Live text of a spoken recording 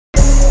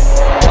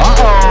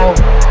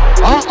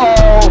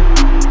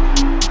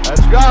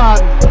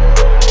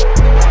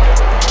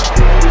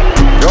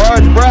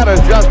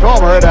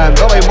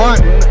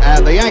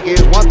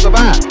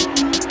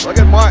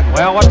Martin.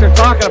 Well, what they're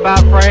talking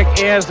about, Frank,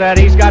 is that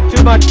he's got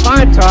too much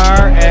pine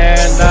tar,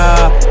 and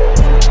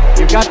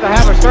you've got to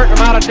have a certain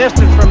amount of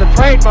distance from the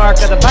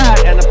trademark of the bat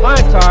and the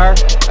pine tar.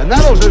 And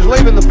Nettles is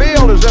leaving the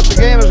field as if the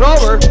game is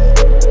over.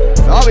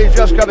 Oh, he's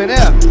just coming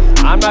in.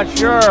 I'm not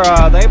sure.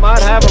 They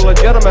might have a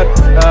legitimate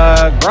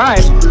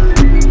gripe.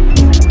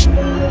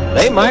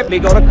 They might be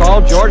going to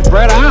call George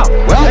Brett out.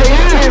 Well, he's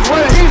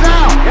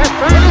out. Yes,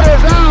 sir. Brett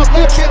is out.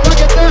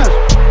 Look at this.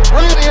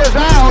 Brett is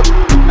out.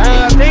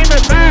 And the team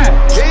is back.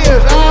 He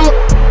is out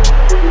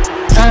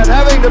and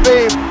having to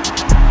be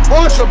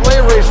forcibly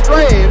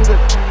restrained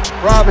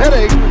from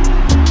hitting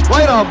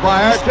plate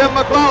umpire Tim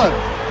McClellan.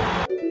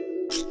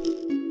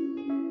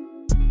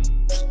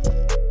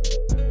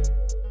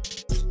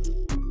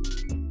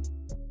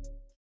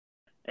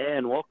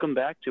 And welcome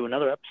back to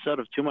another episode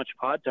of Too Much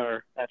Pod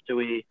Tar after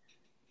we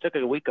took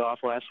a week off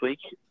last week.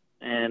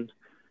 And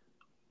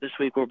this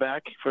week we're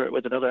back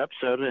with another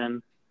episode.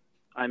 And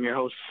I'm your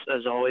host,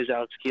 as always,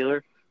 Alex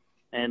Kielar.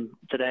 And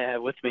today I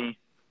have with me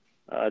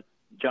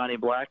Johnnie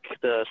Black,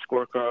 the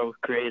Scorecrow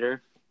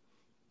Creator.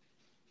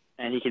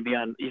 And he's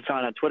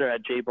found on Twitter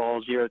at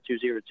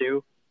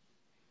jball0202.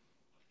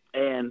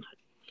 And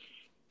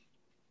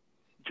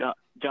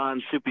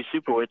John Supi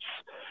Supowitz.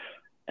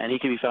 And he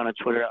can be found on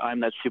Twitter. I'm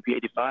that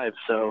Supi85.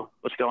 So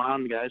what's going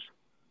on, guys?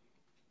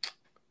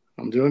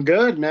 I'm doing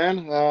good,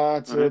 man.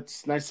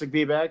 It's nice to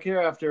be back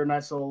here after a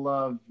nice little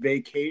a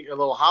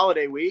little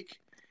holiday week.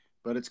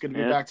 But it's good to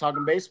be back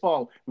talking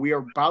baseball. We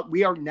are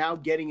now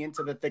getting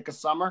into the thick of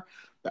summer.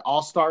 The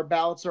All-Star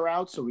ballots are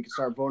out, so we can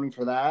start voting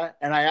for that.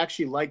 And I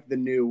actually like the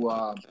new.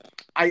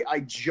 I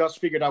just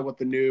figured out what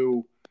the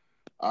new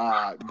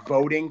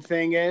voting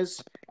thing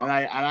is, and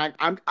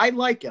I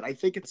like it. I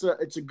think it's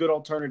a good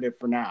alternative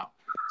for now.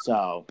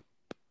 So,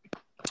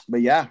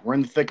 but yeah, we're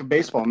in the thick of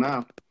baseball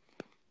now.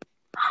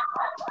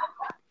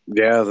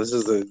 Yeah, this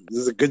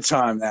is a good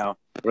time now.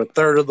 We're a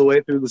third of the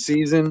way through the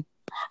season,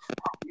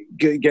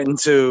 getting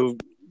to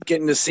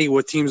see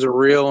what teams are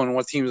real and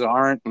what teams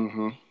aren't.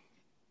 Mm-hmm.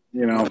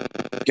 You know,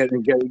 get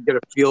a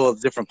feel of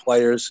different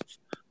players.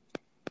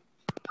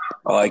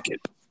 I like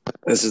it.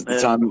 This is the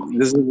time.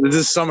 This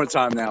is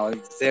summertime now.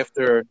 It's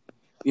after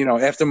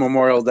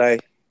Memorial Day,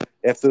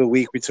 after the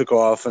week we took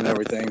off and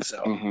everything.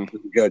 So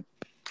It's good.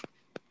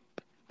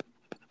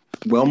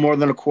 Well, more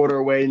than a quarter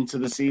away into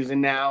the season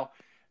now.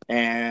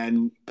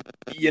 And,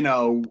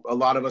 a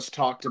lot of us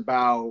talked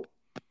about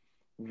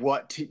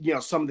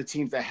some of the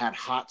teams that had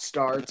hot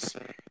starts.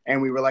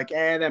 And we were like,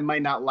 that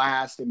might not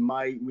last. It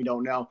might. We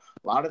don't know.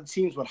 A lot of the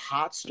teams with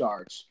hot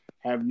starts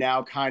have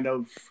now kind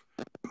of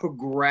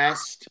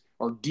progressed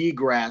or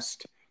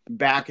degressed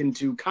back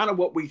into kind of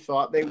what we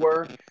thought they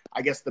were.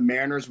 I guess the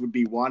Mariners would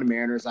be one.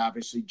 Mariners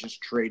obviously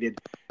just traded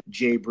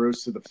Jay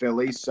Bruce to the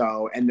Phillies.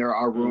 And there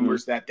are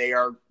rumors that they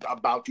are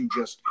about to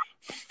just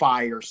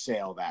fire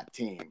sale that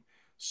team.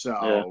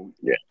 So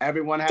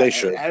everyone had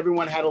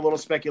a little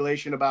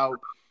speculation about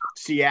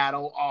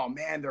Seattle. Oh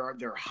man,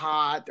 they're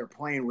hot. They're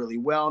playing really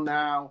well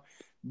now.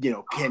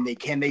 Can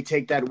they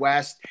take that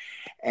West?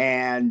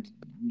 And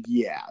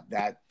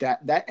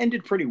that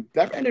ended pretty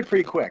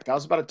quick. That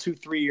was about a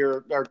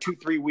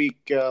 2-3 week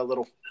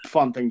little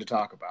fun thing to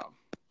talk about.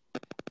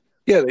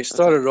 Yeah, they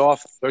started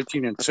off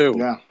 13-2.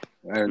 Yeah.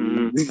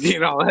 And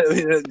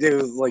they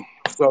was like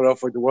start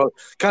off with the world,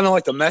 kind of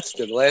like the Mets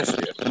did last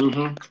year.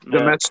 Mm-hmm.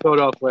 The Mets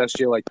started off last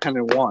year like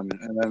 10-1,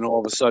 and then all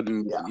of a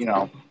sudden,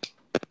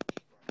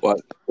 But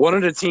one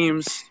of the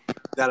teams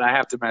that I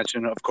have to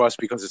mention, of course,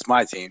 because it's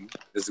my team,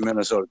 is the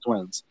Minnesota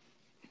Twins.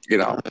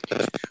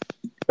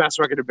 Best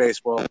record in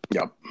baseball.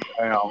 Yep.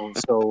 And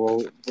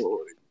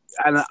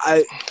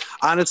I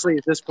honestly,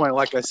 at this point,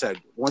 like I said,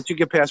 once you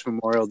get past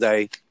Memorial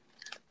Day,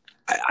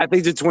 I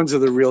think the Twins are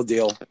the real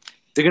deal.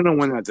 They're going to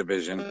win that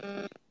division.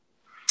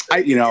 I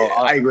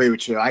agree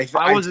with you. I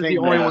wasn't the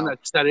only one that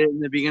said it in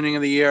the beginning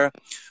of the year,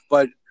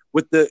 but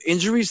with the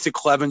injuries to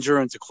Clevenger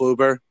and to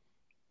Kluber,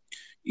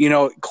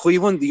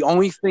 Cleveland, the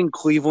only thing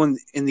Cleveland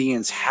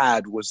Indians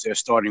had was their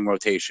starting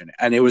rotation,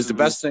 and it was the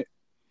best thing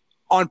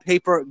on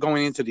paper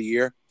going into the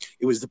year.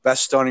 It was the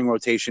best starting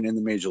rotation in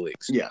the major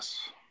leagues. Yes.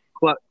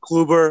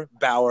 Kluber,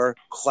 Bauer,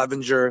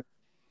 Clevenger,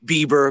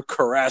 Bieber,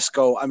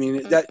 Carrasco. I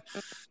mean,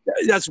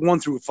 that's 1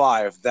 through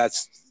 5.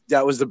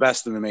 That was the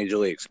best in the major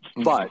leagues.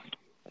 Mm-hmm. But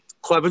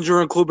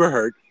Clevenger and Kluber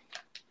hurt.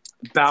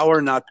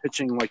 Bauer not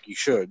pitching like he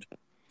should.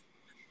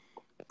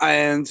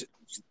 And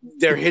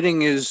their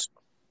hitting is,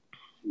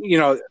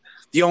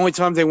 the only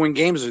time they win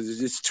games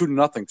is it's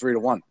 2-0,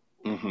 3-1,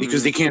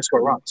 because they can't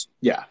score runs.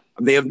 Yeah.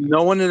 They have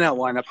no one in that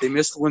lineup. They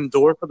missed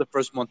Lindor for the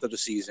first month of the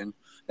season.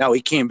 Now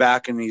he came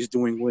back and he's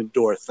doing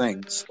Lindor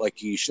things like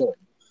he should.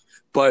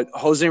 But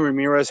Jose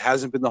Ramirez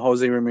hasn't been the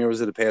Jose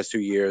Ramirez of the past 2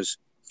 years.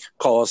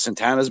 Carlos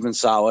Santana's been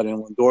solid,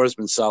 and Lindor's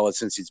been solid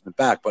since he's been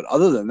back. But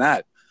other than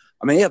that,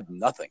 they have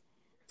nothing.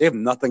 They have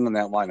nothing in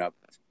that lineup.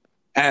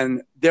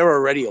 And they're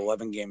already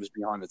 11 games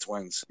behind the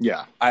Twins.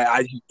 Yeah.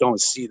 I just don't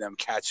see them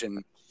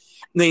catching.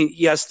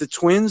 Yes, the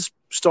Twins'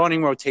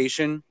 starting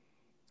rotation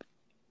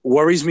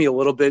worries me a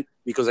little bit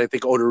because I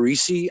think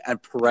Odorizzi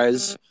and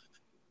Perez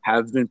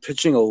have been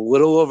pitching a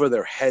little over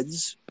their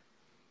heads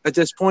at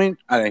this point,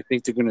 and I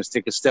think they're going to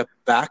take a step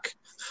back.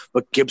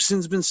 But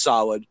Gibson's been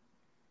solid.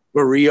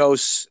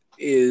 Barrios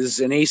is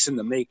an ace in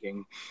the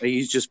making.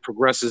 He just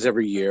progresses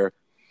every year.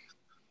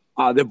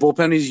 Their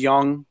bullpen is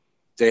young.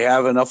 They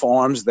have enough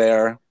arms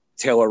there.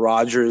 Taylor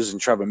Rogers and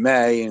Trevor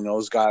May and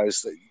those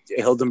guys,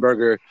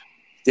 Hildenberger,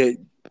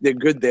 they're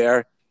good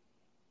there.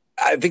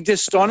 I think their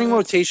starting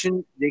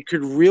rotation, they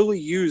could really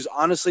use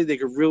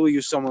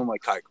someone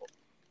like Keuchel.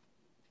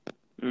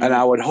 Mm-hmm. And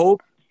I would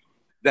hope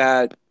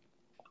that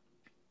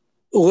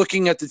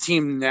looking at the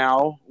team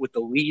now with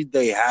the lead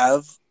they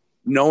have,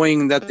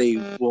 knowing that they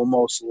will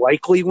most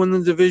likely win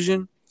the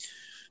division,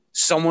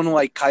 someone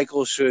like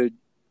Keuchel should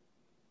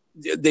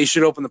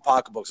open the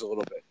pocketbooks a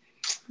little bit.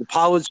 The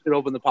Pollards should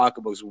open the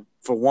pocketbooks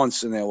for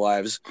once in their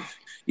lives,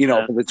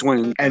 for the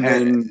Twins,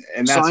 and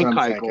that's sign what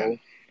I'm Keuchel.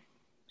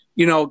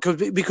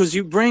 Thinking. Because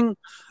you bring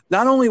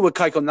not only with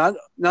Keuchel,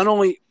 not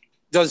only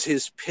does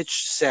his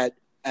pitch set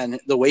and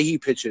the way he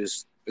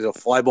pitches is a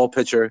fly ball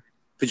pitcher,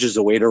 pitches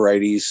away to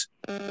righties,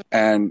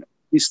 and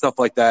stuff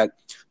like that.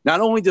 Not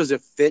only does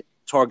it fit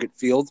target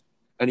field,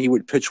 and he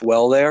would pitch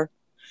well there,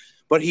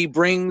 but he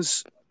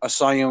brings a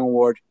Cy Young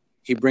Award.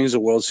 He brings a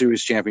World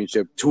Series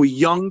championship to a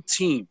young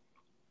team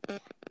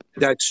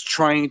that's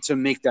trying to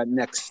take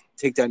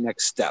that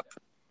next step.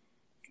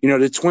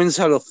 The Twins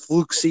had a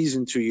fluke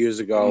season 2 years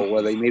ago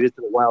where they made it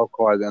to the wild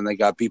card and they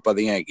got beat by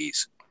the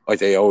Yankees, like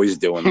they always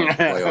do in the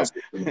playoffs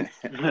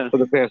for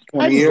the past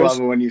 20 years. I love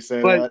it when you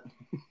say that.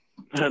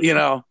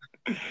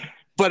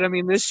 But I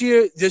mean, this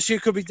year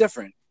could be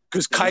different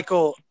because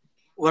Keuchel.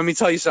 Let me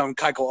tell you something.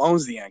 Keuchel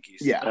owns the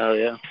Yankees. Yeah. Oh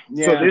yeah.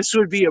 So this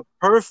would be a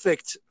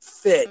perfect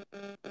fit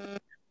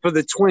for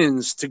the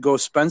Twins to go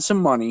spend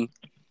some money,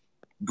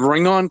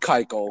 bring on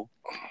Keuchel,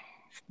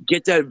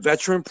 get that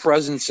veteran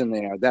presence in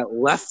there, that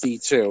lefty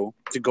too,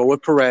 to go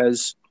with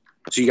Perez.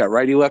 So you got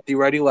righty,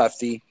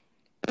 lefty.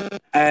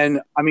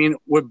 And, I mean,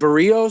 with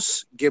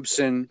Barrios,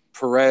 Gibson,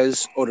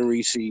 Perez,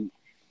 Odorizzi,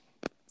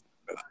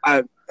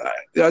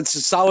 that's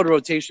a solid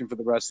rotation for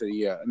the rest of the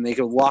year. And they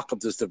can lock up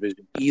this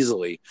division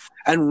easily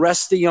and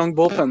rest the young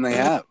bullpen they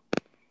have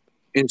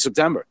in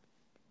September.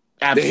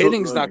 Absolutely. The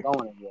hitting's not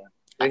going anywhere.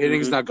 The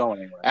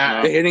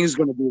hitting is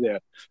going to be there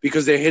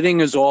because their hitting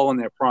is all in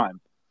their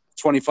prime.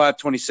 25,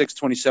 26,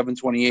 27,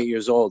 28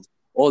 years old.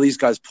 All these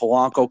guys,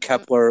 Polanco,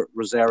 Kepler,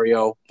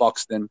 Rosario,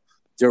 Buxton,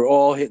 they're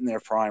all hitting their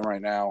prime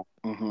right now.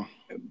 Mm-hmm.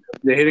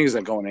 The hitting is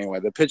not going anywhere.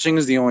 The pitching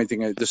is the only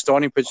thing. The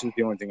starting pitching is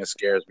the only thing that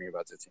scares me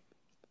about the team.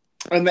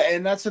 And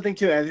that's the thing,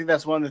 too. I think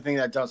that's one of the things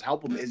that does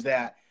help them is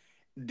that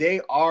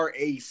they are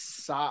an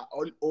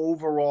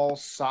overall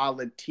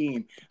solid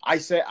team. I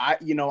said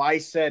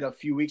a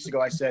few weeks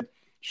ago,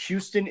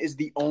 Houston is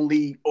the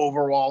only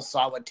overall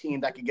solid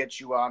team that can get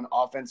you on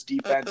offense,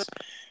 defense,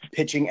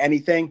 pitching,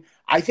 anything.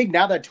 I think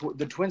now that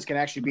the Twins can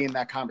actually be in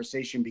that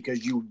conversation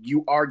because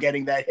you are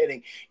getting that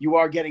hitting. You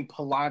are getting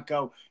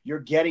Polanco. You're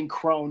getting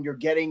Crone. You're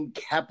getting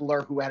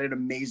Kepler, who had an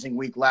amazing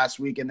week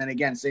last week. And then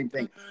again, same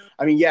thing.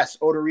 I mean, yes,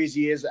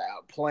 Odorizzi is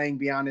playing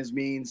beyond his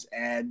means,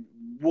 and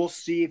we'll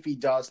see if he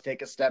does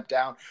take a step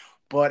down.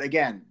 But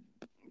again,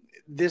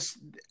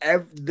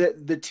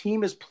 the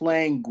team is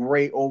playing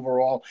great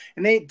overall,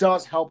 and it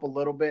does help a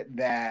little bit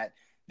that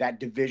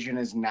division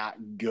is not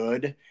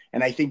good,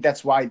 and I think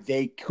that's why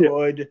they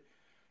could.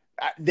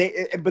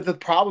 But the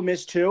problem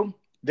is too,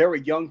 they're a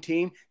young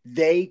team.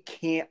 They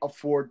can't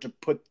afford to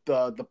put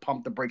the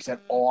pump the brakes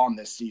at all on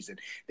this season.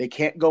 They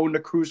can't go into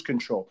cruise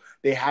control.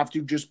 They have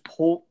to just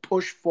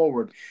push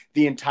forward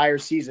the entire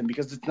season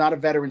because it's not a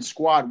veteran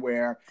squad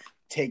where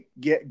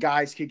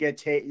guys could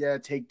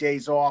take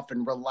days off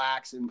and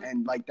relax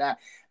and like that.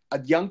 A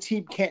young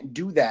team can't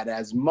do that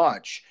as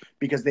much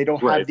because they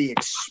don't have the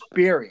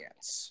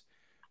experience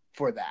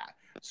for that.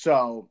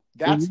 So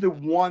that's the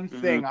one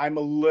thing I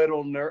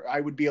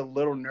would be a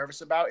little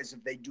nervous about is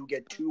if they do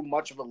get too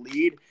much of a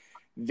lead,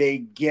 they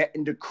get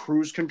into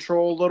cruise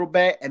control a little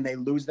bit and they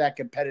lose that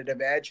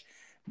competitive edge.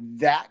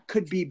 That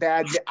could be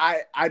bad.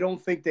 I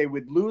don't think they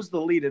would lose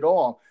the lead at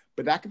all,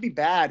 but that could be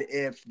bad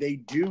if they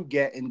do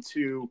get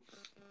into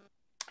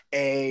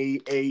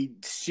a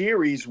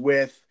series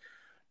with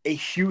a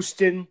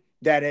Houston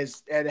that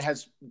has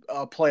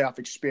playoff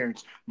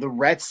experience, the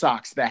Red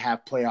Sox that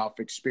have playoff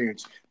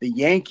experience, the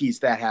Yankees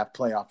that have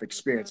playoff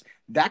experience.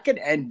 That could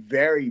end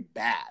very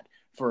bad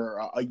for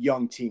a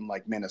young team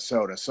like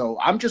Minnesota. So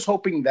I'm just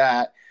hoping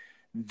that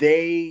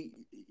they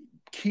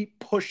keep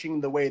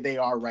pushing the way they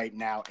are right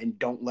now and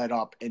don't let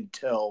up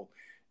until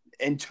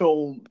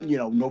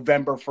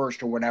November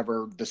 1st or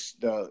whenever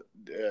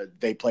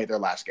they play their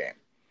last game.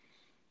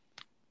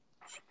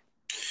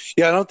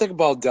 Yeah, I don't think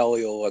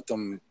Baldelli will let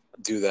them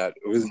do that.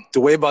 It was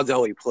the way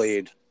Baldelli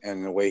played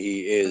and the way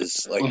he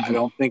is. I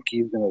don't think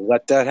he's going to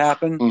let that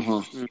happen.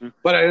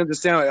 But I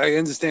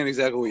understand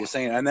exactly what you're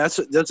saying, and that's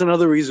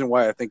another reason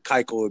why I think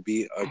Keuchel would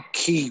be a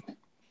key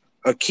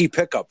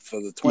pickup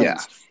for the Twins. Yeah.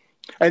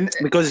 And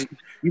because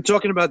you're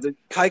talking about the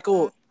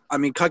Keuchel. I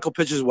mean, Keuchel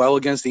pitches well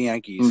against the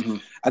Yankees,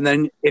 and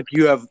then if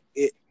the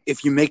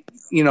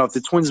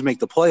Twins make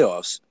the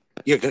playoffs,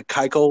 you got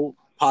Keuchel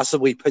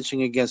possibly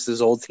pitching against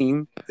his old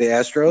team, the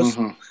Astros.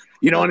 Mm-hmm.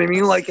 You know what I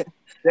mean? Like,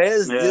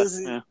 there's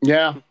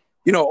yeah.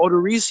 You know,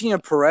 Odorizzi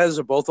and Perez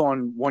are both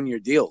on 1-year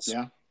deals.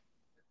 Yeah.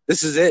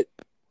 This is it.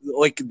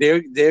 Like,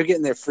 they're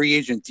getting their free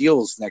agent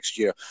deals next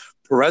year.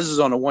 Perez is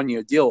on a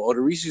 1-year deal.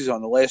 Odorizzi's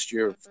on the last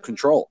year of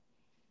control.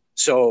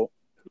 So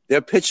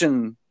they're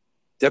pitching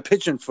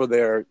for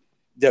their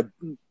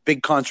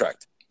big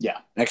contract. Yeah.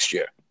 Next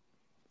year.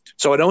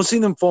 So I don't see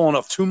them falling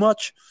off too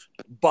much,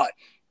 but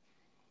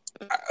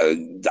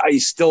I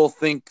still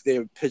think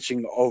they're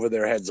pitching over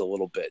their heads a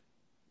little bit.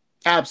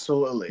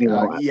 Absolutely.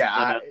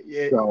 I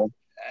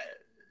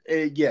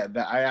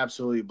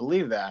absolutely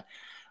believe that.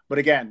 But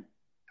again,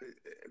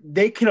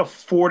 they can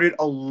afford it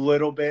a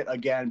little bit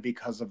again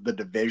because of the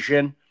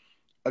division.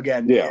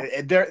 Again,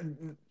 they're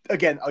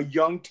a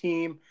young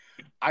team.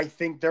 I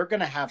think they're going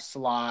to have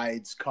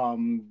slides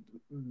come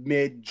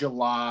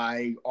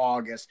mid-July,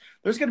 August.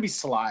 There's going to be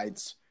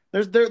slides.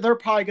 They're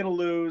probably going to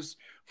lose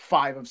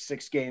 5 of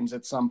 6 games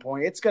at some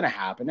point. It's going to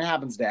happen. It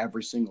happens to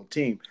every single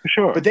team.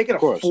 Sure, but they can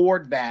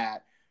afford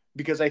that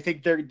because I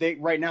think they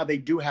right now they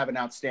do have an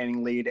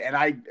outstanding lead. And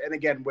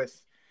again,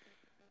 with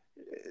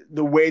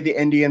the way the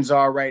Indians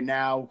are right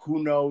now,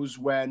 who knows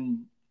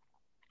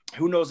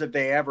if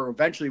they ever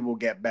eventually will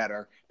get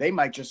better. They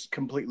might just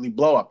completely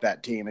blow up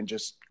that team and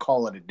just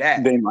call it a day.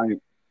 They might.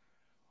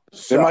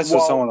 They might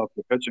set someone up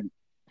for pitching.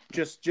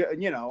 Just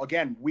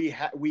again, we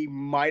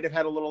might have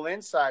had a little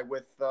insight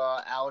with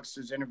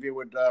Alex's interview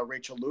with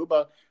Rachel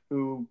Luba,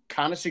 who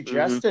kind of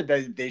suggested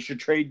that they should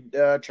trade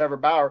Trevor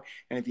Bauer.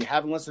 And if you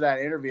haven't listened to that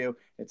interview,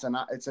 it's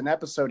an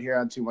episode here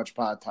on Too Much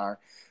Pod Tar.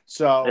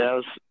 So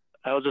yeah,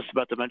 I was just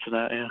about to mention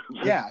that. Yeah.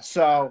 Yeah.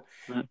 So,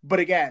 but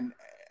again,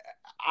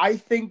 I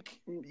think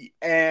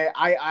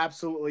I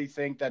absolutely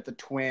think that the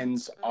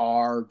Twins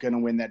are going to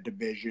win that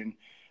division.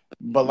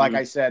 But like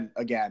I said,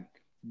 again,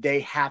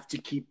 they have to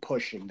keep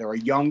pushing. They're a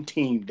young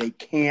team. They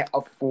can't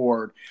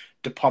afford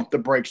to pump the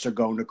brakes or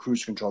go into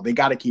cruise control. They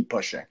got to keep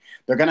pushing.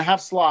 They're going to have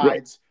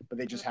slides, but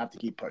they just have to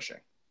keep pushing.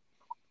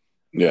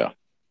 Yeah.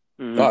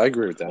 Mm-hmm. No, I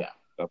agree with that. Yeah.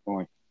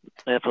 Definitely.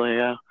 Definitely,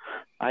 yeah.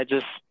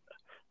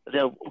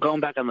 Going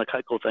back on the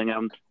Keuchel thing,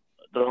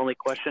 the only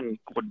question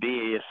would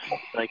be if,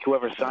 like,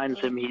 whoever signs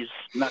him, he's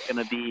not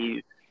going to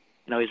be,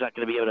 he's not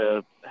going to be able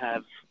to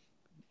have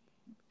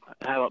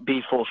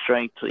be full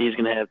strength. It's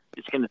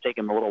going to take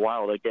him a little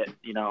while to get,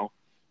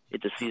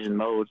 into season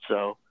mode.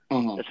 So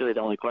that's really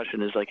the only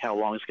question is, like, how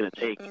long it's going to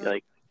take.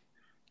 Like,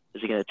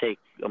 is it going to take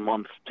a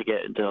month to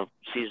get into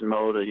season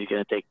mode, or is it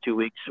going to take 2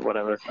 weeks or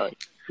whatever?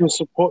 Like,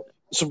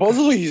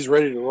 supposedly he's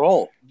ready to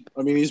roll.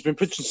 I mean, he's been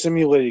pitching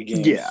simulated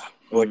games. Yeah.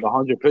 Like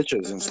 100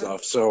 pitches and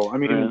stuff. So, I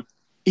mean,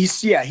 he's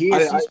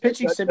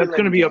pitching simulated. That's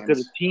going to be up to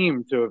the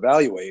team to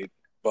evaluate,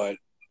 but.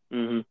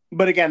 Mm-hmm.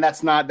 But again,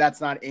 that's not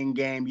in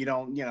game. You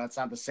don't, it's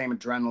not the same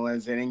adrenaline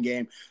as in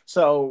game.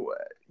 So,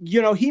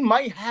 he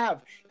might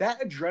have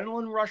that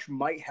adrenaline rush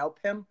might help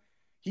him.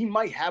 He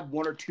might have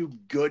 1 or 2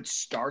 good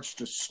starts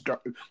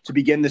to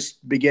begin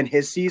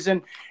his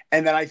season.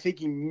 And then I think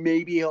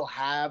he'll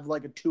have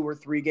like a 2 or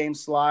 3 game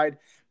slide.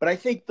 But I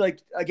think, like,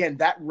 again,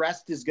 that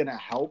rest is going to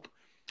help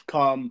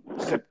come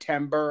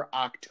September,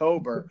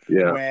 October,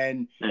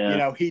 when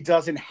he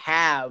doesn't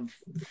have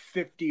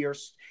 50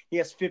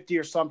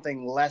 or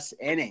something less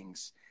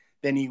innings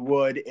than he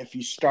would if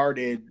he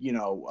started,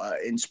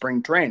 in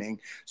spring training.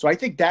 So I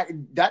think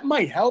that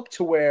might help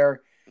to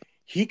where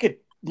he could,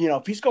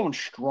 if he's going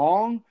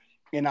strong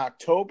in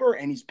October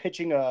and he's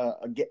pitching a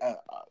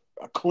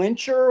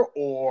clincher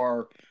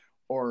or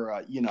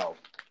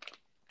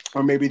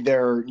maybe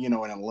they're,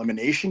 an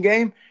elimination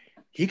game,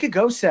 he could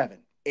go 7,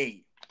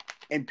 8.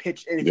 And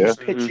pitch, and if he's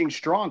pitching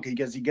strong,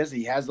 because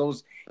he has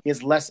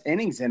less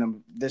innings in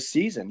him this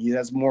season. He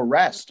has more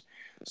rest,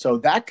 so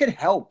that could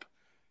help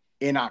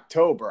in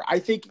October. I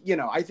think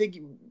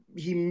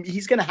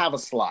he's going to have a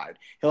slide.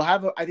 I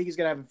think he's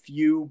going to have a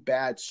few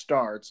bad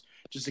starts,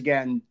 just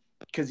again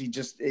because he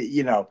just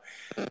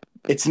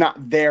it's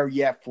not there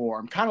yet for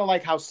him. Kind of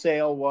like how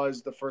Sale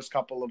was the first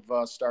couple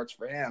of starts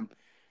for him.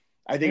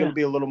 I think it'll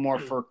be a little more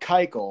for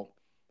Keuchel.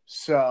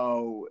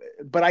 So,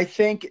 but I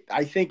think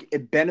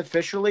it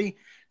beneficially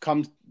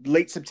comes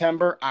late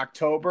September,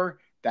 October.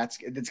 It's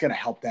going to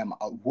help them,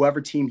 whoever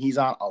team he's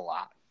on, a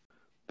lot.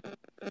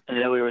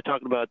 And we were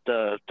talking about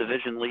the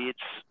division leads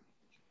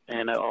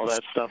and all that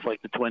stuff, like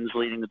the Twins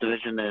leading the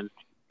division, and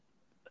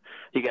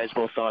you guys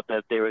both thought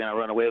that they were going to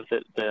run away with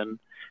it. Then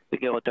we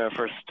go with our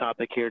first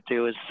topic here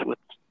too, is with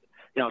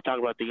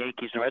talking about the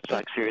Yankees and Red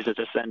Sox series that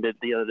just ended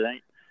the other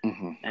night,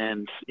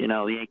 and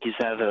the Yankees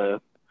have a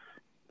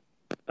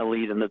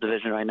lead in the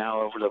division right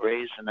now over the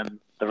Rays, and then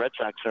the Red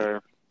Sox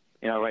are,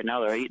 right now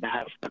they're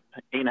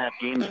 8.5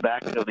 games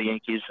back of the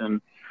Yankees,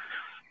 and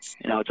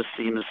it just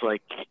seems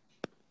like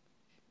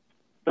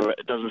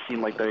it doesn't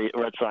seem like the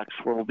Red Sox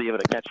will be able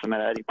to catch them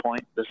at any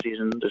point this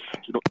season. The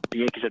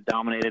Yankees have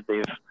dominated.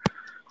 They've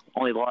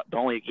the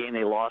only game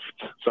they lost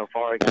so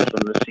far against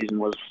them this season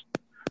was,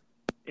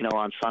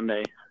 on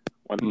Sunday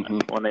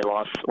when they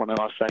lost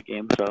that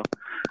game. So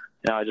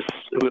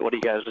what are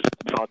you guys'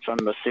 thoughts on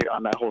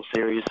on that whole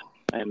series,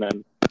 and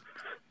then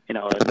and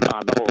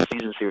on the whole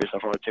season series so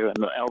far too,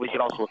 and we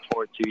could also look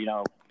forward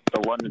to the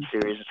London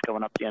series is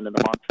coming up at the end of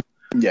the month.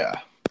 Yeah.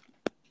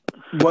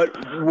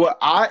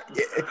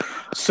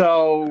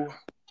 So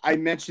I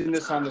mentioned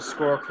this on the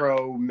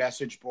Scorecrow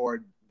message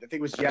board. I think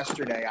it was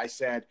yesterday. I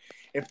said,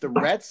 if the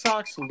Red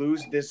Sox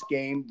lose this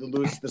game,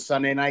 lose the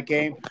Sunday night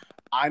game,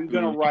 I'm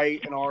going to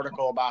write an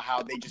article about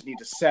how they just need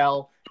to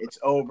sell. It's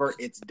over.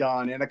 It's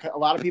done. And a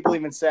lot of people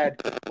even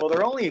said, well,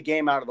 they're only a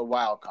game out of the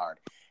wild card.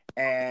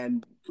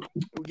 And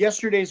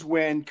yesterday's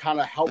win kind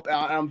of helped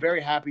out. I'm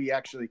very happy,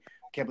 actually.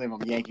 I can't believe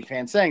I'm a Yankee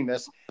fan saying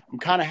this. I'm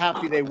kind of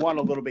happy they won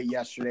a little bit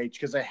yesterday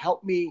because it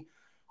helped me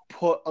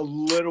put a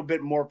little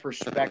bit more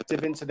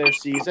perspective into their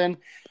season.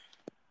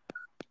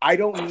 I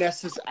don't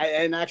necessarily –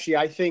 and actually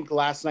I think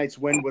last night's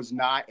win was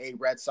not a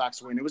Red Sox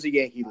win. It was a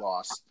Yankee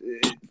loss.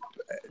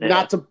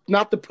 Not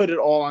to put it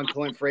all on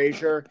Clint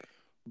Frazier,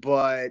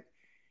 but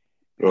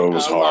it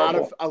was a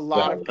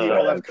lot of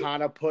people have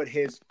kind of put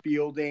his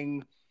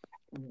fielding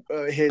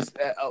his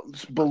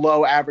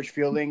below average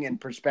fielding in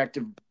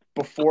perspective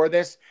before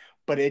this,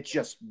 but it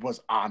just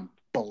was on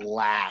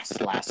blast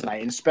last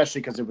night, and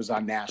especially because it was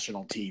on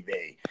national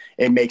TV.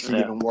 It makes it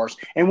even worse.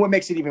 And what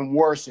makes it even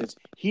worse is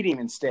he didn't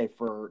even stay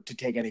to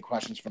take any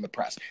questions from the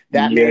press.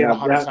 That made it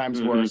 100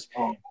 times worse.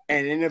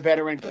 And in a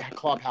veteran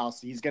clubhouse,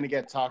 he's going to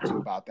get talked to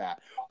about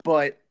that.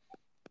 But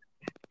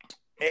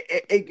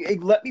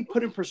it let me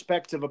put in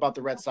perspective about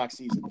the Red Sox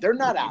season. They're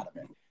not out of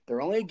it.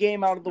 They're only a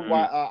game out of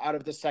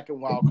the second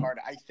wild card.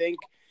 I think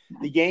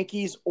the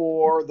Yankees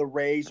or the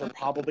Rays are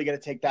probably going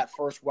to take that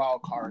first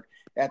wild card.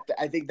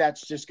 I think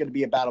that's just going to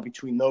be a battle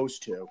between those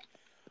two.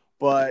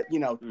 But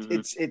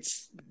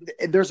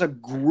there's a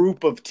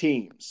group of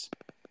teams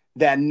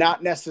that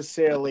not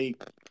necessarily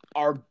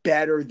are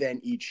better than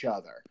each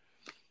other.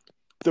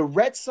 The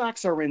Red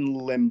Sox are in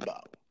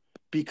limbo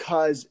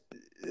because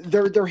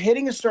their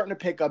hitting is starting to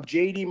pick up.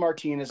 JD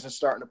Martinez is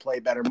starting to play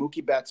better.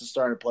 Mookie Betts is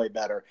starting to play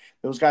better.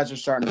 Those guys are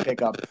starting to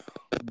pick up.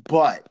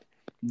 But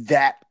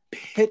that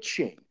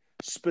pitching,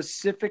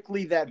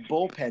 specifically that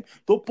bullpen,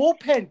 the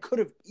bullpen could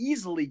have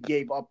easily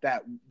gave up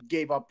that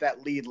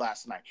lead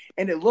last night.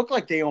 And it looked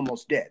like they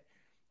almost did.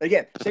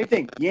 Again, same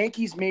thing.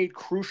 Yankees made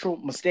crucial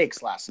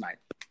mistakes last night.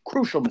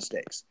 Crucial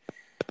mistakes.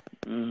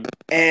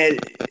 And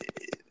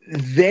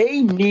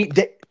they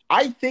need –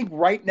 I think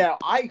right now,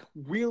 I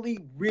really,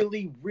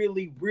 really,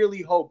 really,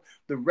 really hope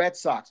the Red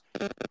Sox,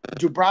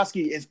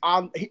 Dubrowski is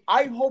on.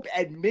 I hope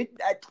at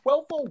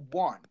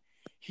 12:01,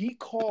 he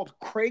called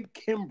Craig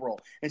Kimbrell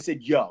and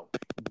said, "Yo,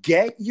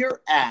 get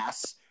your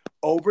ass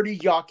over to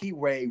Yawkey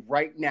Way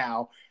right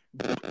now.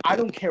 I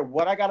don't care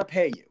what I got to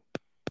pay you,"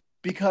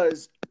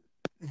 because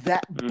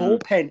that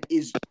bullpen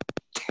is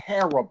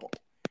terrible.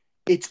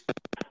 It's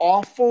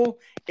awful.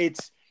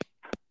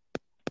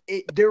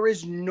 There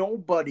is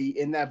nobody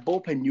in that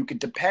bullpen you can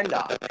depend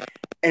on.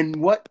 And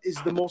what is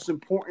the most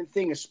important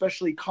thing,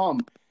 especially come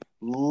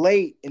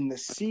late in the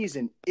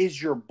season,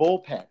 is your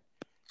bullpen.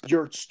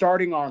 Your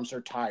starting arms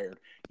are tired.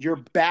 Your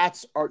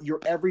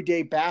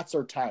everyday bats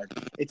are tired.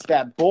 It's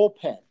that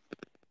bullpen.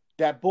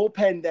 That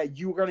bullpen that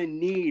you're going to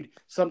need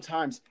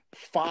sometimes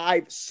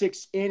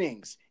 5-6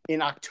 innings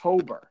in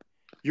October.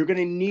 You're going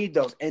to need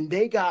those. And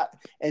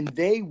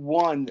they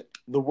won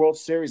the World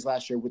Series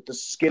last year with the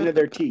skin of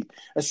their teeth,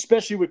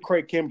 especially with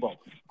Craig Kimbrell.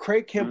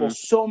 Craig Kimbrell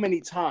so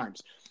many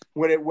times,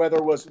 whether it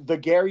was the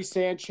Gary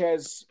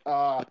Sanchez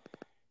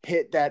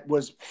hit that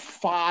was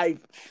 5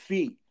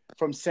 feet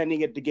from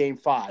sending it to Game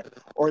 5,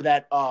 or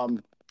that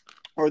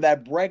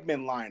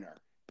Bregman liner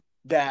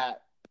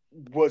that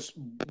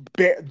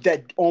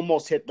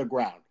almost hit the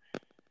ground.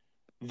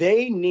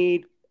 They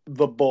need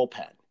the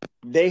bullpen.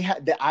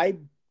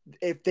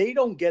 If they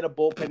don't get a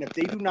bullpen, if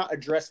they do not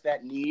address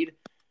that need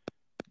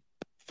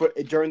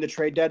during the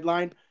trade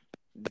deadline,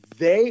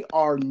 they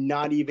are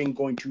not even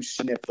going to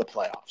sniff the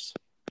playoffs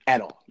at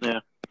all.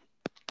 Yeah.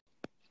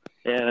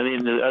 Yeah, I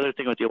mean, the other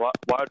thing with the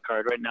wild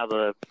card, right now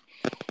the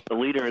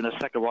leader in the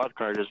second wild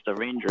card is the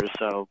Rangers,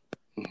 so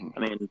I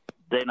mean,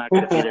 they're not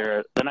going to be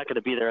there. They're not going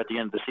to be there at the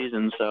end of the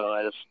season, so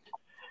I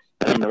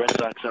think the Red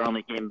Sox are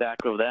only game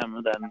back of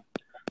them. Then,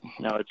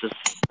 it's just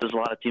there's a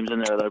lot of teams in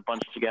there that are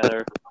bunched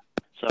together.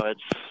 So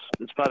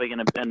it's probably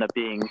going to end up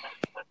being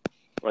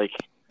like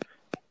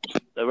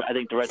I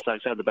think the Red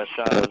Sox have the best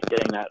shot of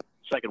getting that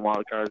second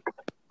wild card.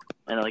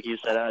 And like you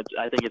said, I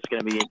think it's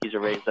going to be Yankees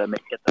or Rays that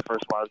get the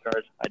first wild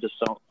card. I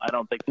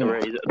don't think the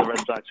Red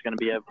Sox are going to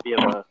be able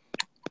to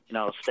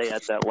stay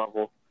at that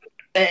level.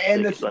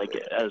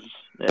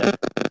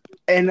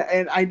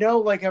 And I know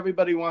like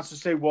everybody wants to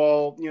say,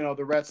 well,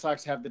 the Red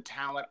Sox have the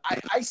talent.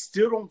 I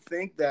still don't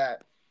think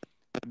that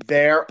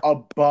they're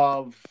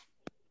above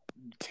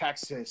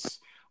Texas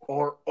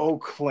or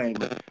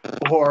Oakland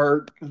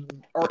or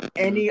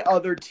any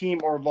other team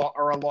or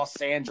Los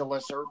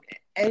Angeles or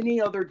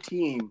any other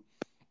team.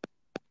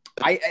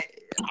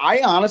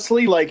 I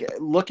honestly, like,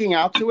 looking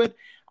out to it,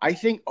 I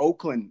think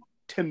Oakland,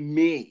 to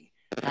me,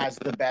 has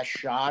the best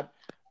shot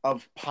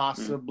of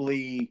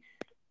possibly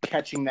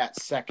catching that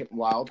second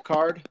wild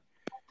card.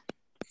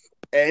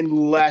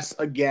 unless,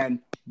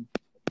 again,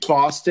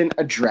 Boston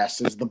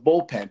addresses the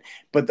bullpen.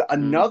 But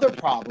another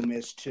problem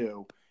is,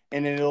 too,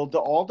 and it'll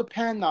all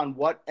depend on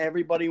what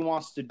everybody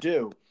wants to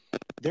do,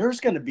 there's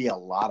going to be a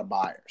lot of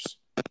buyers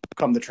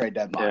come the trade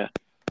deadline.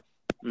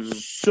 Yeah.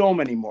 So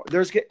many more.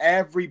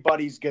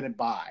 Everybody's going to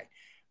buy.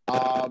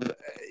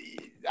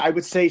 I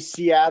would say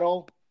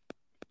Seattle,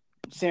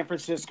 San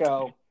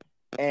Francisco,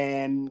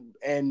 and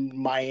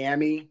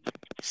Miami,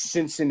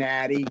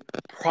 Cincinnati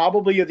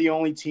probably are the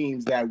only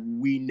teams that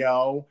we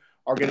know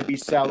are going to be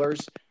sellers.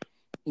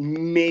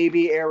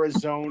 Maybe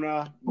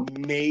Arizona,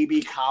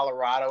 maybe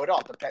Colorado. It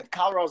all depends.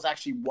 Colorado's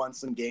actually won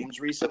some games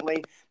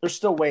recently. They're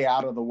still way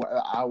out of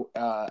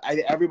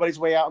the everybody's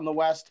way out in the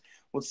West.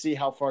 Let's see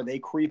how far they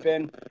creep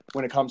in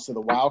when it comes to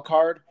the wild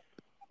card.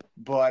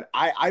 But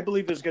I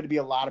believe there's going to be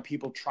a lot of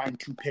people trying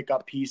to pick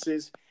up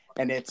pieces,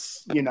 and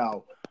it's, you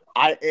know,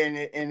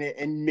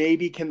 and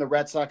maybe can the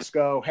Red Sox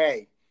go,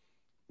 hey,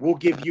 we'll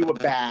give you a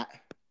bat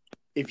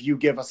if you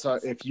give us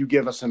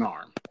an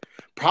arm.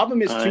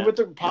 Problem is with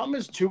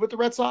the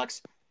Red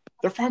Sox,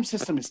 their farm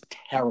system is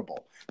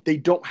terrible. They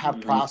don't have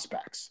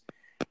prospects,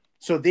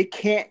 so they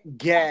can't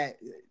get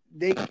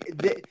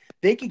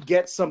they could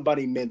get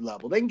somebody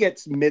mid-level. They can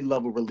get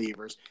mid-level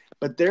relievers,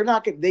 but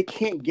they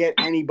can't get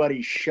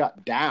anybody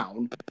shut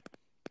down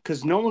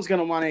because no one's going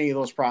to want any of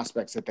those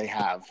prospects that they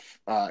have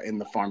in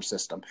the farm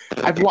system.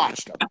 I've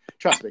watched them.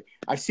 Trust me.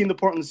 I've seen the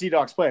Portland Sea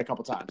Dogs play a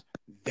couple times.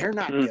 They're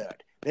not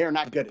good. They are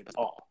not good at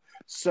all.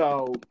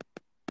 So,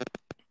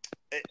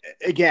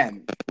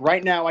 again,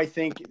 right now I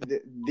think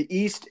the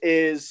East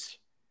is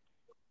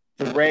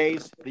the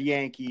Rays, the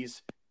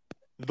Yankees.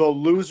 The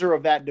loser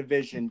of that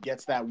division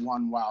gets that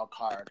one wild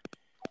card.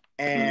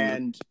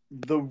 And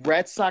the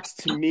Red Sox,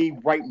 to me,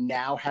 right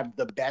now have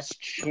the best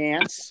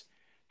chance.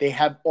 They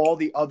have all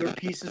the other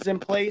pieces in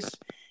place.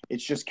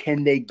 It's just,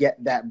 can they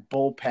get that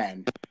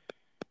bullpen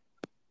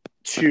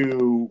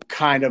to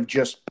kind of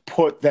just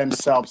put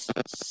themselves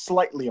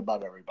slightly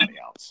above everybody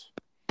else?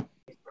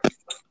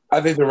 I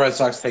think the Red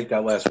Sox take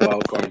that last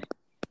wild card.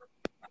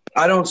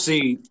 I don't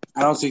see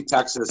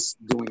Texas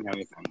doing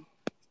anything.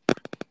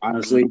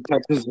 Honestly,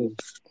 Texas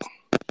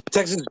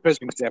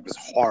pitching staff is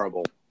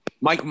horrible.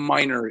 Mike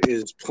Minor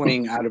is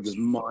playing out of his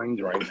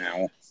mind right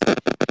now.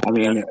 I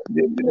mean,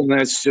 and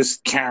that's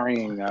just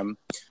carrying them.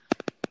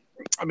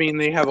 I mean,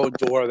 they have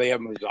Odor, they have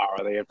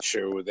Mazzara, they have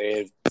Chu, they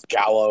have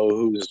Gallo,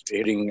 who's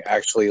hitting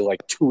actually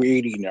like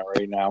 280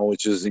 right now,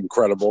 which is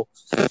incredible.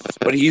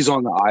 But he's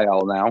on the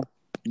IL now.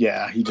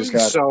 Yeah, he just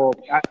got. So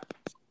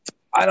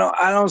I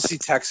don't see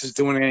Texas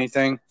doing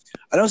anything.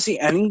 I don't see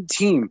any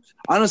team.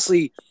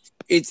 Honestly,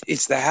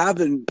 it's the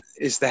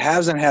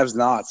haves and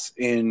have-nots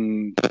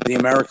in the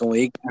American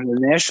League, and the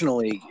National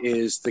League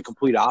is the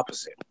complete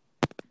opposite.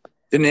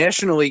 The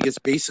National League is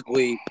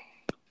basically,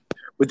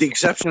 with the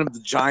exception of the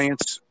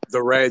Giants,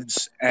 the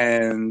Reds,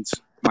 and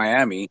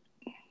Miami,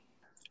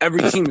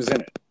 every team is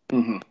in it.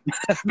 Mm-hmm.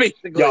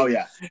 Basically. Oh,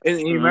 yeah. In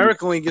the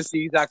American League, it's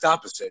the exact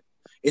opposite.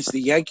 It's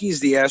the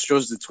Yankees, the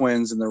Astros, the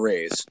Twins, and the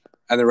Rays,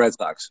 and the Red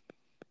Sox.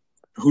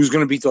 Who's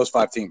going to beat those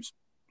five teams?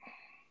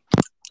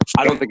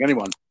 I don't think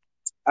anyone.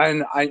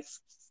 And I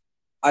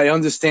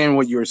understand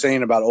what you were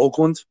saying about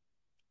Oakland.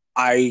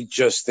 I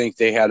just think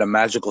they had a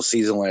magical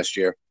season last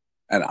year,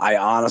 and I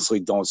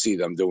honestly don't see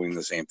them doing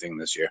the same thing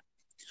this year.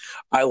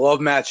 I love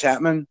Matt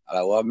Chapman.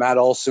 I love Matt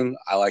Olson.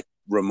 I like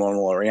Ramon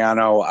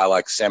Laureano. I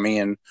like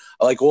Semien.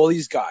 I like all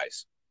these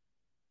guys.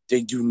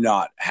 They do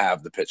not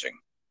have the pitching,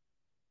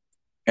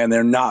 and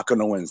they're not going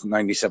to win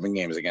 97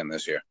 games again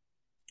this year.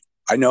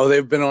 I know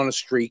they've been on a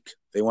streak.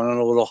 They went on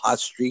a little hot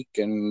streak,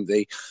 and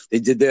they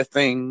did their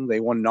thing. They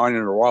won 9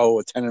 in a row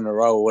or 10 in a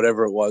row,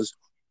 whatever it was.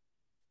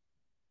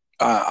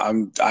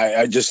 Oakland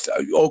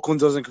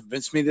doesn't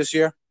convince me this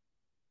year.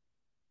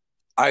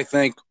 I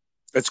think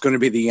it's going to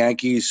be the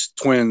Yankees,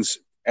 Twins,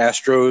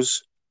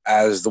 Astros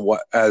as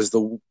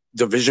the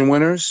division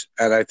winners,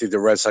 and I think the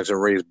Red Sox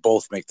and Rays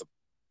both make the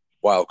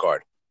wild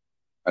card,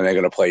 and they're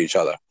going to play each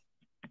other.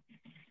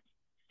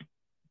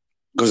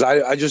 Because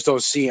I just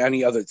don't see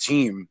any other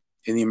team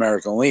in the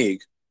American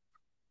League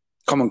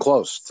coming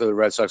close to the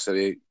Red Sox or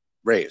the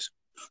Rays.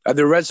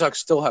 The Red Sox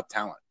still have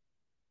talent.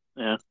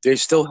 Yeah. They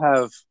still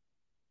have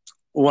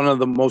one of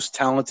the most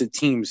talented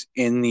teams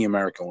in the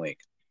American League.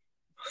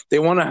 They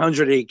won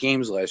 108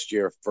 games last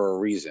year for a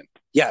reason.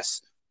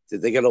 Yes.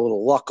 Did they get a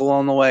little luck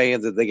along the way?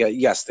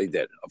 Yes, they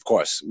did. Of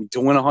course.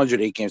 To win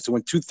 108 games, to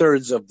win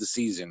 2/3 of the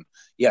season,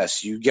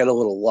 yes, you get a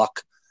little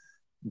luck.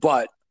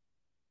 But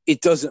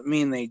it doesn't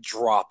mean they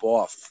drop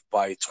off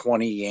by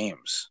 20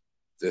 games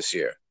this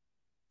year.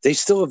 They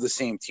still have the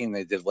same team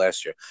they did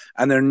last year,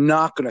 and they're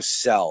not going to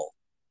sell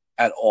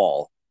at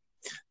all.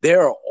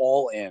 They're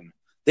all in.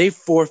 They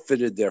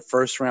forfeited their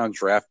first-round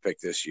draft pick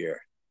this year,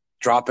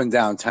 dropping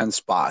down 10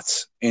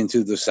 spots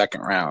into the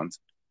second round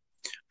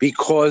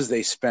because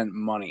they spent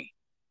money.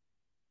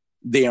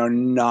 They are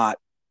not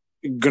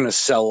going to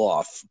sell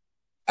off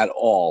at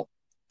all.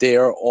 They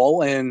are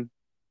all in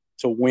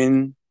to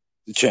win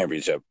the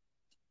championship.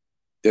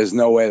 There's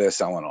no way they're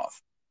selling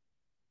off.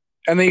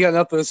 And they got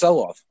nothing to sell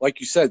off.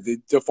 Like you said,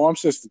 the farm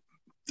system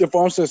their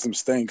farm system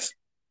stinks.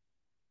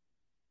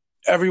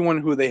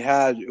 Everyone who they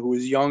had who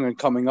was young and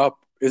coming up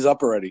is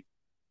up already.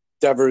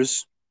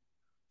 Devers,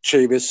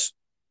 Chavis,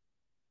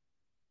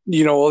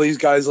 all these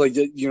guys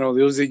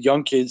those are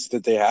young kids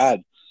that they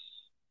had.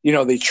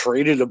 They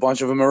traded a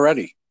bunch of them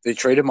already. They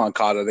traded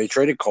Moncada. They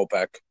traded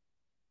Kopech.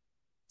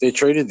 They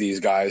traded these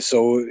guys.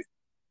 So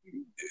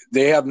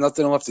they have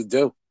nothing left to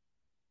do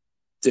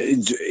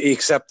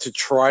except to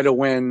try to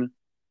win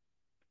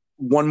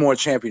one more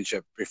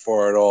championship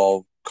before it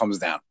all comes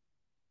down.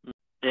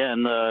 Yeah,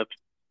 and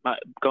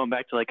going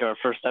back to our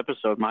first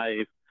episode,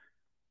 my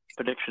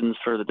predictions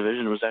for the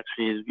division was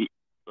actually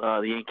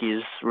the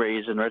Yankees,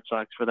 Rays, and Red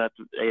Sox for that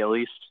AL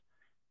East.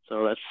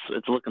 So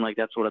it's looking like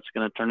that's what it's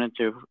going to turn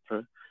into.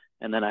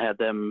 And then I had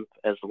them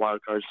as the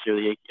wild cards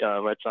through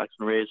the Red Sox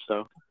and Rays.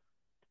 So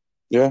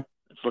yeah,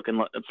 it's looking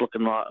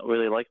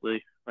really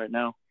likely right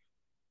now,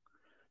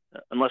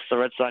 unless the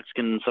Red Sox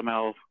can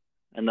somehow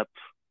end up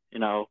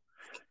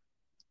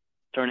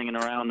turning it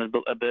around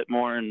a bit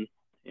more and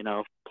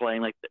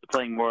playing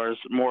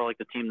more like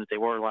the team that they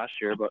were last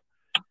year. But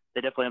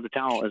they definitely have the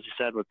talent, as you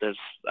said. But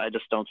I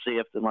just don't see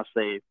it unless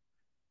they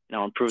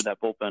improve that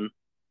bullpen.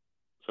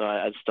 So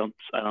I don't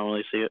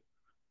really see it.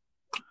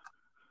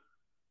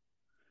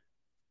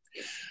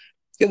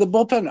 Yeah, the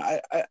bullpen.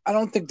 I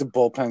don't think the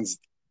bullpen's.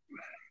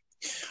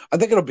 I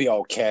think it'll be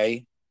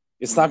okay.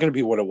 It's not going to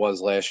be what it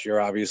was last year,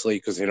 obviously,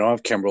 because they don't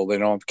have Kimbrel, they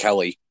don't have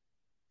Kelly,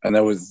 and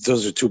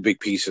those are two big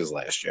pieces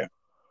last year.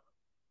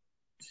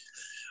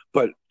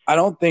 But I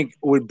don't think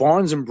with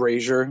Barnes and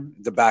Brazier,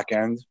 the back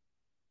end,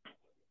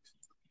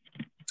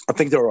 I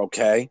think they're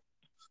okay.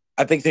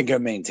 I think they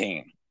can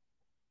maintain,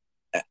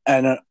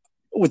 and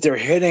with their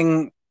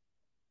hitting,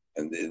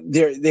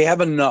 they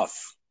have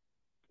enough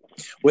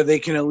where they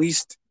can at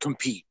least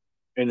compete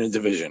in a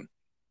division.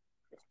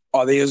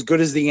 Are they as good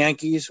as the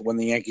Yankees when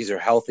the Yankees are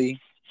healthy?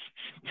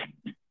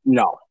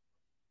 No.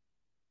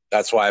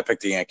 That's why I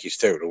picked the Yankees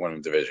too to win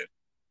the division.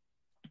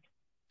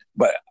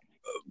 But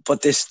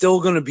they're still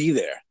going to be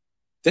there.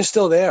 They're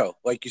still there,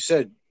 like you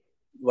said,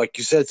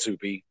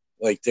 Supi.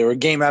 They're a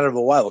game out of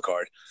a wild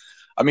card.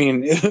 I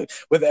mean,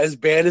 with as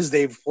bad as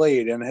they've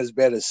played and as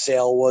bad as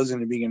Sale was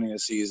in the beginning of the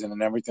season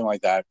and everything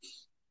like that,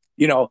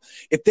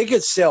 if they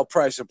get Sale,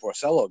 Price, and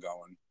Porcello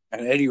going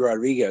and Eddie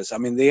Rodriguez, I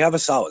mean, they have a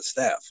solid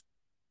staff.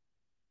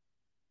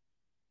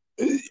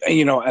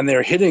 And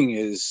their hitting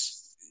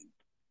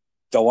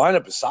the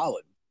lineup is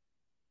solid.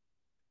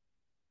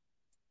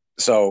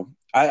 So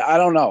I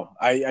don't know.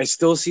 I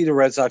still see the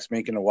Red Sox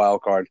making a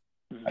wild card.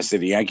 Mm-hmm. I see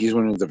the Yankees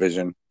winning the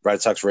division.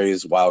 Red Sox,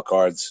 Rays, wild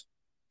cards.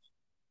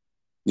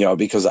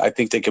 Because I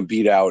think they can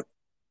beat out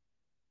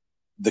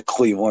the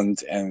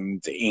Cleveland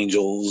and the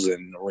Angels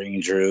and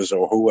Rangers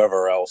or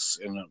whoever else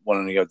in one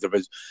of the other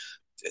divisions.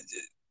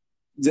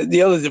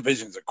 The other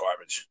divisions are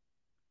garbage.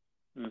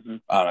 Mm-hmm.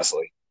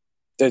 Honestly,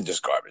 they're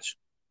just garbage.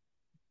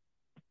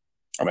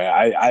 I mean,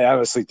 I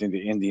honestly think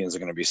the Indians are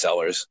going to be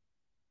sellers.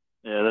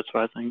 Yeah, that's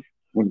what I think.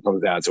 When it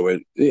comes down to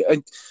it.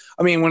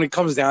 I mean, when it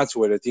comes down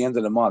to it, at the end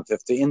of the month,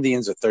 if the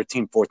Indians are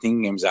 13,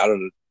 14 games out of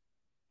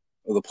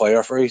the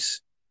playoff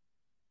race,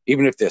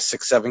 even if they're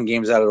 6, 7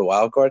 games out of the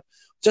wild card,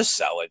 just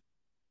sell it.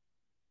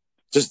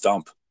 Just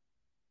dump.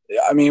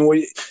 I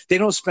mean, they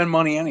don't spend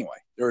money anyway.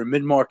 They're a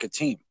mid-market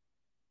team.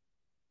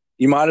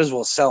 You might as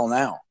well sell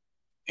now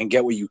and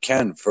get what you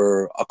can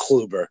for a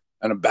Kluber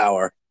and a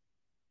Bauer.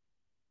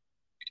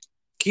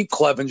 Keep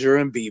Clevenger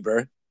and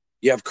Bieber.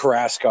 You have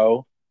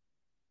Carrasco.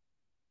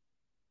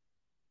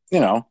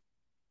 You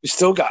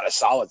still got a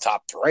solid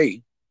top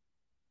 3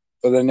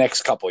 for the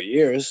next couple of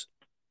years.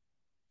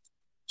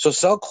 So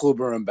sell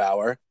Kluber and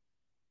Bauer.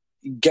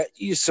 Get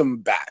you some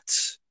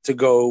bats to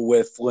go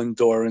with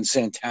Lindor and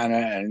Santana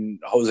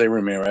and Jose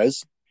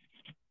Ramirez.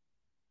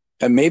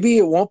 And maybe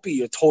it won't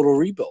be a total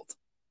rebuild.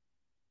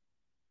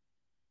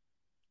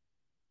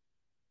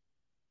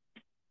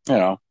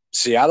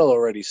 Seattle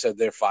already said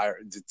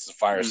it's a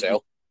fire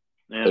sale.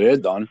 Yeah. They're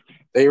done.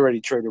 They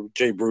already traded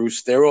Jay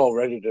Bruce. They're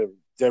ready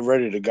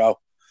to go.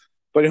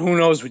 But who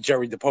knows with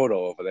Jerry DiPoto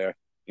over there?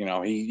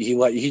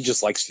 He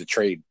just likes to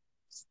trade.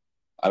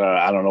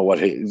 I don't know what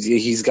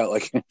he's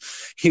got.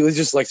 He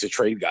just likes to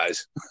trade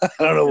guys. I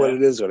don't know what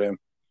it is with him.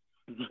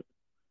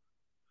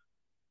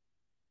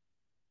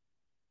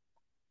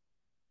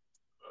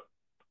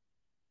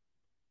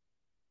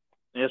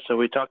 Yeah, so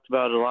we talked a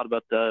lot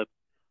about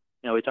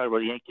we talked about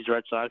the Yankees,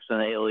 Red Sox,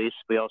 and the AL East.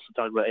 We also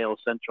talked about AL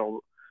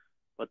Central.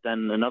 But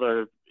then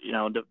another,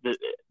 the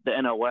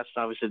NL West,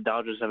 obviously the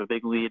Dodgers have a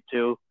big lead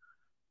too.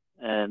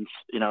 And,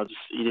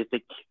 you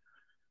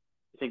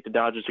think the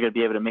Dodgers are going to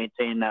be able to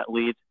maintain that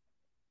lead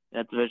in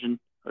that division?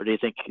 Or do you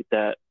think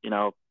that,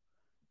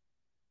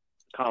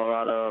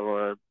 Colorado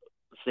or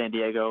San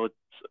Diego,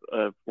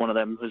 one of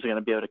them who's going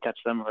to be able to catch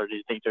them? Or do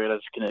you think they're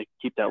just going to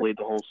keep that lead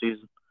the whole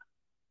season?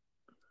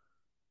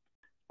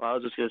 Well, I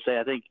was just going to say,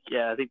 I think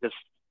the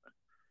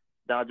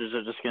Dodgers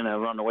are just going to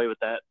run away with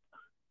that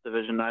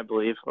division, I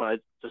believe. I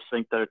just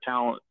think their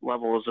talent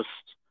level is just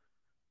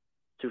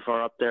too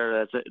far up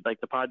there.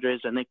 Like the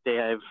Padres, I think they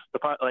have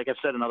like I've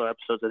said in other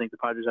episodes, I think the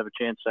Padres have a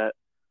chance at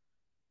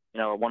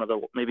one of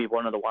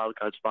the wild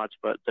card spots,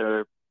 but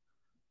they're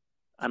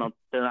not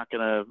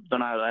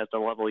at the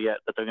level yet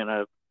that they're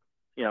gonna,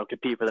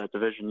 compete for that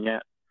division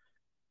yet.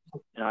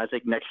 I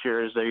think next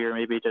year is their year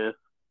maybe to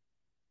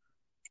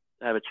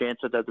have a chance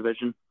at that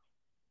division.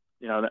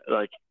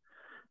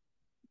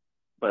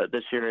 But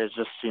this year is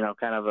just,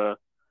 kind of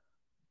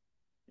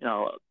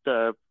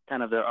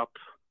their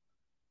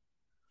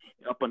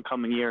up and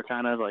coming year,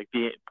 kind of like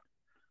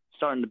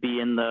starting to be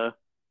in the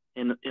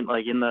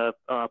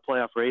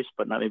playoff race,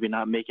 but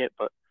not make it,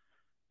 but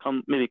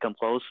come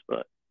close.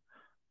 But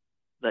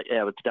with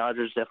the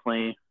Dodgers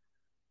definitely,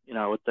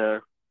 with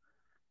their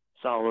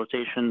solid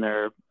rotation,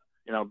 their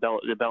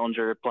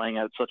Bellinger playing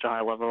at such a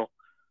high level,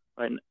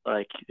 right,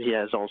 like he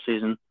has all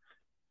season.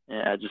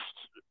 And I just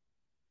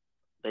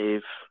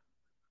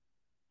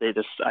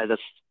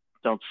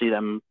don't see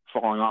them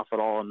falling off at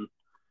all. And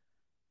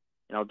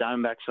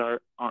Diamondbacks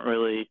aren't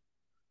really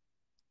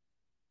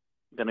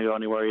going to go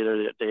anywhere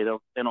either. They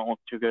don't look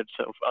too good.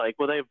 So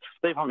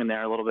they've hung in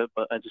there a little bit,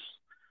 but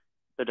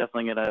they're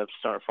definitely going to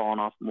start falling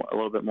off a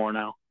little bit more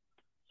now.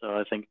 So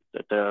I think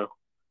that the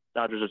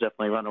Dodgers are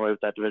definitely running away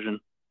with that division.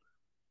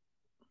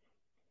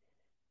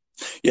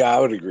 Yeah, I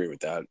would agree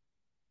with that.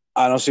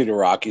 I don't see the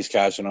Rockies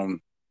catching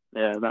them.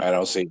 Yeah, I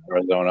don't see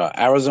Arizona.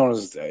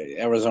 Arizona's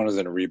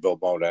in a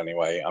rebuild mode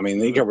anyway. I mean,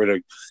 they got rid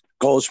of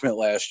Goldschmidt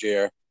last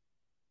year.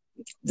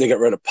 They got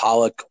rid of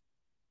Pollock,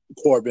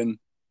 Corbin.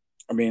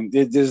 I mean,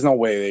 there's no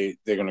way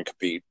they're going to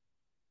compete.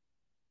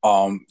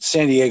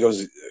 San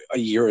Diego's a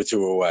year or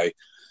two away.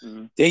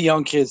 Mm-hmm. They're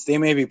young kids. They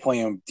may be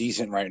playing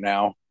decent right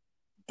now,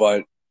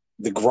 but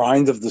the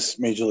grind of this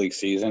major league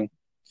season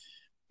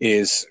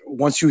is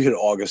once you hit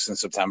August and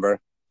September,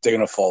 they're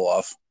going to fall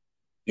off.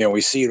 We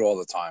see it all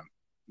the time.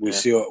 We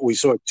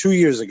saw it 2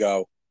 years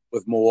ago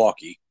with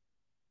Milwaukee.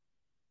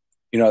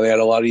 They had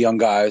a lot of young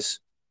guys.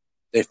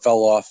 They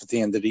fell off at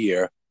the end of the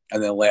year,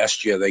 and then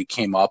last year they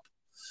came up.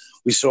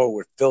 We saw it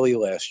with Philly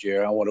last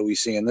year, and what are we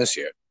seeing this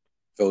year?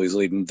 Philly's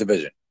leading the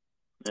division.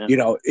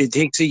 Yeah. It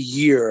takes a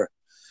year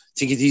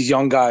to get these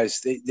young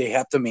guys. They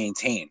have to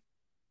maintain.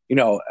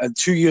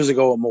 2 years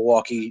ago at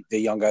Milwaukee, the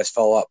young guys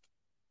fell up.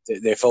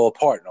 They fell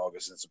apart in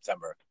August and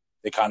September.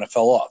 They kind of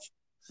fell off.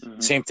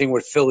 Mm-hmm. Same thing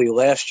with Philly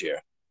last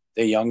year.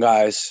 The young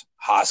guys,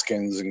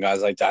 Hoskins and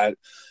guys like that,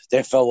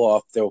 they fell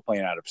off. They were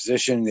playing out of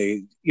position.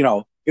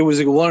 It was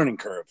a learning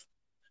curve.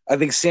 I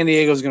think San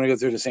Diego's going to go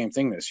through the same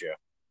thing this year.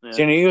 Yeah.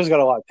 San Diego's got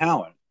a lot of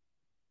talent.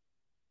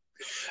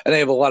 And they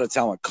have a lot of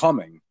talent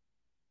coming.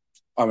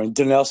 I mean,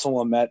 Dinelson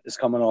Lamet is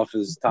coming off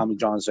his Tommy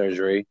John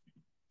surgery.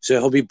 So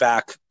he'll be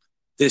back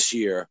this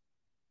year.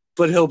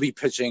 But he'll be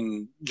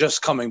pitching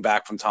just coming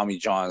back from Tommy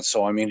John.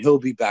 So, I mean, he'll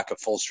be back at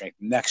full strength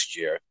next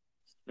year.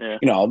 Yeah.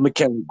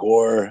 McKenna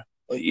Gore,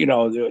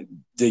 the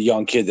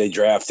young kid they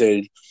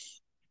drafted,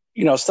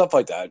 stuff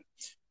like that.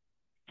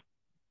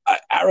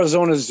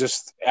 Arizona's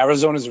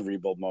in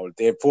rebuild mode.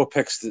 They have 4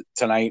 picks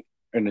tonight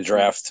in the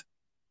draft,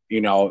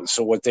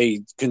 so what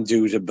they can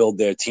do to build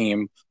their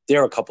team,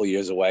 they're a couple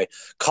years away.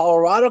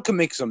 Colorado can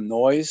make some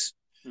noise,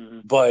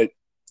 but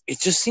it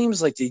just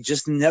seems like they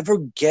just never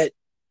get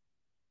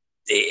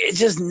 – it's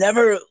just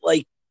never,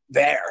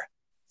 there.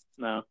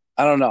 No.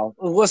 I don't know.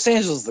 Los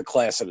Angeles is the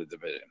class of the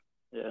division.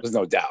 Yeah. There's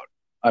no doubt.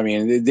 I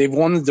mean, they've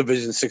won the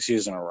division 6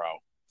 years in a row.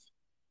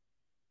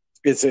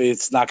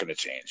 It's not going to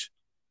change.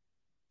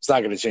 It's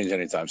not going to change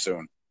anytime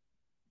soon.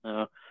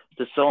 The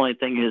only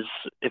thing is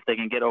if they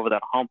can get over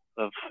that hump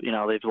of,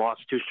 they've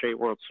lost 2 straight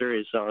World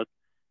Series. So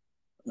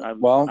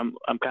I'm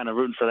kind of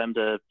rooting for them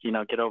to,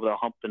 get over the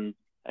hump and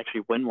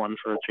actually win one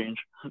for a change.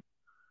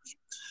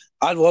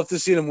 I'd love to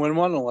see them win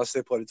one unless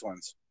they play the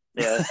Twins.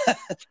 Yeah.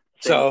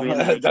 So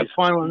that's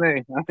fine with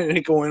me.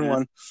 They can win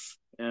one.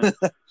 Yeah.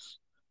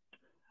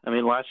 I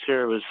mean, last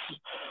year it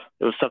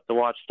was tough to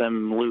watch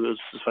them lose,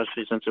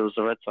 especially since it was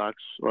the Red Sox.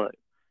 But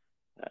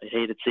I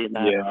hated seeing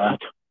that. Yeah.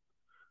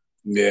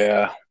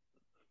 Yeah.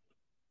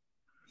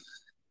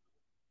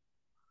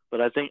 But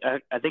I think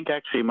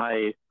actually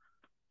my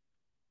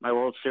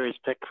World Series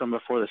pick from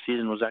before the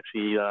season was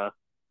actually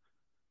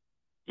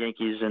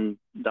Yankees and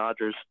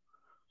Dodgers.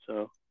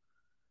 So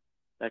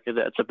that's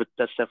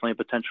definitely a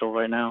potential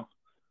right now.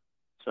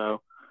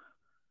 So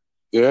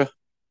yeah,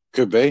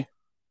 could be.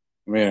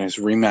 I mean, it's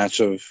a rematch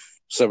of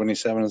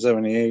 77 and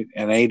 78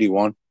 and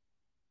 81.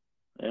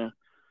 Yeah.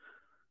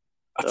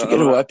 I forget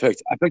who I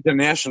picked. I picked the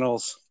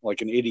Nationals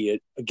like an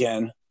idiot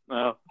again.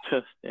 Oh,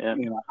 yeah.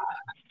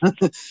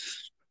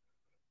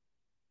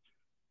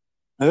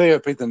 I think I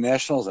picked the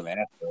Nationals and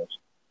Astros,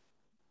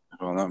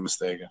 if I'm not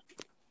mistaken.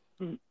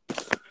 I think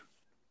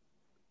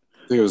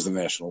it was the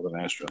Nationals and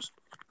Astros.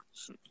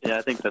 Yeah,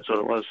 I think that's what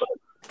it was.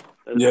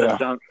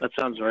 That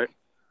sounds right.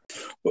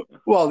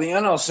 Well, the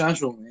NL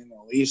Central and the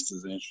NL East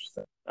is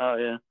interesting. Oh,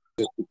 yeah.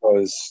 Just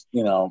because,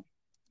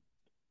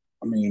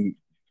 I mean,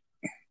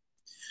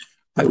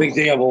 I think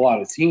they have a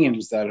lot of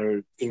teams that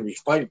are going to be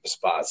fighting for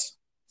spots.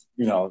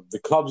 The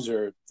Cubs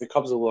are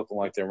looking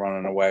like they're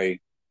running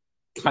away,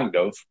 kind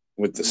of,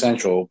 with the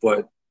Central,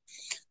 but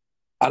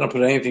I don't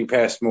put anything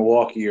past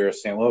Milwaukee or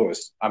St.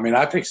 Louis. I mean,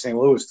 I picked St.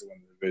 Louis to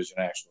win the division,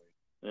 actually.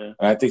 Yeah.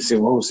 And I think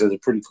St. Louis is a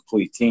pretty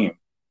complete team.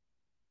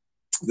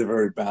 They're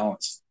very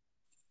balanced.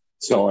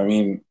 So, I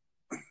mean,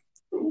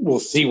 we'll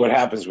see what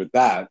happens with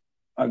that.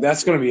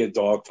 That's going to be a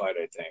dogfight,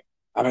 I think.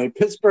 I mean,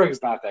 Pittsburgh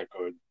is not that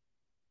good.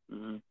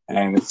 Mm-hmm.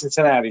 And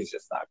Cincinnati's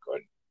just not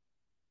good.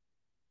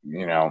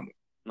 You know?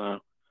 No.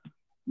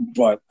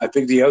 But I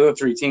think the other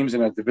three teams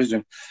in that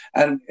division,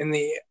 and in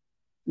the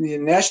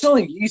National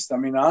League East, I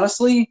mean,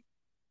 honestly,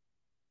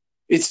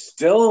 it's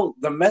still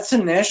the Mets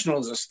and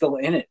Nationals are still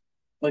in it.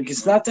 Like,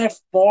 it's not that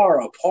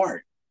far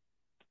apart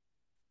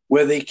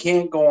where they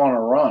can't go on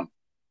a run.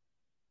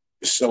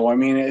 So, I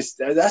mean,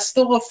 that's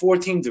still a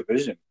 14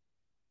 division.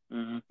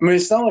 Mm-hmm. I mean,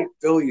 it's not like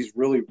Phillies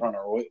really run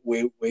away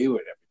with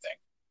everything.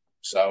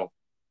 So,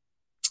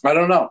 I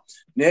don't know.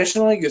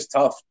 National League is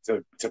tough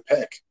to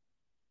pick.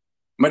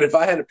 I mean, if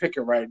I had to pick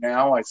it right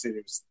now, I'd say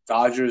it was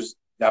Dodgers,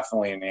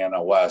 definitely in the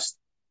NL West.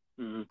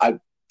 Mm-hmm. I'd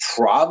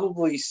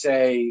probably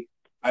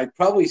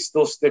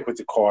still stick with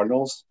the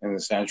Cardinals in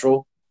the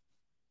Central.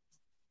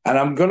 And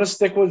I'm going to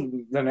stick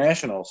with the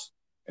Nationals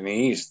in the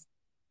East.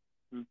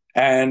 Mm-hmm.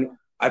 And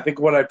I think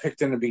what I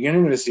picked in the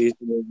beginning of the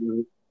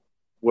season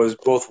was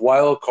both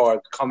wild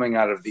cards coming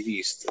out of the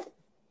East.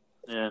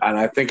 Yeah. And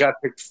I think I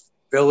picked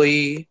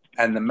Philly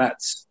and the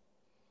Mets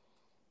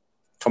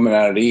coming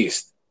out of the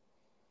East.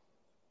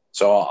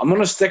 So I'm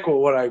going to stick with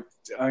what I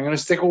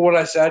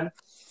said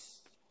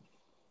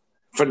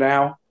for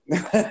now.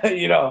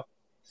 You know,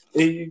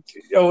 it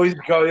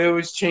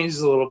always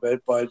changes a little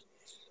bit, but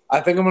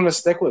I think I'm going to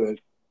stick with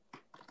it.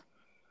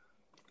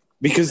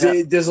 Because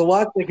there's a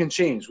lot that can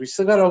change. We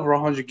still got over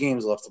 100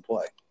 games left to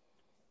play.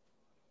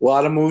 A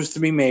lot of moves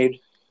to be made.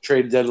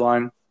 Trade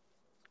deadline.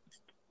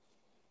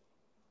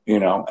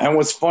 You know, and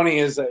what's funny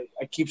is I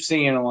keep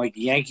seeing on like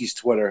Yankees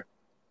Twitter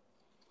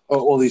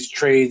all these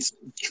trade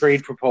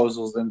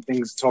proposals and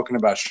things talking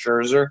about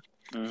Scherzer.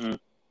 Mm-hmm.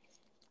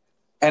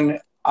 And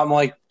I'm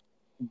like,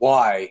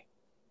 why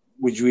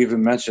would you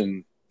even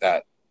mention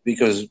that?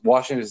 Because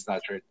Washington is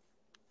not trading.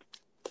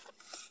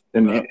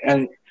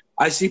 And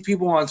I see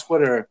people on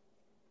Twitter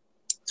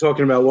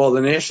talking about, well,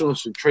 the Nationals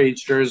should trade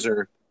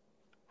Scherzer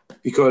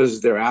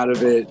because they're out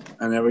of it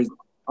and everything.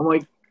 I'm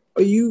like,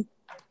 are you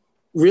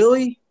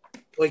really?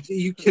 Like, are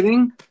you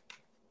kidding?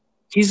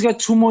 He's got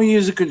 2 more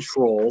years of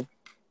control.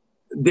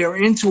 They're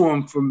into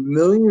him for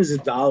millions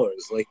of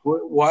dollars. Like,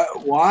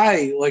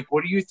 why? Like,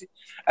 what do you think?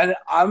 And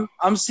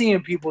I'm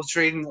seeing people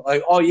trading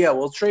like, oh yeah,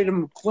 we'll trade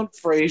him Clint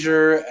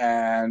Frazier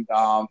and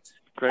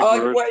Greg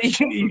like, what? Are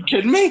you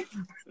kidding me?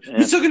 Yeah.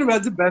 You're talking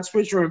about the best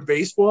pitcher in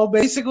baseball,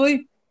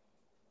 basically.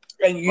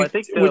 And you with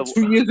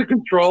 2 years of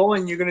control,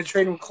 and you're going to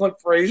trade him Clint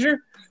Frazier?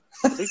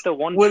 I think the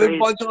one with trade, a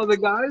bunch of other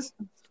guys.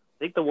 I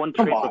think the one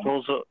trade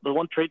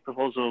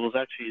proposal was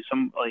actually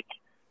some like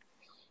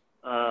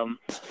the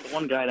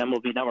one guy at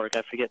MLB Network.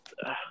 I forget.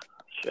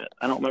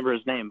 I don't remember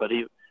his name, but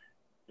his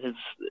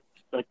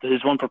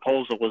one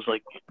proposal was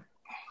like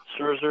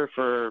Scherzer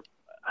for,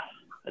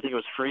 I think it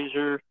was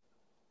Frazier,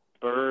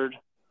 Bird,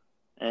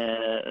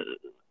 and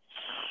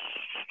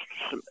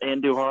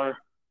Andujar,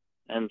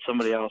 and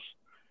somebody else.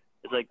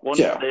 It's like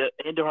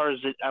Andujar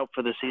is out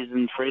for the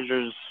season.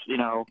 Frazier's,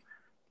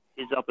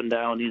 he's up and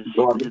down. His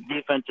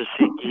defense is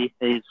shaky.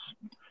 His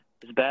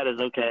bat is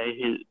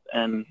okay.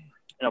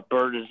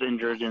 Bird is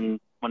injured,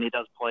 and when he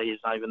does play, he's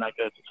not even that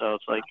good. So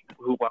it's like,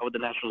 why would the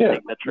Nationals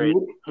take that trade?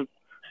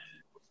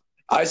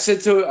 I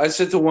said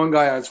to one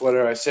guy on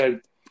Twitter, I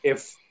said,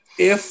 if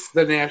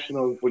the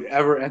Nationals would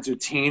ever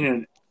entertain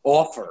an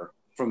offer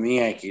from the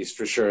Yankees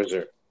for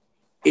Scherzer,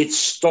 it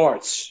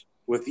starts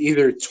with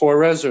either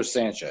Torres or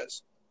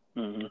Sanchez.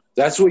 Mm-hmm.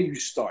 That's where you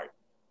start.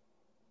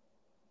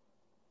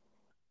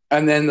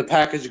 And then the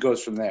package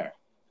goes from there.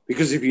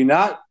 Because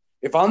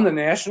if I'm the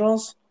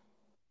Nationals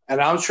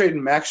and I'm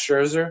trading Max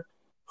Scherzer,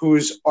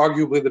 who's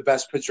arguably the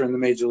best pitcher in the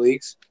major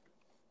leagues,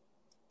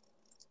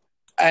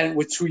 and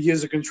with 2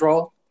 years of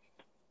control,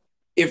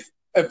 if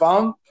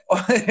I'm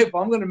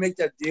going to make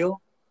that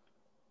deal,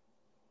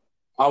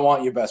 I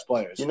want your best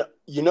players.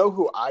 You know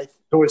who I.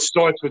 So it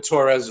starts with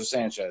Torres or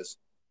Sanchez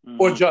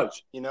or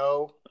Judge.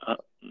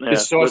 It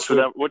starts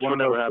which would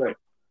never happen.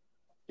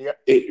 Yeah.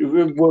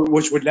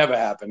 Which would never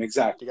happen.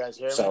 Exactly. You guys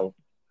hear me? So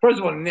first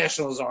of all, the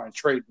Nationals aren't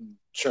trading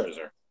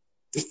Scherzer.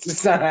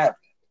 It's not happening.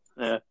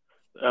 Yeah.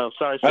 Oh,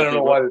 sorry. I don't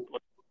know why.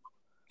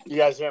 You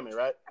guys hear me,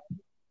 right?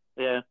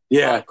 Yeah.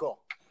 Yeah. All right, cool.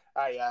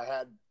 All right,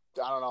 I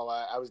don't know.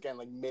 I was getting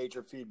like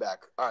major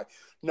feedback. All right.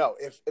 No,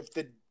 if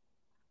the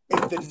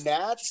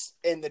Nats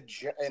and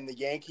the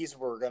Yankees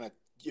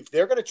if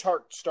they're gonna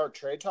start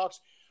trade talks,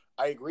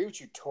 I agree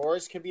with you.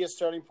 Torres can be a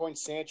starting point.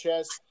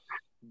 Sanchez,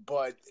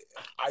 but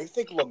I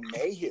think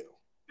LeMahieu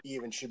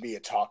even should be a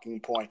talking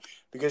point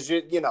because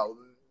the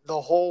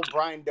whole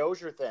Brian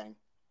Dozier thing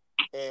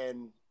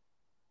in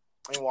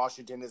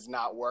Washington has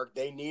not worked.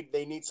 They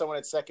need someone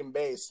at second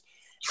base,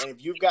 and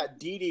if you've got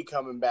Didi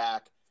coming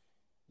back,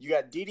 you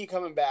got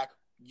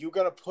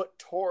to put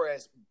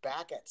Torres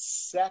back at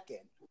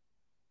second.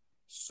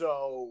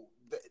 So,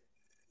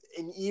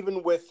 and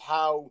even with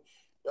how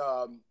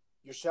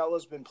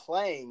Urshela's been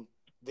playing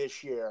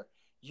this year,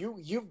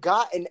 you've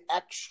got an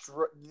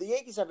extra. The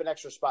Yankees have an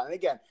extra spot, and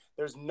again,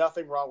 there's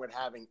nothing wrong with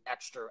having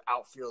extra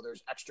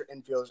outfielders, extra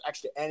infielders,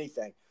 extra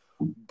anything.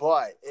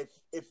 But if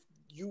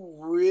you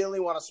really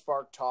want to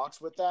spark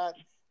talks with that,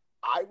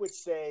 I would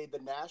say the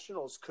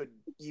Nationals could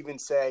even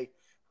say,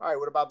 all right,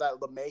 what about that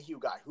LeMahieu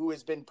guy who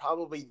has been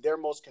probably their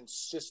most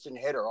consistent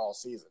hitter all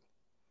season?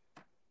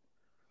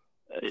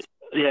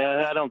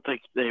 Yeah, I don't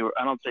think the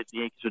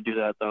Yankees would do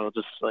that though.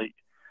 Just like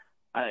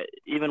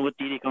even with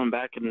Didi coming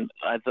back, and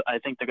I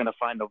think they're going to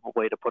find a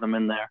way to put him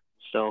in there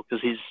still,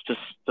 because he's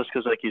just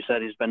because, like you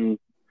said, he's been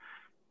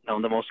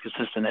the most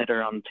consistent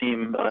hitter on the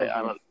team. But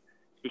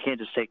you can't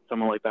just take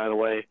someone like that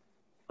away.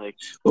 Like,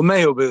 well,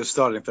 May will be the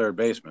starting third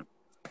baseman.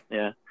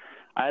 Yeah,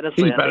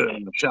 he's better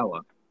than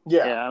Urshela.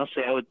 Yeah,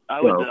 honestly, I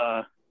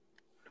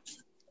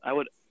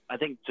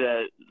think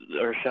that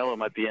Urshela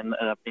might end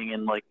up being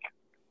in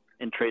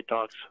trade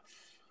talks.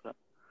 So.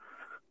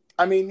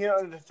 I mean,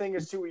 the thing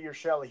is too with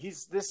Urshela,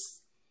 he's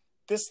this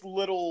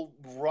little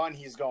run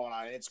he's going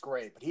on. It's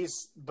great,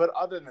 but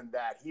other than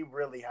that, he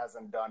really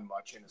hasn't done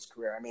much in his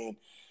career. I mean,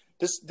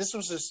 this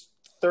was his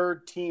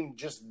third team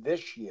just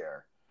this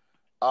year.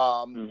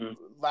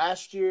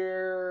 Last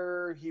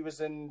year he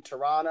was in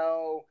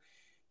Toronto.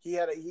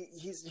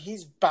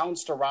 He's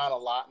bounced around a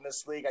lot in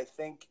this league. I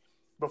think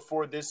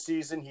before this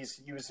season he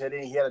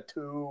had a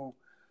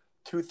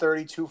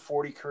 230,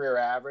 240 career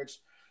average.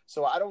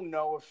 So I don't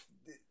know if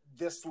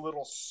this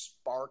little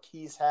spark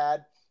he's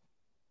had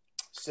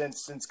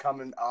since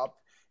coming up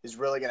is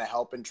really going to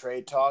help in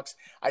trade talks.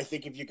 I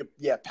think if you could,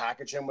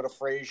 package him with a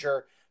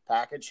Frazier,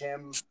 package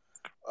him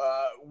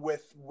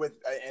with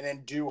an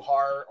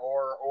Andujar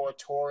or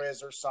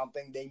Torres or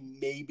something, they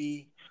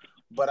maybe.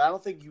 But I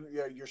don't think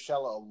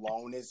Urshela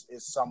alone is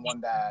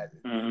someone that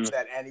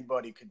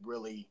anybody could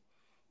really,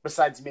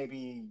 besides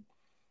maybe,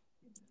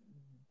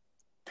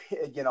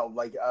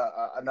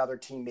 another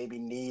team maybe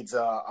needs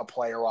a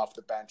player off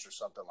the bench or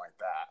something like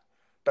that.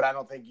 But I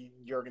don't think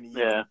you're going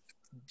to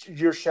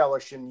Urshela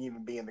shouldn't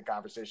even be in the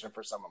conversation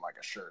for someone like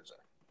a Scherzer.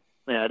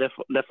 Yeah,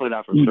 definitely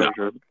not for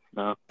Scherzer.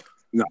 No.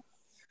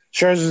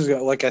 Scherzer's,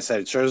 like I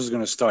said, Scherzer's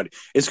going to start.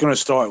 It's going to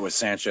start with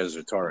Sanchez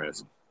or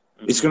Torres.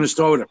 It's going to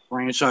start with a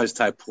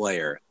franchise-type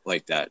player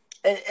like that.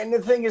 And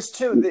the thing is,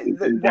 too,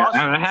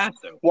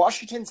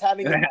 Washington's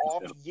having an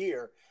off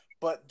year,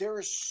 but there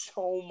is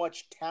so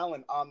much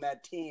talent on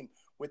that team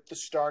with the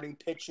starting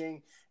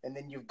pitching. And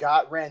then you've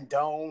got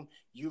Rendon,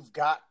 you've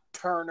got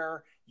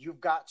Turner,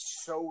 you've got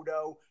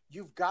Soto,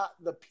 you've got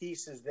the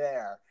pieces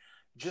there.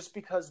 Just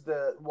because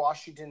the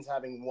Washington's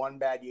having one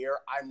bad year,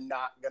 I'm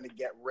not going to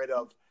get rid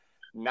of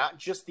not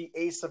just the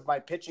ace of my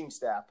pitching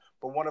staff,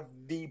 but one of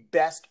the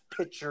best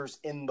pitchers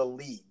in the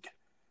league.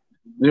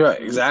 Yeah,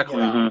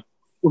 exactly.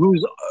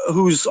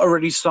 Who's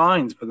already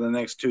signed for the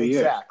next 2 years.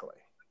 Exactly.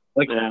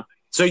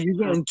 So you're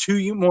getting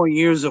 2 more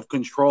years of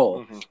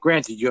control.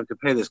 Granted, you have to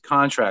pay this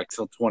contract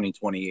till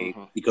 2028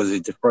 because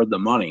they deferred the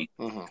money.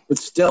 But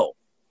still,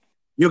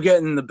 you're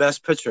getting the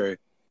best pitcher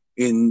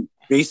in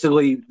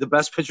basically the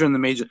best pitcher in the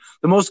major,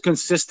 the most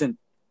consistent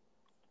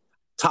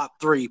top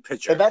 3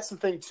 pitcher. And that's the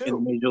thing, too. In the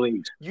major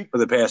leagues for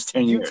the past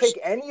 10 years. You take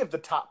any of the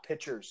top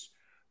pitchers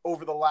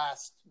over the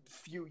last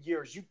few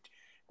years.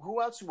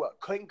 Who else?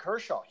 Clayton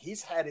Kershaw.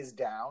 He's had his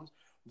downs.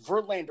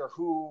 Verlander,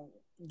 who,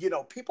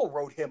 people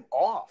wrote him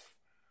off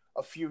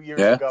a few years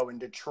ago in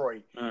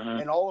Detroit.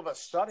 And all of a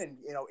sudden,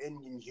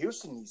 in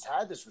Houston, he's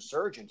had this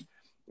resurgence.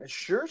 And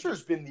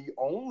Scherzer's been the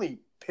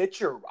only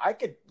pitcher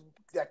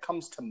that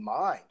comes to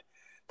mind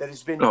that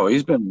has been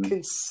he's been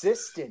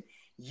consistent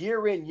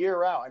year in,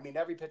 year out. I mean,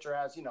 every pitcher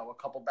has, a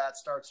couple bad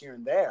starts here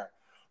and there,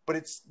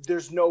 but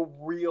there's no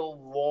real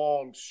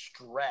long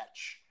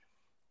stretch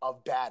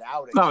of bad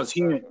outings. No,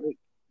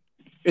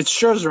 it's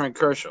Scherzer and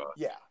Kershaw.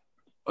 Yeah.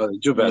 The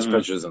 2 best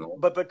pitchers in the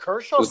world. But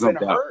Kershaw's been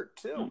hurt,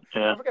 too.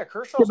 Yeah. I forget,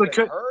 Kershaw's been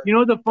hurt.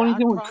 The funny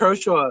thing with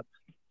Kershaw,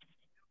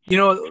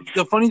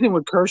 the funny thing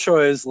with Kershaw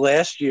is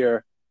last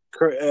year,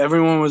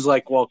 everyone was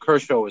like, well,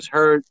 Kershaw was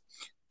hurt.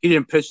 He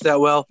didn't pitch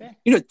that well. Yeah.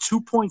 He had a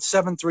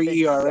 2.73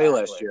 ERA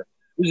last year.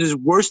 It was his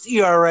worst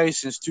ERA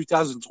since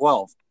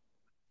 2012.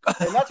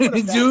 And that's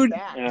dude,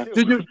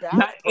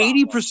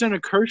 80%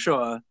 of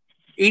Kershaw,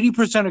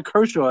 80% of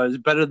Kershaw is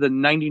better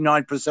than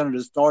 99% of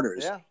the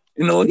starters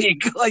in the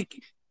league. Like,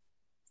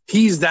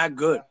 he's that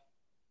good. Yeah.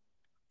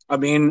 I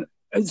mean,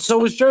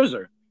 so is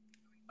Scherzer.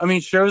 I mean,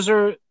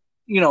 Scherzer,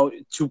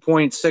 2.6,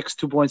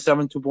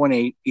 2.7,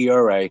 2.8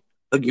 ERA.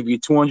 He'll give you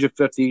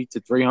 250 to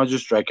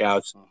 300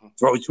 strikeouts,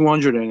 throw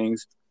 200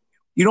 innings.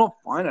 You don't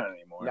find it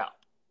anymore. No.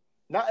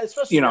 Not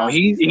especially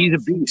he's a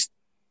beast.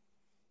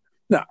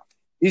 No,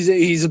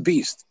 he's a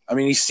beast. I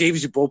mean, he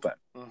saves your bullpen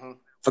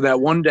for that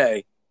one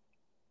day.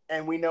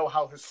 And we know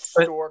how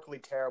historically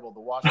terrible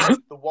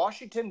the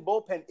Washington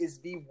bullpen is.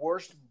 The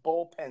worst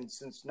bullpen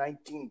since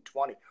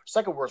 1920.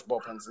 Second worst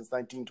bullpen since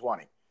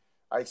 1920.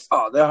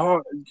 They're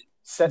hard.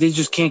 They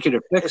just can't get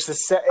it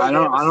fixed. I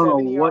don't know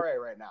what ERA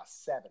right now.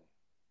 7.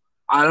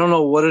 I don't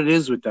know what it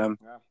is with them.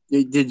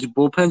 Yeah. The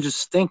bullpen just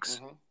stinks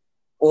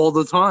all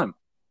the time,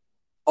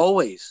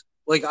 always.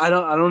 Like I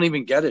don't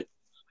even get it.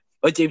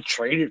 Like they've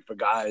traded for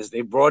guys.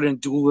 They brought in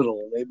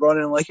Doolittle. They brought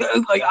in like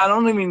I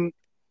don't even.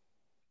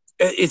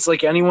 It's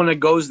like anyone that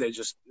goes there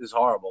just is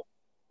horrible.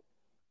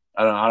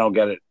 I don't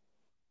get it,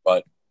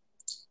 but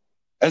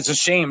it's a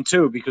shame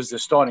too because their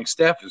starting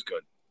staff is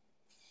good.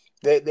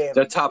 They have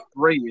the top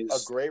three is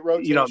a great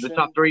rotation. The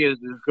top three is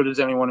as good as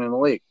anyone in the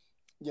league.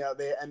 Yeah,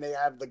 they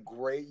have the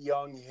great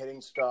young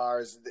hitting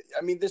stars.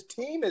 I mean, this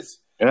team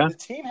the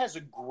team has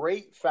a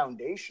great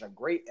foundation, a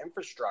great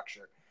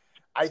infrastructure.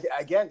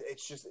 Again,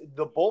 it's just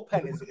the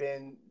bullpen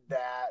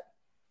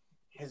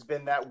has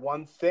been that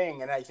one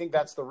thing, and I think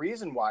that's the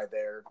reason why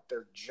they're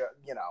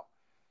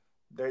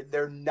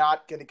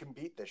not going to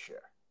compete this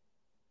year.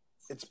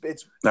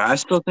 I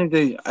still think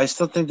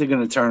they're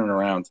going to turn it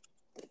around.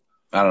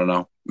 I don't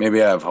know.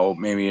 Maybe I have hope.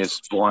 Maybe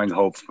it's blind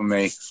hope for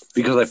me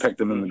because I picked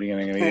them in the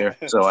beginning of the year,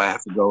 so I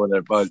have to go with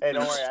it. But hey,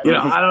 don't worry.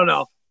 I don't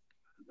know.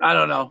 I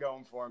don't know.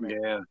 Going for me.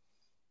 Yeah.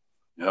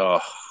 Oh,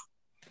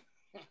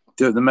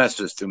 dude, the Mets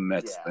just do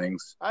Mets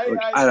things. I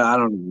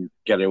don't even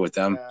get it with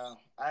them.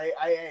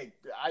 I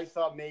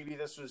thought maybe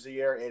this was the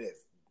year. It is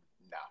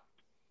no.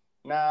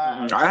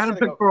 Nah. I had a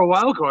pick for a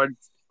wild card.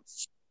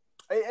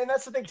 And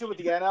that's the thing too with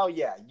the NL.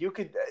 Yeah, you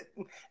could.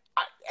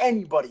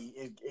 Anybody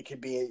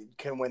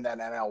can win that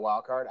NL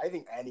wild card. I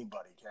think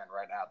anybody can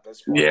right now at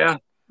this point. Yeah.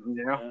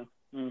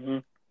 Mm-hmm.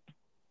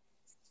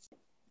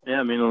 Yeah,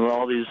 I mean,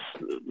 all these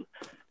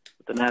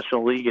the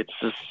National League. It's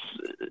just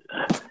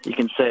you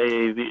can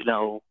say this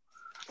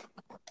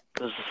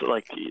is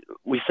like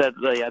we said.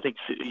 I think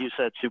you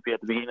said Supi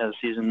at the beginning of the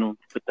season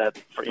with that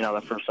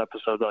that first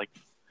episode. Like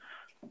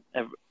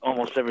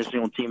almost every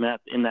single team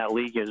in that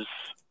league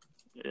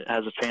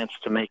has a chance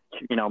to make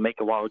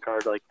a wild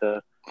card. Like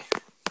there's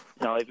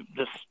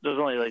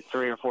only like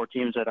 3 or 4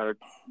 teams that are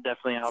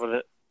definitely out of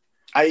it.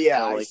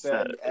 I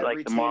said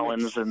like the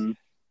Marlins and.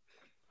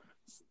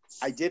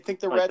 I did think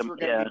the Reds were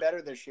going to be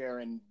better this year,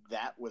 and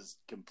that was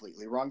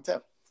completely wrong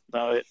too.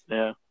 Oh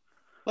yeah.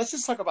 Let's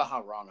just talk about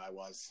how wrong I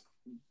was.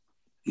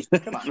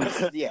 Come on,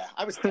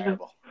 I was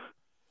terrible.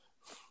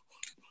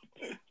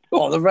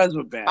 Oh, the Reds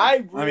were bad.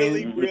 I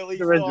really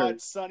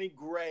thought Sonny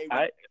Gray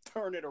would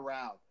turn it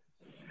around.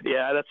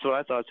 Yeah, that's what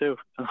I thought too.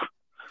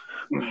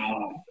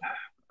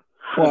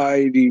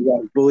 Why do you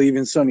guys believe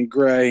in Sonny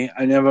Gray?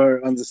 I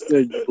never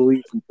understood the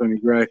belief in Sonny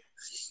Gray.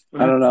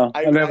 I don't know.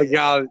 I never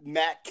got it.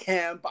 Matt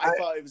Kemp. I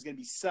thought it was going to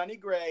be Sonny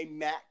Gray,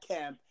 Matt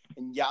Kemp,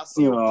 and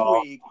Yasiel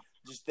Puig.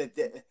 Just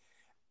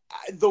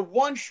the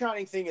one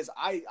shining thing is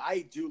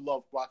I do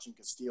love watching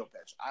Castillo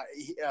pitch.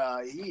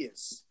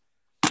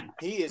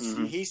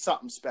 He's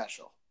something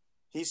special.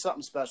 He's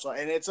something special,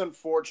 and it's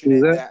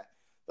unfortunate that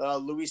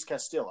Luis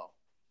Castillo.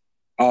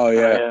 Oh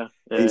yeah.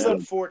 It's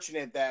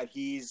unfortunate that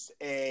he's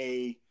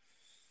the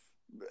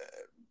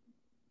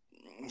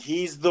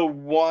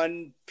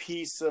one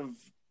piece of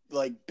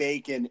like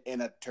bacon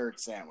in a turd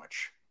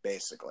sandwich,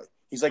 basically.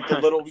 He's like a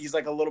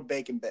little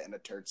bacon bit in a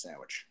turd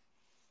sandwich.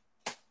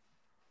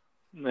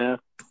 Yeah.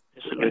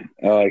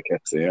 I like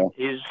Castillo.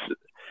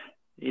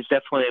 He's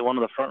definitely one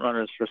of the front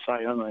runners for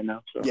Cy Young right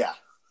now. So yeah.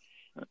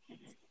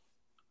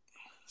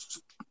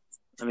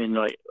 I mean,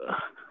 like,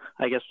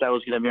 I guess that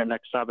was going to be our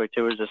next topic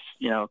too. Is just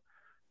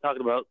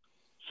talking about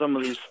some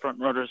of these front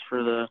runners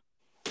for the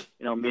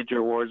major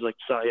awards like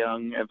Cy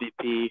Young,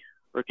 MVP,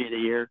 Rookie of the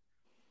Year.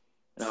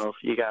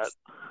 You got,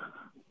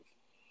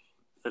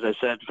 as I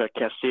said, you got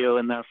Castillo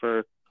in there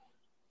for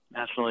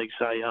National League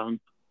Cy Young,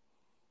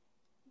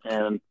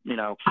 and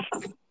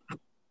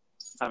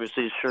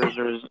obviously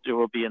Scherzer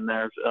will be in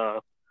there.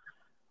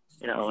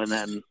 And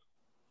then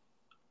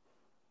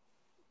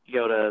you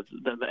go to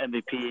the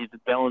MVP,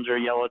 Bellinger,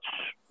 Yelich,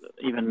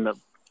 even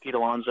Pete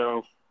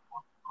Alonso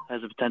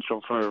has a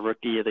potential for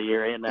Rookie of the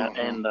Year and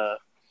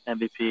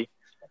MVP.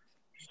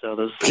 So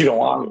those Pete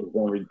Alonso is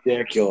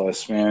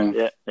ridiculous, man.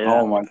 Yeah.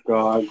 Oh my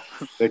God,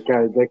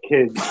 that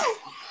kid,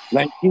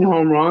 19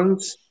 home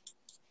runs,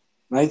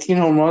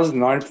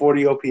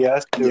 940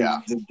 OPS. Dude,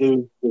 the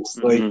dude is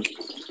like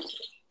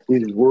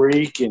he's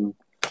reeking,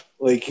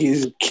 like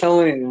he's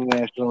killing it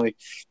internationally.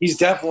 He's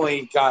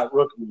definitely got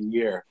Rookie of the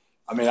Year.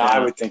 I mean, I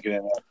would think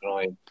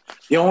internationally.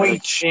 The only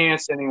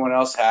chance anyone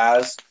else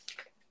has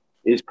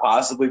is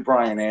possibly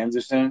Brian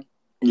Anderson.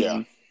 Yeah,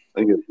 I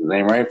think it's his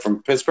name, right,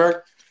 from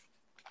Pittsburgh.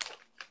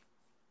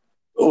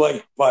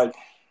 But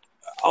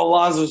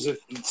Alonso's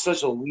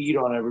such a lead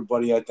on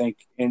everybody, I think,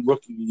 in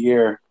Rookie of the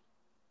Year.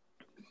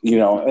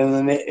 And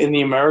then in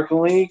the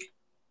American League,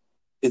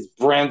 it's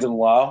Brandon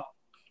Lowe.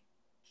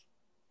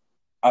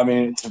 I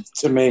mean,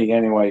 to me,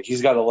 anyway,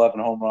 he's got 11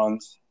 home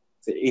runs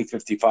to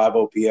 855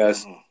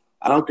 OPS.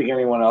 I don't think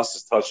anyone else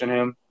is touching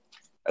him.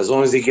 As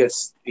long as he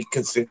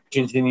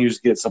continues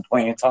to get some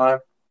playing time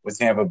with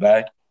Tampa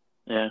Bay.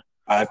 Yeah.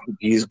 I think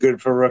he's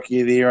good for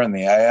Rookie of the Year in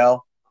the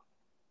IL.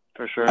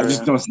 For sure. I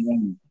just don't see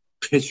any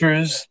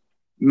pitchers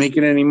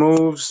making any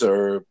moves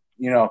or,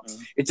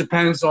 it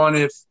depends on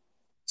if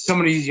some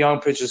of these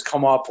young pitchers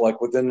come up like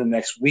within the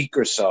next week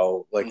or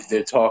so. Like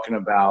they're talking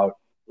about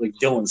like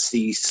Dylan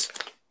Cease,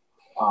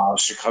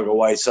 Chicago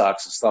White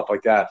Sox and stuff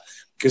like that.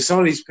 Because some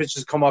of these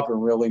pitchers come up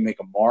and really make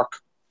a mark.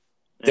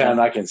 then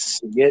I can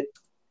see it.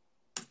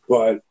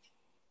 But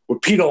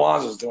what Pete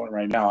Alonso's doing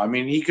right now, I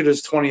mean, he could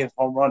his 20th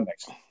home run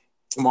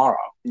tomorrow.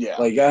 Yeah.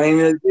 Like, I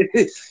mean,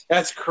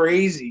 that's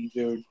crazy,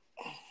 dude.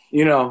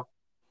 You know,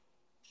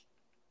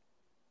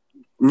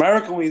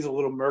 American League's a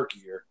little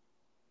murkier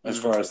as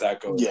far as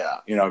that goes. Yeah.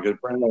 You know, because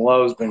Brandon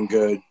Lowe's been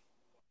good,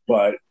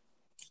 but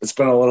it's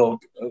been a little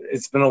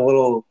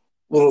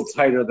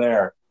tighter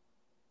there.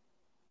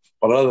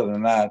 But other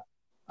than that,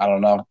 I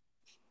don't know.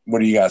 What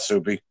do you got,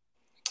 Supi?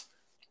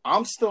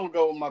 I'm still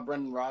going with my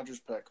Brendan Rodgers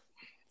pick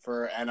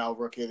for NL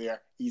Rookie of the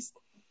Year. He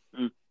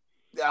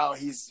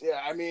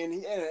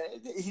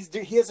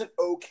has an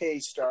okay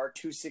start,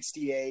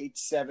 268,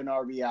 7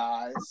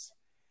 RBIs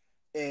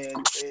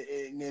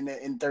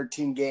in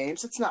 13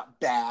 games. It's not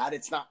bad.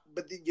 It's not,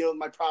 but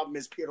my problem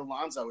is Pete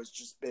Alonso has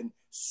just been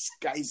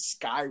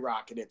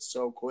skyrocketed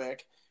so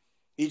quick.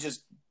 He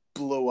just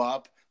blew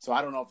up. So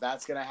I don't know if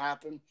that's going to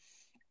happen.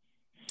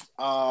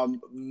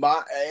 And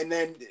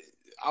then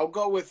I'll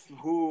go with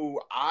who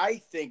I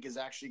think is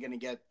actually going to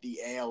get the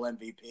AL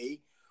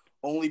MVP,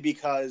 only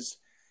because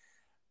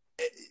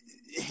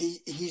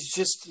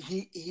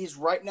he's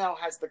right now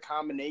has the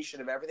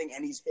combination of everything,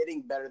 and he's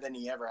hitting better than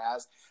he ever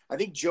has. I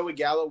think Joey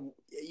Gallo,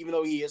 even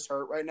though he is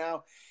hurt right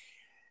now,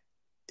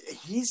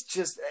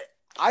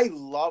 I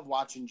love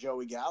watching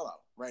Joey Gallo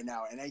right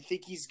now, and I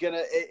think he's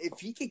gonna, if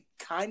he could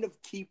kind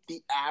of keep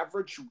the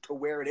average to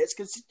where it is,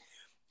 because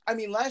I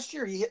mean last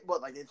year he hit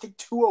I think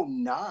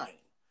 209.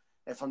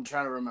 If I'm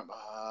trying to remember,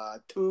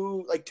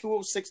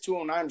 206,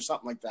 209 or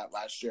something like that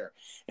last year.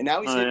 And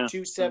now he's hit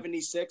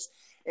 276.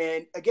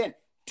 And again,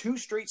 2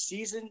 straight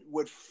seasons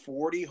with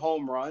 40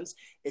 home runs.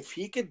 If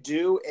he could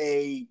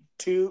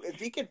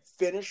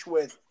finish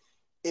with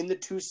in the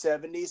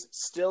 270s,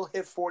 still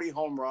hit 40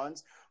 home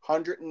runs,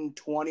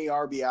 120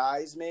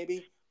 RBIs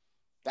maybe,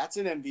 that's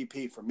an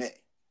MVP for me.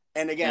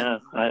 And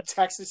again,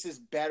 Texas is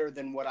better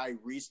than what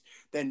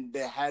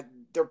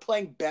they're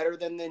playing better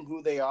than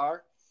who they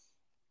are.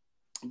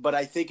 But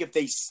I think if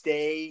they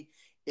stay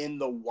in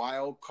the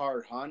wild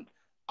card hunt,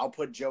 I'll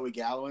put Joey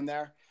Gallo in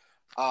there.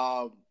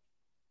 And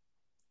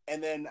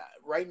then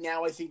right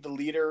now, I think the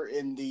leader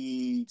in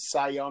the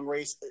Cy Young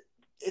race,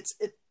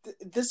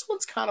 this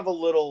one's kind of a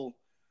little,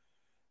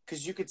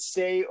 because you could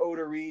say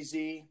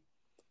Odorizzi,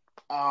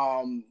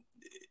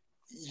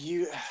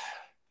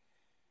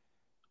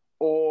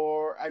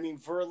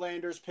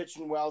 Verlander's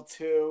pitching well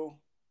too.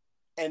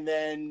 And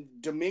then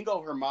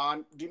Domingo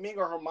Germán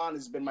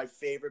has been my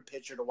favorite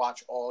pitcher to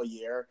watch all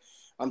year.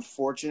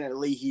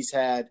 Unfortunately, he's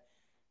had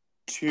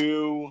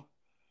 2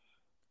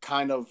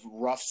 kind of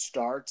rough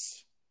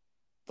starts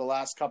the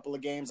last couple of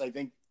games. I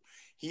think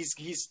he's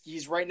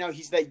right now,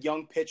 he's that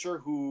young pitcher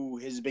who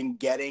has been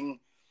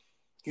getting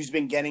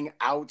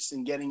outs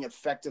and getting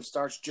effective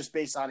starts just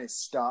based on his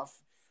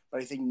stuff.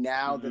 But I think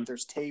now that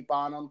there's tape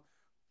on him,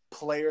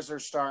 players are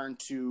starting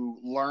to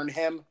learn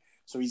him.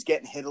 So he's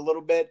getting hit a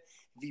little bit.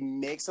 If he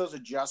makes those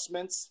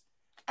adjustments,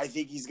 I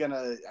think he's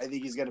gonna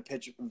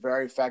pitch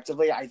very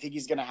effectively. I think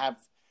he's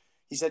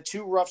had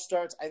 2 rough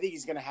starts. I think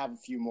he's gonna have a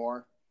few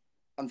more,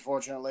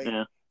 unfortunately.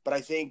 Yeah. But I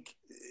think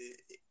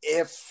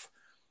if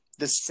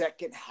the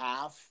second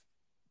half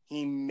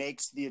he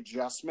makes the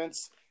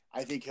adjustments,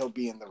 I think he'll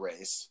be in the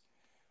race.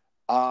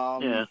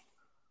 And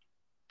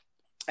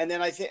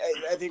then I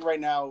think right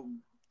now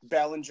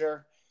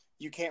Bellinger,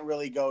 you can't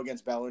really go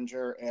against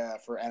Bellinger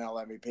for NL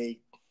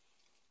MVP.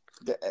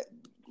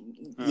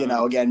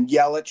 Again,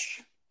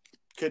 Yelich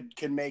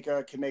could make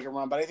a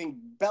run, but I think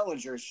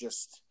Bellinger is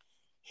just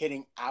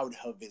hitting out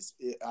of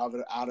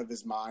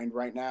his mind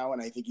right now,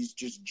 and I think he's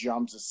just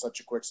jumps as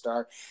such a quick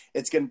start.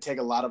 It's going to take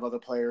a lot of other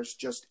players,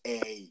 just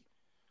an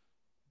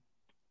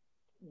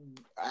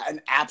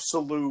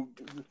absolute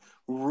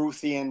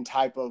Ruthian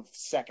type of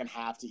second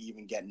half to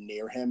even get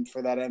near him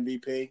for that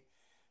MVP.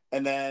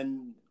 And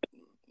then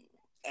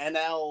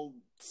NL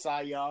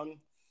Cy Young,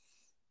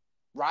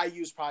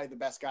 Ryu's probably the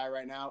best guy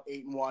right now,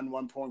 8-1,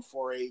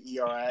 1.48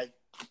 ERA.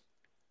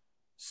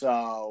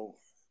 So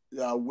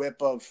the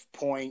whip of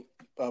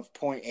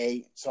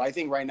 0.8. So I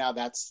think right now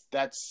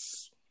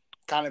that's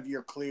kind of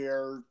your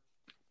clear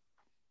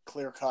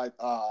cut.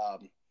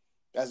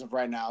 As of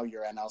right now,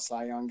 your NL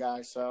Cy Young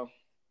guy. So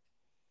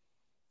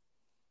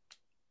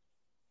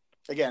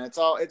again,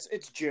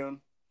 it's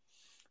June.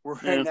 We're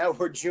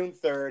June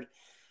 3rd.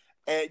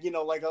 And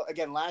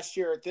again, last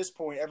year at this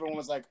point, everyone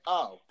was like,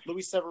 "Oh,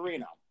 Luis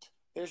Severino,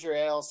 there's your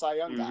AL Cy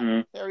Young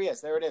guy. There he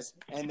is. There it is."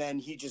 And then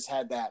he just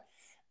had that,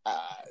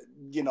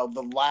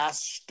 the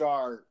last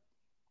start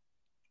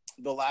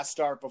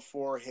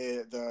before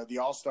the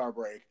All-Star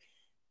break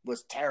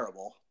was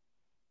terrible.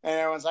 And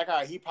everyone's like, "All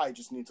right, he probably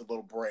just needs a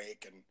little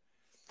break and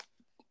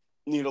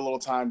need a little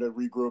time to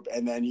regroup."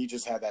 And then he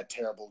just had that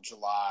terrible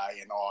July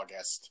and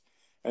August.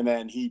 And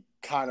then he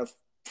kind of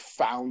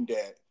found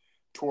it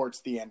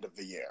towards the end of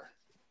the year.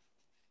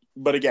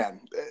 But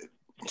again,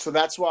 so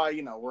that's why,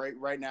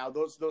 right now,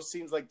 those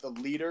seems like the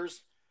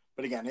leaders.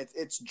 But again,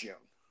 it's June.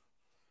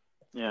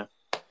 Yeah.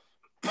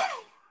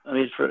 I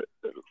mean,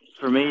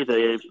 for me,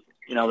 the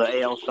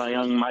AL Cy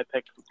Young, my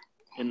pick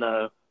in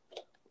the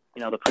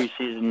the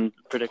preseason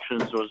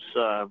predictions was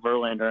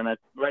Verlander, and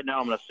right now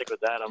I'm going to stick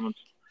with that.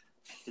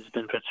 He's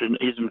been pitching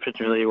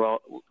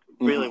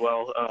really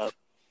well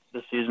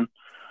this season.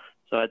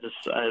 So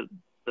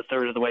the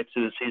third of the way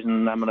through the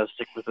season, I'm going to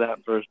stick with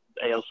that for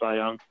AL Cy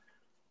Young,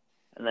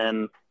 and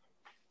then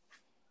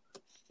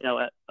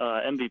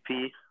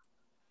MVP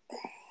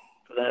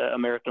for the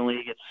American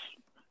League. It's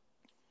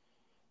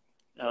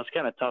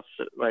kind of tough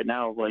right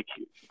now, like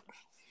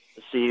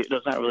to see.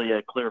 There's not really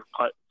a clear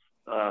cut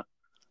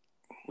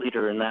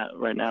leader in that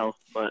right now,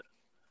 but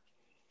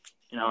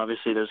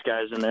obviously there's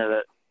guys in there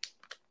that,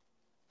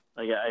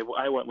 like,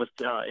 I went with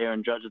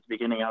Aaron Judge at the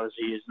beginning.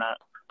 Obviously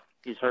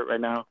he's hurt right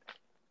now.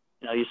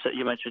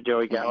 You mentioned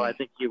Joey Gallo. I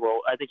think he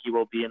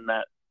will be in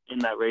that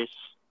race.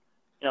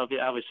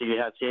 Obviously he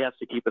has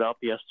to keep it up.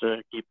 He has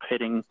to keep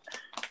hitting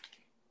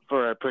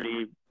for a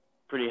pretty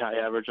high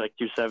average, like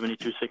 270,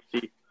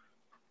 260.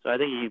 So I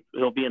think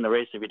he'll be in the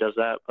race if he does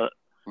that. But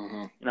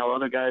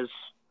other guys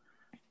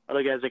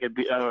that could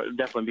be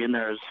definitely be in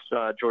there is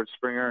George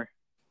Springer.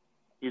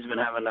 He's been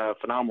having a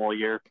phenomenal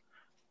year,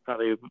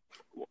 probably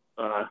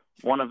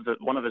one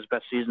of his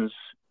best seasons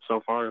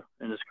so far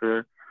in his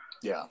career.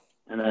 Yeah.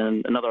 And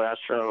then another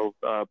Astro,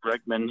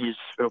 Bregman.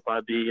 He'll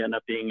probably end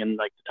up being in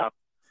like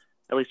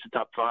at least the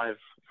top 5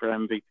 for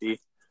MVP.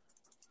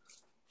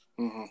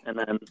 And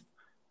then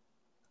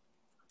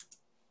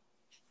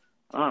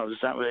I don't know.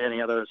 There's not really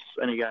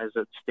any guys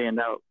that stand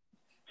out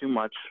too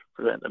much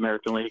for the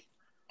American League.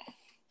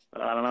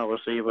 I don't know. We'll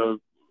see.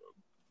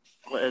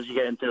 As you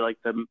get into like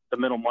the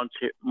middle months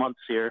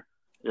here,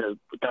 the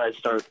guys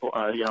start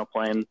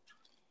playing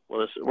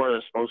where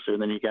they're supposed to,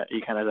 and then you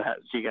kind of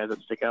see guys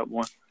that stick out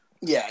more.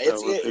 Yeah,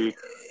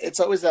 it's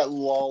always that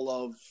lull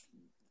of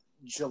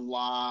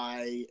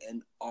July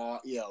and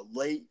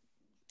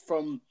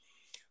from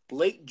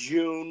late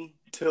June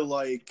to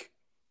like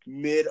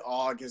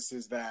mid-August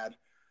is that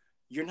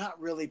you're not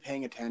really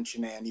paying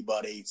attention to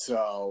anybody.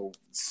 So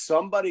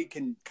somebody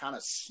can kind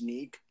of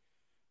sneak,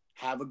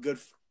 have a good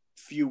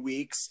few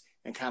weeks,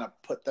 and kind of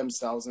put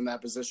themselves in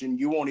that position.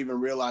 You won't even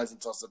realize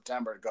until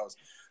September it goes,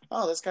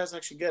 oh, this guy's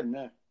actually good.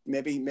 Nah,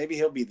 maybe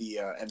he'll be the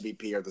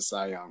MVP or the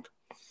Cy Young.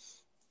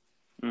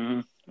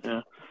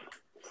 Yeah.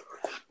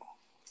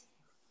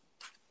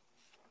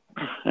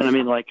 And I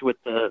mean, like with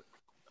the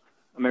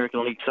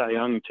American League Cy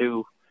Young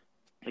too,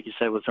 like you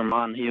said with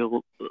Herman,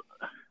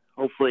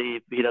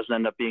 hopefully he doesn't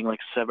end up being like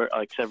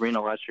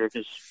Severino last year,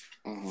 because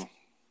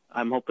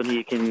I'm hoping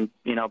he can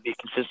be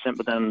consistent.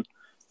 But then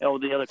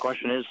the other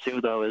question is too,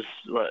 though, is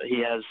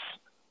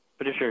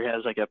pretty sure he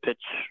has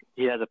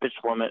a pitch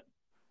limit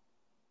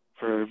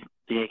for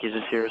the Yankees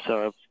this year.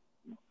 So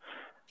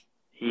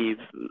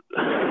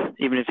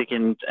even if he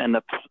can end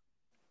up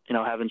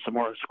having some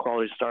more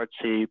quality starts,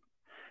 he's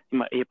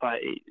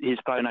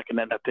probably not going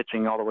to end up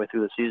pitching all the way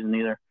through the season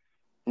either.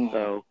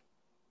 So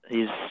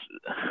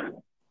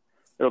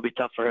it'll be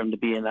tough for him to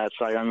be in that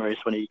Cy Young race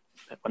when he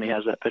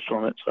has that pitch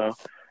limit. So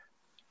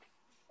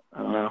I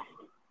don't know.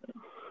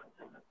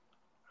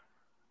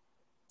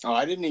 Oh,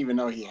 I didn't even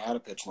know he had a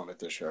pitch limit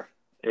this year.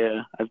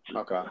 Yeah.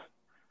 Okay.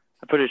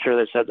 I'm pretty sure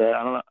they said that.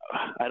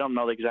 I don't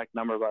know the exact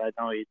number, but I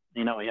know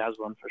he has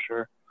one for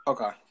sure.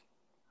 Okay.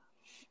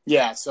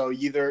 Yeah, so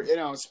either,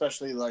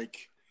 especially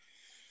like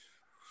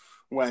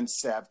when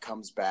Sav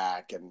comes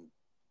back and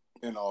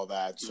all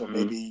that. So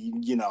maybe,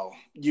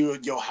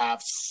 you'll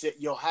have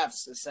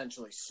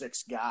essentially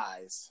 6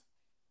 guys.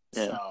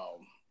 Yeah.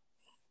 So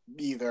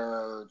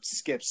either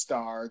skip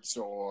starts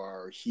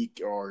or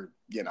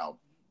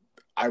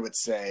I would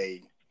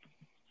say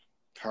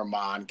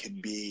Herman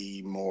could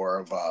be more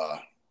of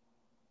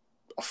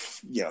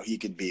he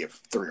could be a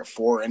 3 or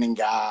 4 inning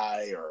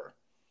guy or.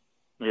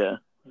 Yeah.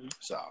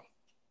 So.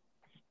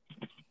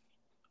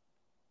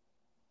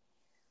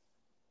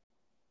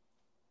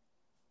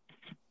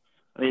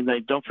 I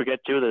mean, don't forget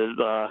too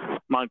that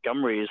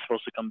Montgomery is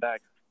supposed to come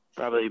back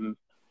probably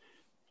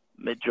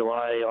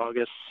mid-July,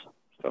 August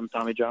from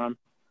Tommy John.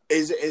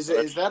 Is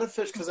that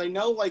official? Because I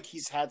know like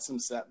he's had some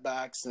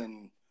setbacks,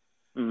 and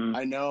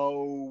I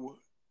know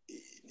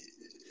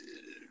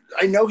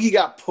he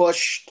got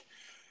pushed.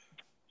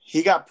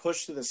 He got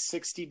pushed to the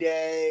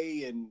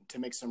 60-day and to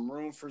make some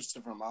room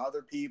from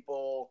other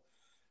people.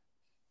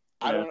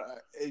 Yeah. I don't know,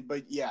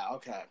 but yeah,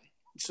 okay.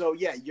 So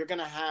yeah, you're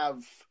gonna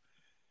have.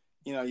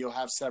 You'll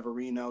have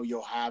Severino,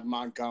 you'll have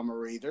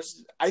Montgomery.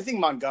 I think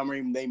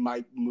Montgomery, they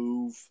might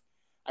move.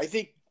 I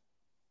think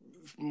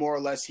more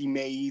or less he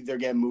may either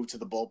get moved to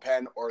the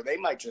bullpen or they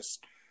might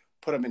just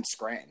put him in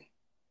Scranton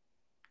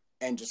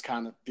and just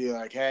kind of be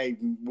like, hey,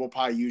 we'll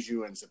probably use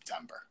you in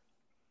September.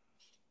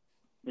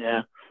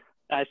 Yeah.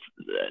 I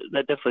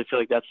definitely feel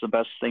like that's the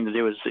best thing to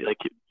do is like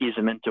ease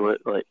him into it.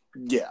 Like,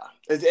 yeah.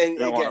 And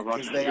again,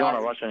 because they don't want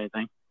to rush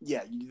anything.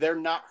 Yeah. They're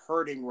not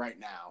hurting right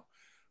now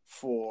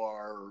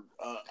for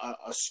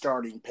a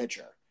starting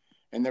pitcher,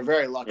 and they're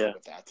very lucky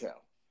with that too.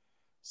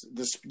 So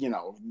this,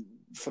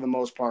 for the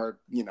most part,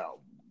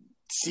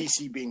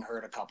 CC being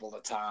hurt a couple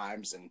of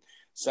times, and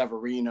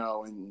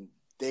Severino, and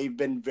they've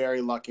been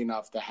very lucky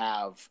enough to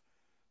have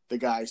the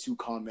guys who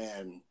come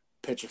in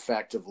pitch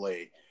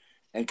effectively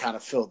and kind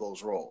of fill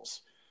those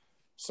roles.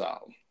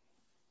 So,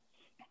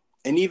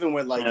 and even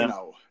with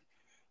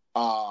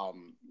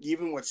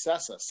even with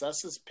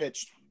Sessa's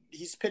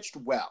he's pitched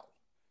well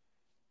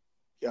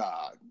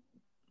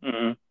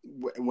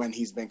when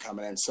he's been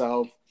coming in.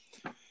 So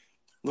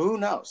who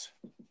knows?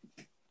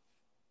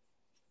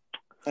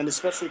 And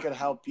especially could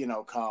help,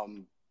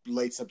 come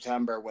late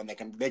September when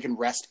they can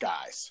rest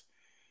guys.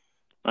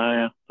 Oh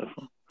yeah,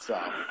 definitely. So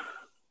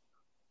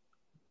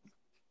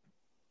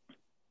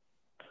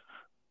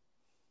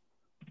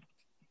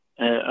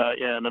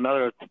and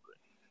another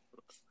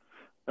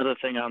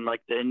thing on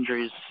like the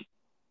injuries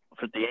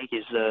for the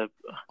Yankees,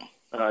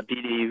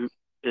 Didi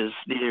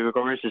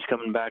Gregorius is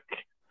coming back.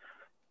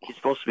 He's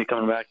supposed to be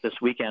coming back this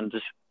weekend,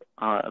 just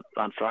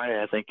on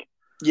Friday, I think.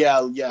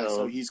 Yeah.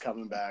 So he's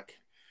coming back,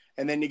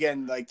 and then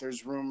again, like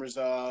there's rumors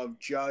of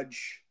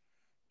Judge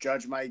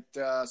might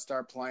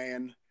start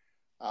playing.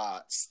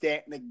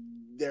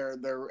 Stanton,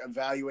 they're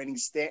evaluating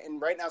Stanton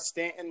right now.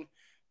 Stanton,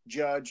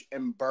 Judge,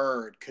 and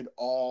Bird could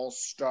all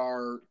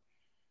start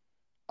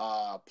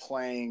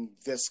playing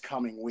this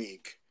coming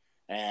week,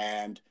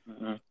 and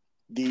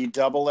the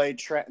AA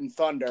Trenton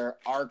Thunder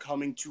are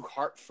coming to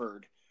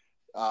Hartford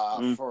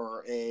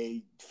for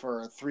a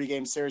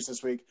 3-game series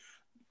this week.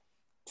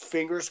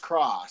 Fingers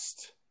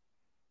crossed,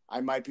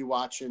 I might be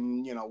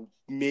watching,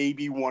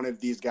 maybe one of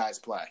these guys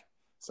play.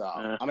 So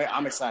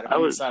I'm excited.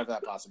 I'm excited for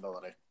that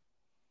possibility.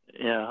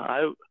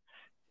 Yeah,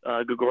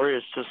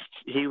 Gregorius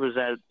he was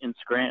in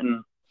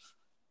Scranton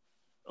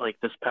like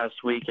this past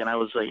week, and I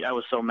was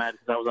so mad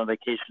because I was on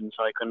vacation,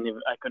 so I couldn't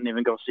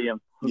even go see him.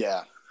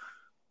 Yeah.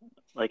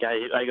 Like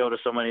I go to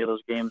so many of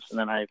those games, and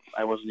then I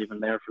wasn't even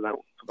there for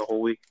the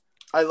whole week.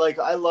 I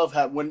love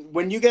how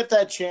when you get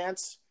that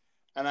chance,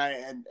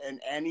 and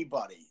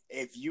anybody,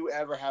 if you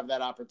ever have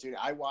that opportunity,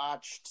 I've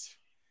watched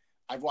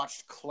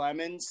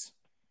Clemens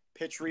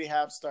pitch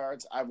rehab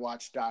starts. I've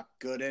watched Doc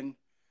Gooden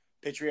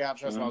pitch rehab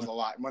starts when I was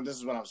this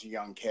is when I was a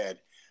young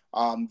kid.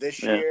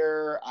 This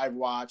year I've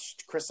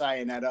watched Chris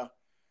Iannetta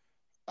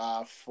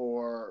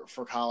for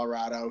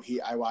Colorado.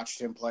 I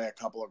watched him play a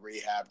couple of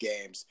rehab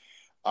games.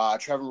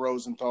 Trevor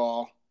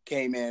Rosenthal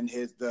came in.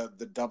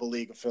 The double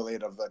league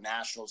affiliate of the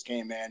Nationals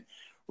came in.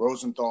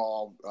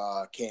 Rosenthal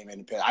came in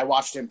and pitched. I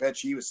watched him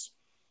pitch.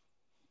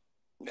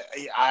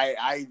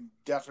 I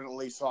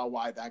definitely saw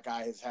why that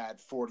guy has had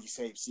 40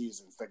 save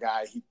seasons. The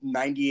guy,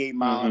 98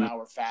 mile an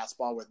hour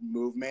fastball with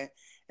movement,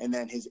 and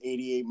then his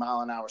 88 mile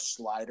an hour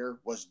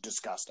slider was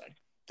disgusting.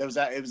 It was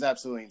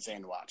absolutely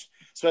insane to watch,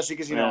 especially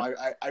because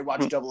I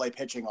watched AA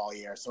pitching all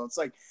year, so it's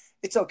like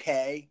it's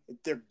okay,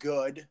 they're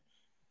good,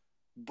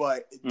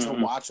 but to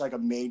watch like a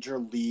major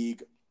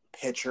league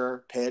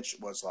pitcher pitch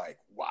was like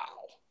wow.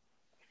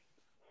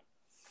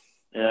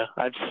 Yeah,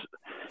 I've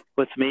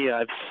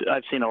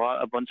seen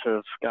a bunch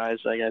of guys.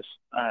 I guess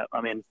I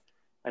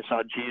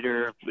saw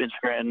Jeter in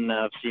Scranton.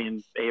 I've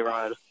seen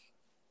A-Rod,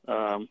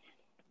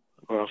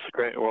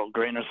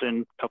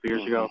 Granderson a couple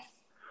years ago,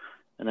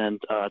 and then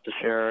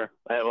Teixeira.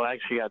 I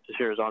actually got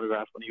Teixeira's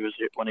autograph when he was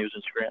in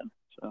Scranton.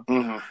 So,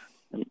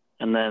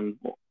 and then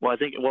I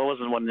think it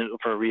wasn't one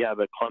for rehab,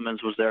 but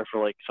Clemens was there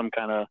for like some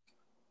kind of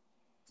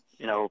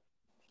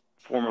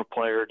former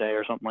player day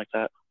or something like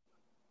that.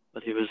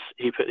 But he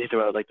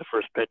threw out like the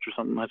first pitch or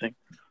something, I think.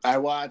 I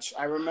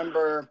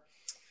remember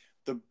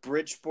the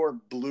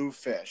Bridgeport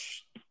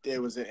Bluefish.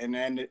 It was an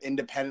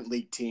independent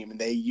league team, and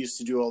they used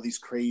to do all these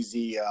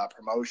crazy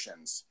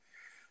promotions.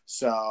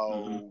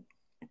 So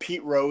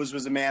Pete Rose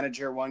was a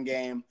manager one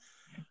game.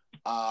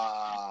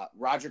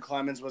 Roger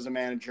Clemens was a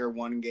manager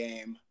one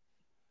game.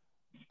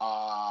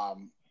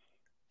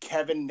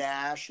 Kevin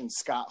Nash and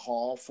Scott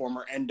Hall,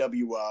 former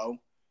NWO,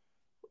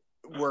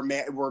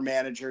 were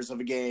managers of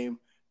a game.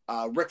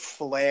 Ric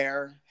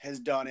Flair has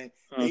done it.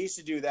 They used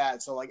to do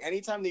that. So, like,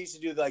 anytime they used to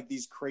do, like,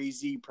 these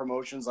crazy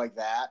promotions like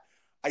that,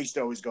 I used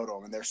to always go to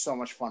them, and they're so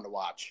much fun to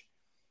watch.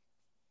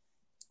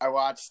 I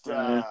watched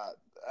Kevin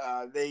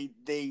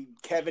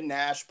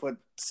Nash put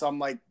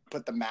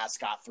the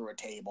mascot through a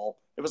table.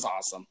 It was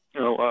awesome.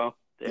 Oh, wow.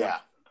 Yeah.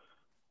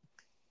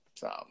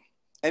 So,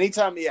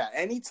 anytime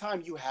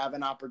you have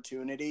an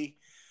opportunity,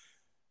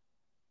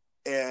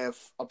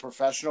 if a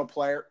professional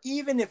player,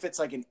 even if it's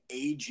like an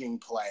aging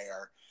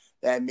player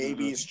that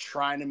maybe is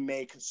trying to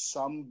make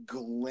some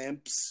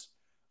glimpse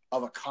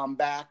of a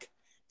comeback,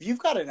 if you've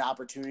got an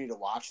opportunity to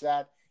watch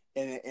that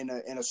in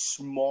a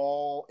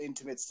small,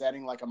 intimate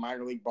setting like a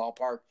minor league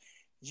ballpark,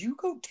 you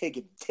go take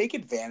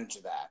advantage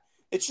of that.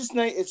 It's just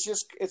nice.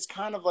 It's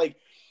kind of like,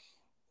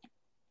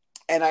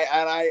 and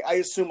I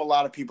assume a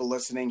lot of people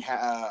listening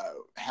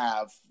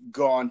have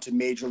gone to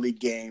major league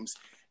games,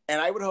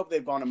 and I would hope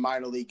they've gone to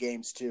minor league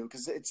games too,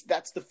 because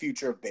that's the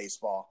future of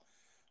baseball.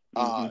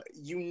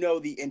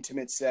 The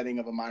intimate setting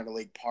of a minor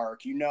league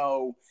park.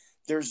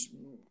 There's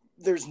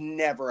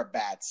never a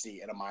bad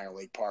seat at a minor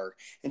league park,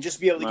 and just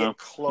be able to get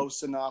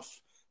close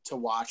enough to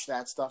watch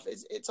that stuff.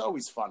 It's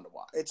always fun to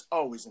watch. It's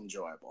always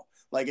enjoyable.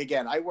 Like,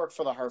 again, I work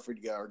for the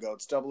Hartford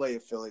Goats, AA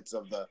affiliates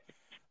of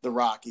the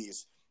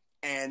Rockies,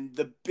 And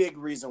the big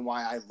reason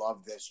why I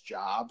love this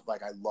job,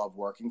 like I love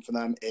working for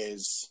them,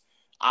 is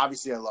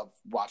obviously I love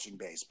watching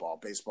baseball.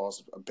 Baseball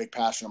is a big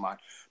passion of mine.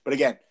 But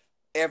again,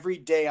 every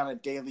day on a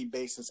daily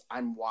basis,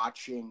 I'm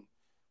watching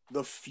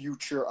the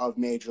future of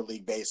Major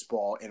League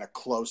Baseball in a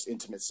close,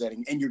 intimate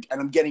setting. And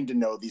I'm getting to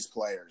know these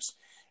players.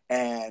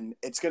 And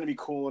it's going to be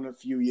cool in a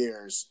few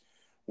years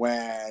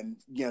when,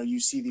 you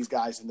see these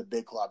guys in the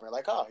big club. You're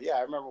like, oh, yeah,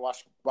 I remember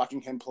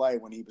watching him play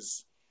when he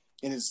was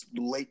in his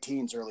late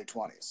teens, early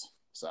 20s.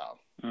 So.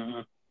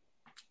 Mm-hmm.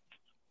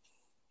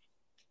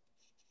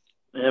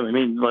 Yeah, I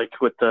mean, like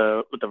with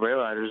the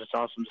Railriders, it's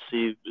awesome to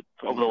see.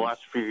 Over the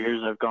last few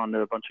years, I've gone to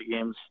a bunch of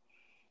games.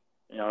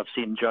 I've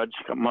seen Judge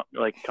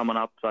coming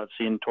up. I've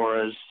seen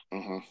Torres,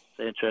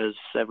 Sanchez,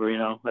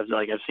 Severino. I've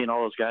seen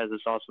all those guys.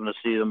 It's awesome to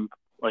see them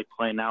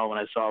playing now. When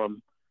I saw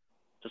them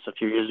just a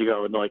few years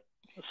ago in a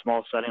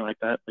small setting like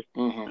that, like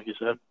you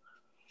said.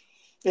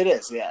 It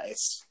is, yeah.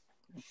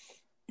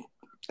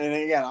 And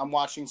again, I'm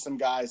watching some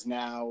guys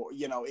now.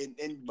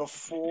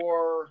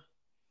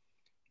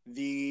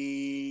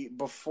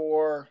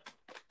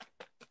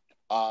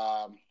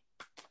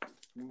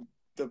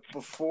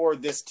 Before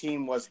this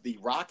team was the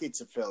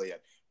Rockets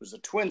affiliate, it was the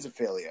Twins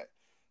affiliate.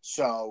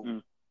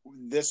 So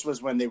this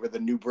was when they were the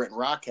New Britain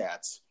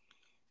Rockets.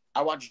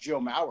 I watched Joe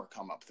Mauer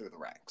come up through the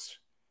ranks.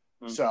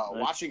 So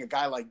nice. Watching a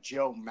guy like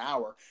Joe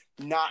Mauer,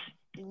 not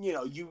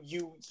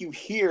you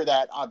hear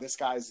that this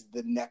guy's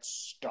the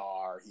next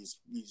star.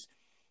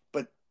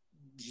 But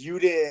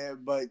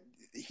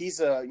he's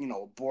a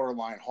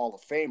borderline Hall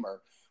of Famer,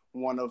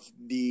 one of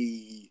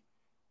the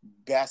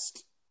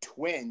best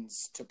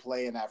Twins to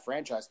play in that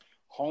franchise.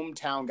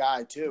 Hometown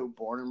guy too,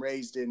 born and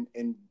raised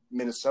in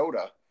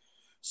Minnesota.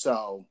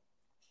 So,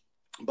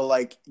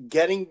 but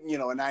getting,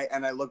 and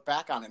I look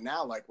back on it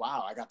now,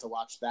 wow, I got to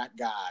watch that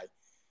guy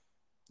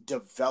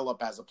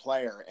develop as a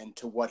player and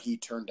to what he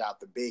turned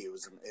out to be. It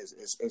was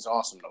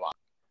awesome to watch.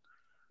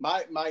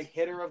 My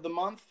hitter of the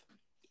month,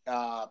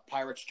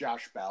 Pirates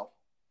Josh Bell.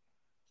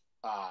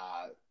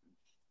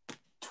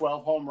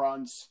 12 home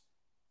runs,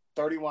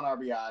 31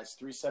 RBIs,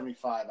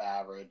 375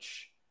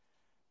 average.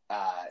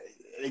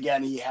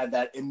 Again, he had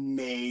that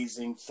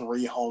amazing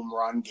 3 home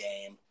run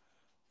game.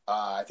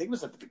 I think it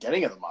was at the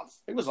beginning of the month.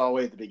 It was all the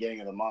way at the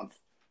beginning of the month.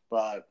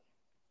 But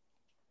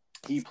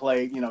he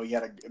played,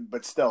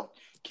 but still,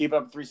 keep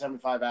up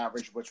 375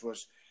 average, which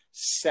was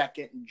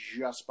second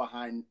just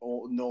behind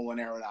Nolan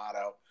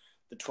Arenado.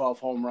 The 12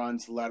 home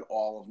runs led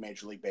all of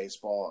Major League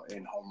Baseball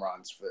in home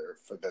runs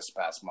for this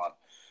past month.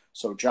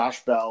 So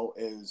Josh Bell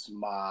is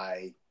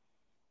my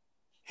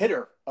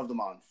hitter of the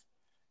month.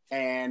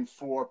 And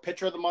for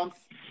pitcher of the month,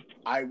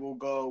 I will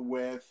go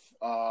with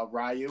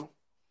Ryu,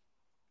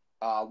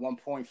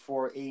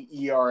 1.48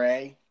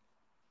 ERA,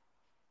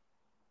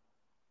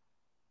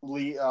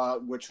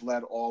 which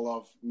led all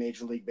of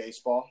Major League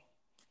Baseball.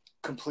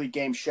 Complete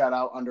game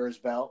shutout under his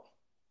belt.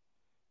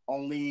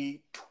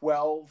 Only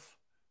 12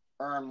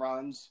 earned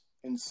runs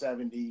in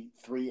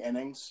 73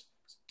 innings,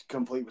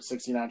 complete with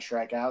 69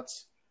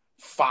 strikeouts,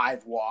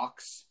 5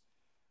 walks.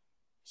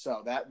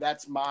 So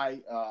that's my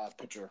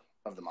pitcher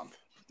of the month.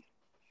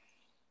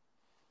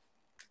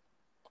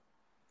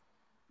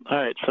 All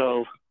right,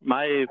 so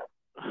my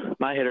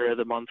hitter of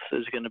the month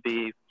is going to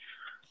be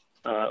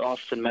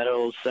Austin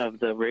Meadows of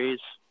the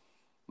Rays.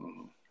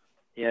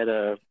 He had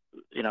a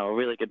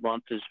really good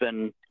month. He's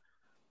been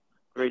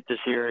great this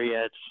year. He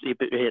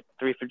hit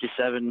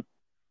 357,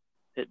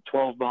 hit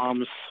 12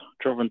 bombs,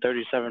 drove in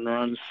 37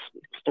 runs,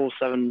 stole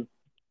 7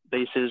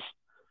 bases.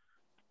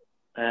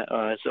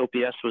 His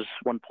OPS was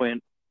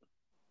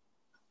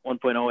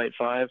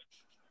 1.085,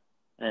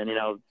 and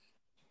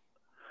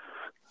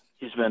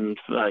he's been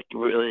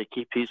really a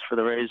key piece for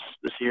the Rays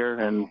this year.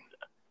 And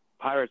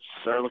Pirates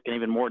are looking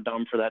even more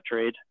dumb for that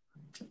trade.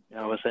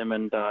 With him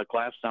and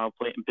Glass now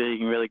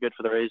being really good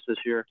for the Rays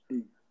this year.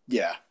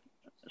 Yeah.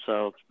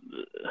 So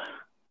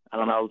I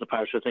don't know what the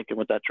Pirates are thinking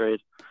with that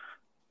trade,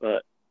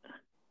 but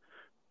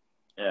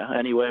yeah.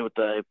 Anyway, with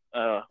the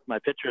my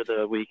pitcher of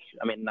the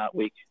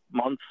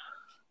month.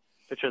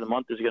 Pitcher of the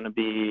month is going to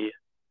be.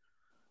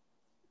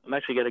 I'm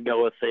actually going to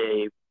go with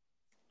a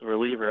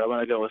reliever. I'm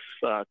going to go with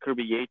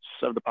Kirby Yates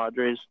of the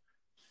Padres.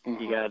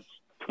 He got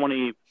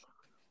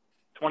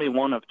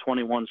 21 of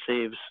 21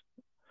 saves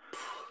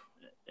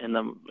in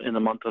the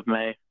month of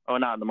May. Oh,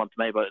 not in the month of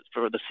May, but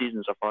for the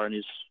season so far. And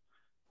he's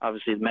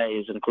obviously May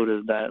is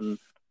included in that, and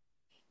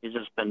he's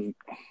just been,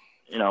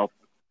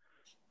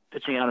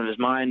 pitching out of his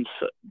mind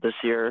this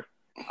year.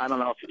 I don't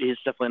know if he's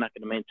definitely not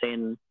going to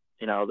maintain,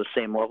 the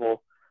same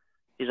level.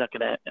 He's not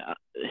going to.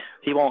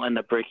 He won't end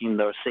up breaking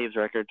the saves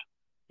record.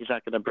 He's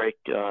not going to break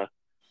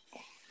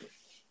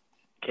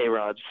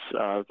K-Rod's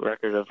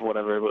record of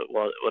whatever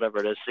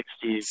it is,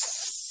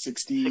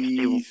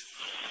 60.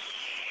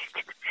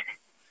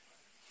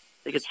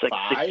 I think it's 60.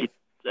 I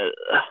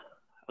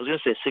was going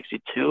to say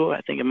 62.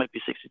 I think it might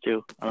be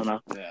 62. I don't know.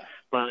 Yeah.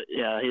 But,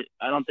 yeah,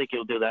 I don't think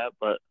he'll do that,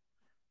 but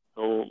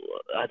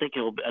I think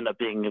he'll end up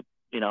being,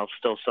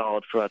 still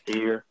solid throughout the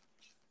year.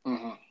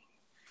 Mm-hmm.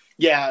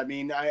 Yeah, I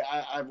mean,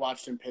 I've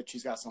watched him pitch.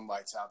 He's got some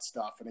lights out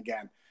stuff, and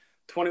again,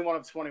 21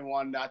 of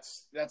 21.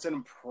 That's an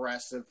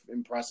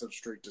impressive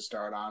streak to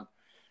start on,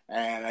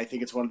 and I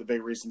think it's one of the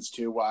big reasons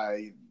too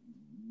why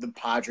the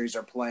Padres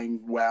are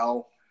playing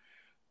well,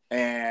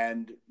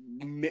 and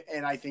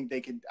I think they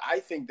could. I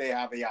think they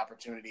have the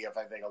opportunity of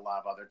a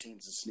lot of other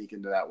teams to sneak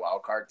into that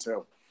wild card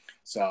too.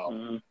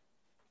 So,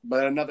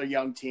 but another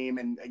young team,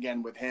 and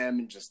again with him,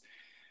 and just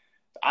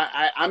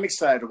I'm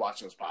excited to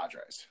watch those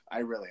Padres. I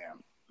really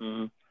am.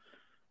 Mm-hmm.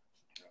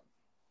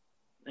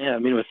 Yeah, I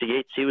mean, with the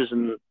Yates, he was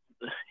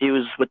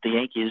with the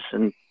Yankees,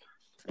 and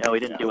he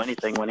didn't do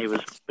anything when he was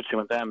pitching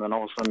with them, and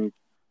all of a sudden,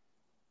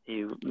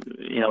 he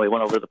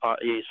went over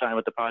he signed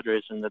with the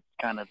Padres, and that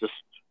kind of just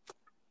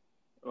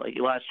like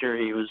last year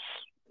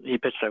he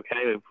pitched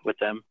okay with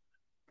them.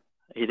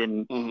 He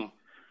didn't.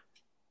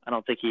 I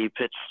don't think he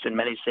pitched in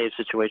many save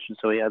situations,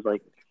 so he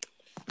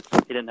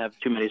didn't have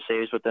too many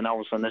saves. But then all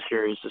of a sudden this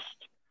year, it's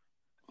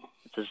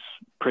just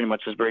pretty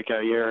much his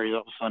breakout year. He's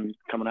all of a sudden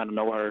coming out of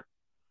nowhere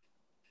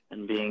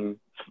and being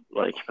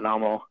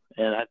phenomenal.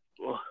 And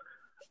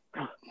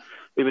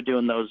we've been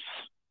doing those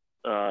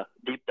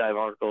deep dive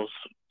articles,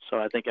 so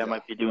I think I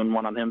might be doing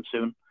one on him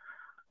soon.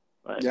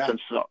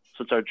 Since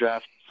our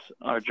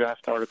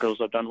draft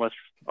articles are done with,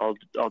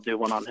 I'll do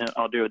one on him.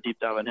 I'll do a deep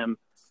dive on him.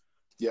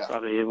 Yeah,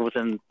 probably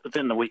within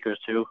the week or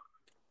two.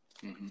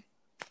 Mm-hmm.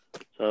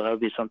 So that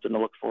would be something to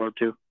look forward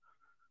to.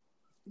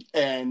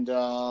 And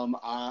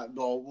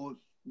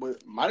we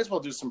might as well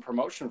do some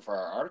promotion for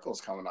our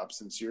articles coming up,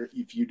 since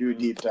if you do a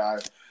deep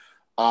dive.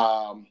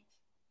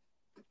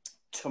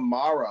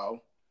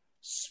 Tomorrow,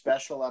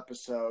 special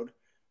episode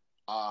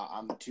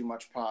on the Too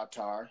Much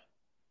Potar,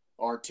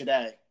 or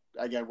today.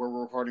 Again, we're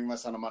recording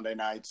this on a Monday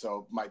night,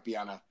 so it might be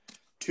on a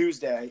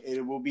Tuesday.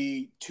 It will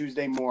be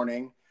Tuesday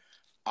morning.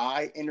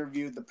 I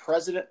interviewed the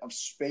president of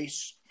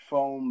Space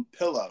Foam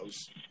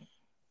Pillows,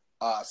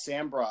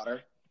 Sam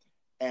Broder,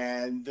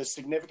 and the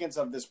significance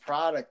of this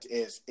product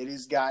is it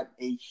has got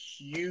a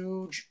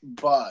huge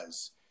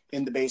buzz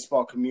in the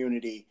baseball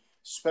community,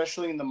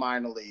 especially in the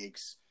minor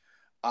leagues,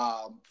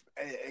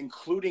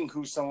 including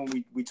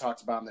someone we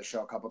talked about on the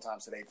show a couple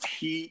times today.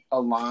 Pete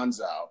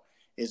Alonso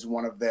is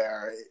one of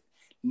their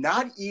I'm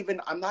not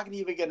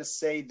even going to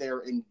say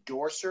they're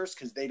endorsers,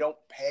 because they don't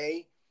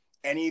pay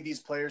any of these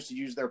players to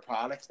use their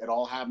product. It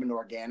all happened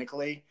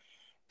organically.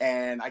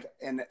 And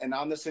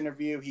on this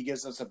interview, he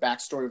gives us a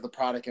backstory of the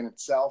product in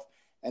itself,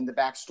 and the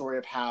backstory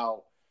of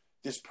how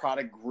this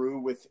product grew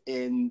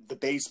within the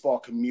baseball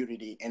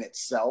community in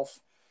itself.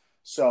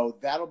 So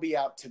that'll be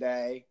out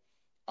today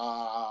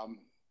as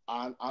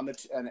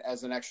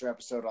an extra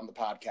episode on the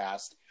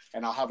podcast,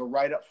 and I'll have a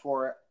write-up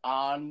for it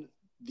on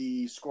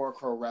the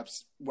Scorecrow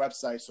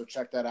website, so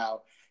check that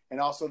out. And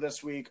also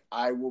this week,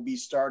 I will be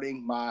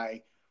starting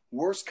my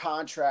worst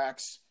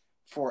contracts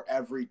for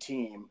every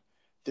team.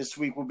 This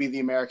week will be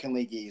the American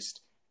League East,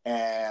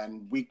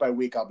 and week by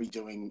week, I'll be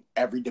doing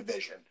every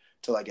division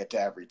till I get to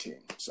every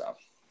team. So,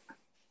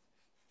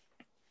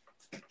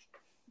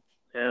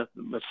 yeah,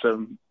 that's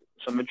some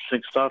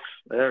interesting stuff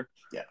there.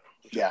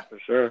 Yeah, for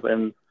sure.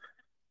 And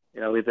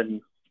we've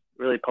been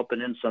really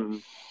pumping in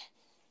some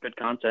good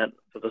content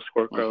for the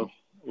Scorecrow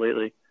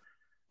lately.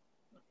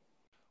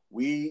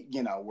 We're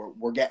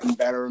getting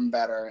better and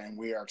better, and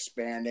we are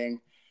expanding,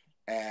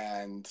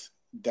 and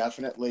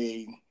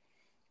definitely,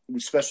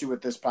 especially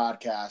with this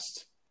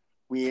podcast,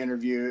 you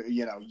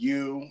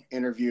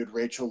interviewed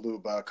Rachel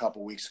Luba a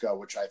couple weeks ago,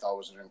 which I thought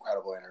was an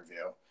incredible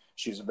interview.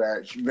 She's a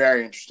very,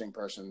 very interesting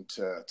person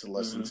to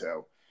listen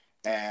to.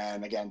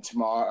 And again,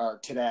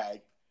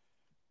 today,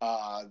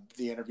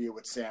 the interview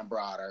with Sam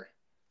Broder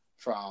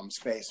from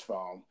Space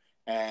Foam,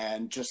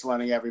 and just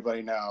letting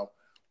everybody know,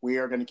 we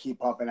are going to keep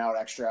pumping out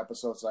extra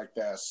episodes like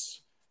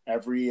this.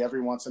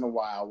 Every once in a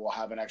while, we'll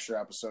have an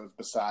extra episode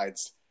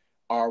besides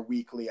our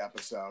weekly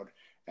episode.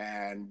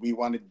 And we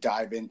want to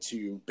dive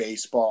into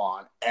baseball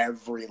on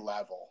every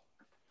level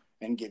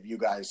and give you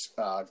guys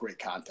great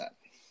content.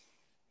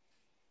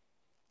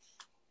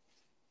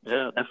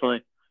 Yeah,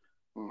 definitely.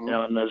 Mm-hmm.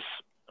 And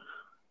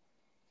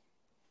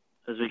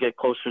as we get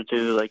closer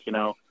to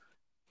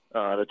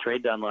the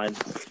trade deadline,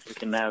 we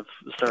can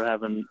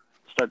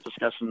start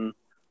discussing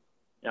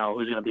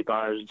who's going to be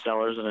buyers and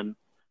sellers, and then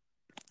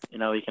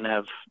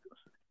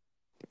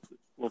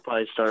we'll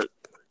probably start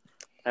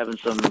having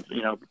some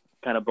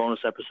kind of bonus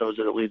episodes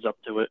that it leads up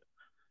to it.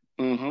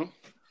 Mm-hmm.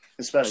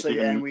 Especially,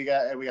 and we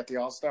got the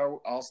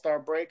All-Star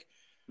break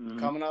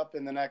coming up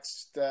in the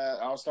next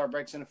All-Star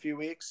breaks in a few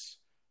weeks.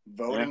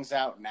 Voting's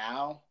out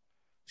now,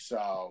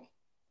 so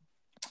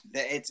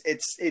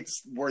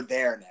it's we're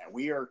there now.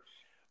 We are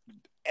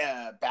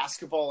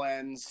basketball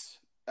ends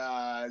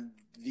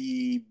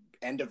the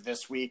end of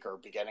this week or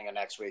beginning of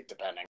next week,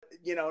 depending.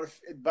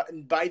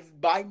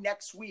 By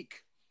next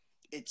week,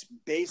 it's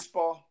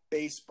baseball.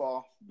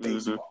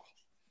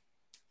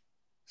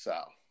 So,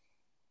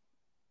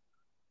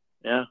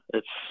 yeah,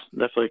 it's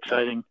definitely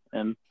exciting,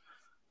 and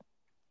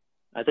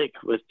I think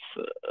with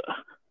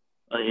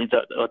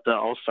the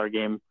All-Star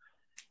game,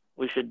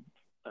 we should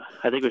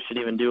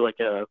even do like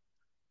a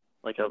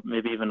like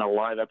maybe even a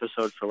live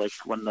episode for like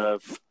when the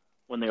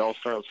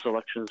All-Star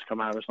selections come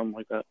out or something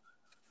like that.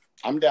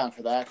 I'm down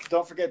for that.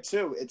 Don't forget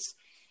too,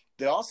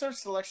 the All-Star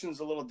selection is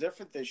a little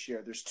different this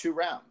year. There's 2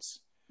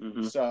 rounds.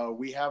 Mm-hmm. So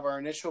we have our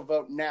initial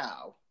vote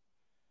now,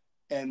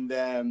 and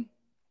then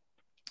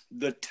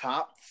the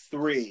top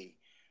 3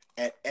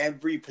 at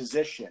every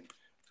position,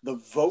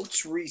 the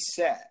votes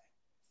reset,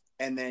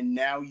 and then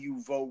now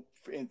you vote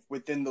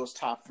within those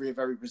top 3 of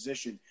every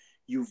position,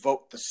 you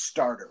vote the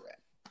starter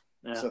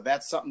in. Yeah. So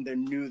that's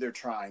something they're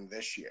trying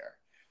this year.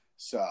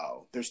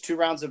 So there's 2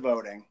 rounds of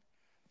voting.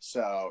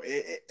 So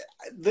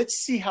let's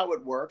see how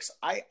it works.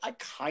 I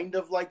kind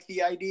of like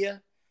the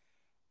idea.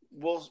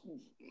 Well,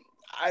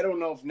 I don't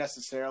know if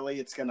necessarily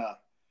it's gonna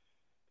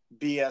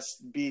be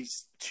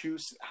too.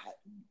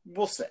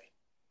 We'll see.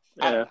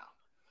 Yeah.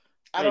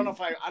 I don't know.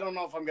 I don't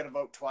know if I'm gonna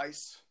vote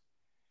twice.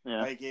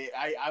 Yeah. Like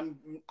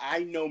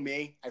I know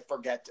me. I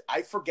forget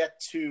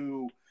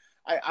to.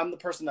 I'm the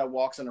person that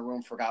walks in a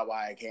room, forgot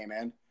why I came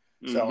in.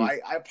 So I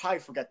probably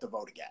forget to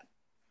vote again.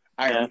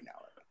 I already know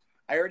it.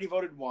 I already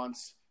voted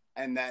once,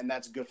 and then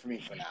that's good for me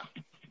for now.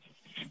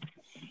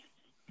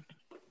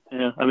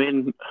 Yeah, I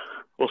mean,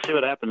 we'll see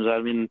what happens. I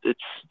mean,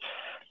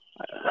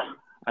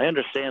 I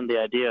understand the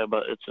idea,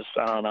 but it's just,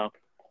 I don't know.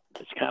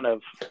 It's kind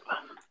of,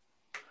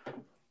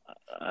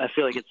 I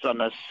feel like it's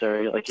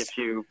unnecessary. Like if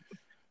you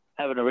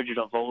have an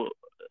original vote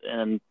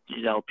and,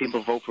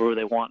 people vote for who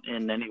they want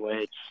in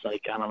anyway, it's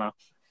like, I don't know.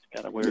 It's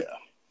kind of weird.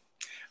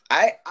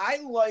 Yeah. I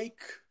like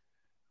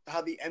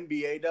how the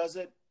NBA does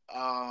it.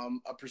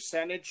 A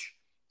percentage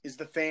is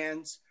the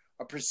fans,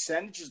 a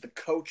percentage is the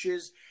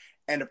coaches,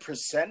 and a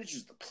percentage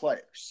is the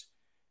players.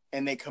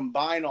 And they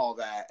combine all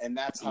that, and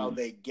that's how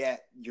they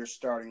get your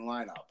starting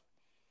lineup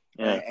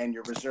and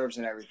your reserves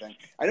and everything.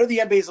 I know the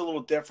NBA is a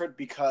little different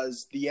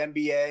because the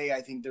NBA,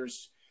 I think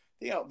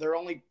they're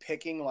only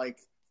picking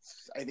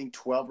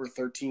 12 or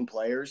 13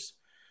 players.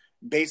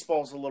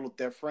 Baseball's a little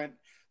different.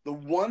 The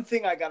one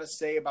thing I got to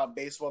say about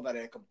baseball that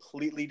I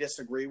completely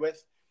disagree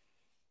with,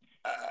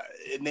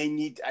 and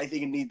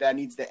that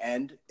needs to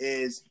end,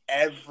 is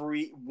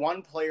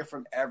one player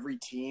from every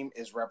team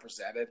is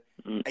represented.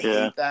 I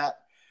hate that.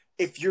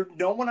 If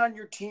no one on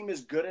your team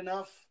is good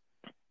enough,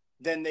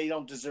 then they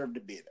don't deserve to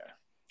be there.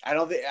 I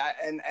don't think,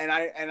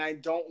 I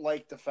don't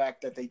like the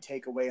fact that they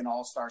take away an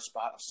all-star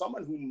spot of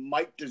someone who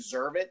might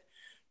deserve it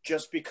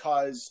just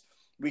because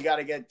we got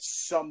to get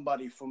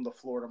somebody from the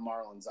Florida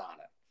Marlins on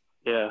it.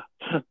 Yeah.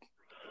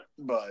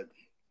 But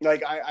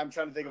I'm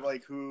trying to think of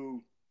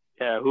who.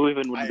 Yeah, who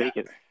even would make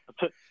it?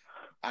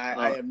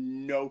 I have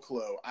no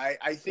clue.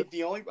 I think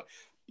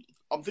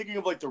I'm thinking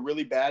of the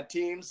really bad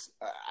teams.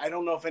 I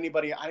don't know if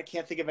anybody. I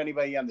can't think of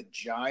anybody on the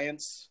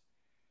Giants.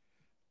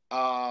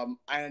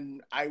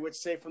 And I would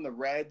say from the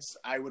Reds,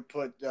 I would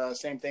put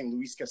same thing,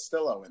 Luis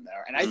Castillo in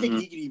there, and I think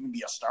he could even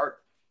be a starter.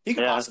 He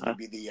could possibly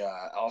be the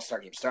All-Star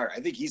game starter.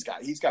 I think he's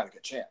got a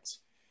good chance.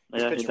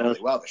 He's pitching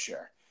really well this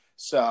year.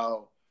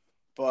 So,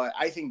 but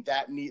I think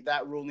that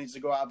rule needs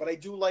to go out. But I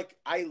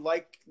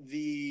like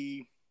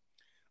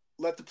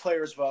let the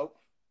players vote,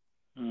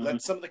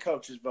 let some of the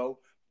coaches vote.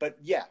 But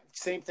yeah,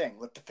 same thing.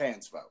 Let the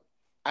fans vote.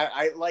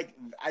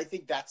 I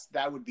think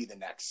that would be the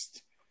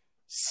next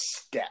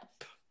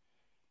step.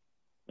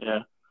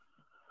 Yeah.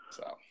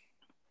 So.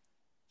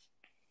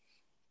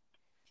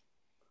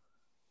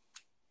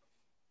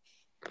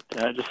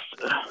 Yeah, I just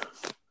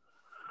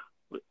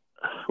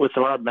with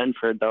Rob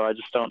Manfred though, I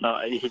just don't know.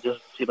 He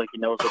doesn't seem like he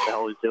knows what the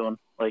hell he's doing.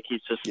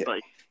 He's just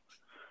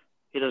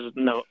he doesn't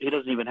know. He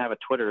doesn't even have a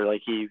Twitter.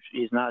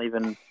 He's not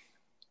even.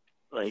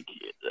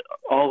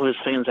 All of his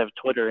fans have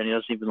Twitter, and he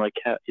doesn't even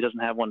he doesn't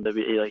have one to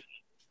be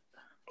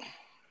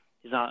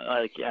he's not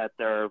at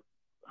their. I'm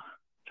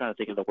trying to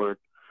think of the word.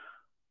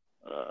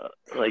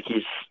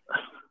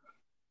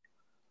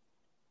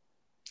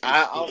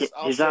 I'll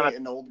he's say not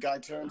in old guy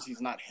terms,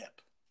 he's not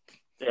hip.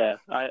 Yeah,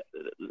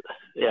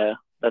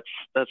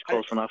 that's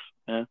close enough.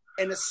 Yeah,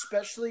 and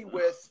especially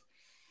with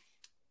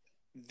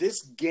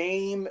this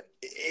game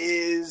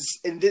is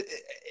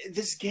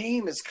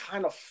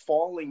kind of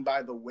falling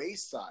by the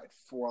wayside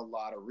for a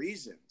lot of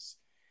reasons,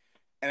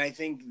 and I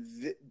think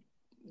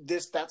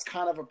that's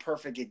kind of a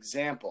perfect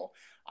example.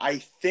 I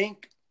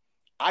think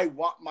I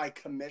want my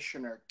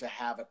commissioner to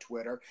have a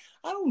Twitter.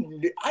 I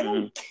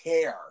don't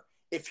care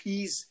if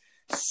he's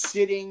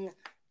sitting.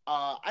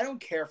 I don't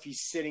care if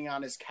he's sitting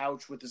on his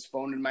couch with his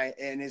phone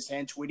in his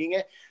hand tweeting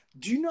it.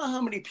 Do you know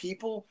how many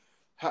people's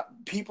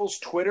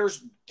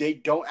Twitters, they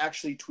don't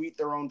actually tweet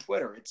their own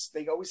Twitter?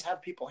 They always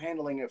have people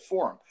handling it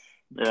for them.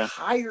 Yeah.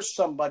 Hire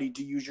somebody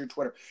to use your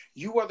Twitter.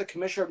 You are the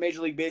commissioner of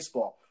Major League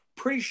Baseball.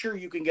 Pretty sure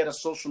you can get a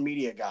social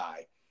media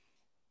guy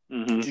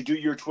to do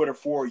your Twitter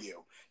for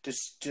you,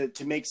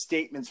 to make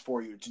statements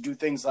for you, to do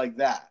things like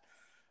that.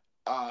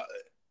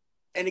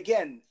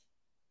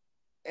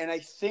 And I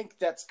think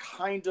that's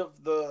kind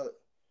of the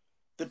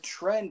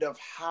trend of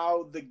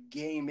how the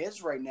game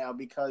is right now,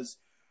 because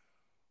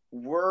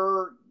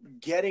we're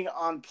getting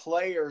on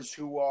players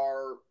who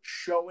are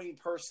showing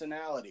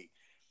personality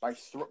by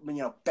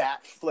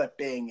bat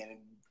flipping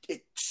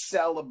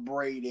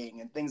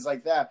celebrating and things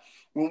like that.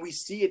 When we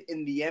see it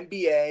in the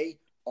NBA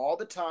all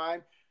the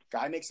time,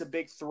 guy makes a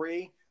big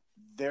three,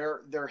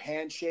 they're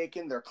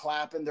handshaking, they're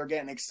clapping, they're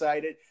getting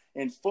excited.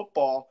 In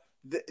football,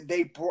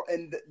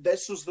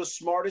 this was the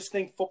smartest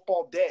thing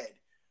football did,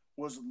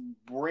 was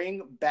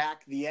bring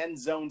back the end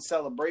zone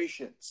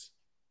celebrations.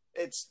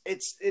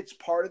 It's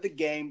part of the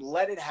game.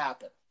 Let it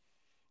happen.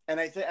 And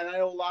I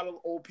know a lot of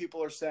old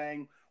people are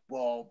saying,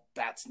 well,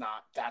 that's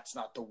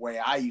not the way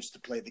I used to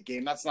play the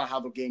game. That's not how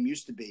the game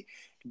used to be.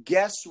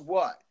 Guess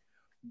what?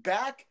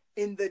 Back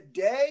in the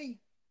day,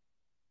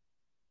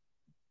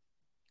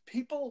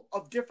 people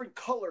of different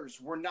colors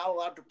were not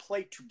allowed to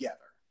play together.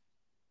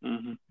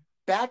 Mm-hmm.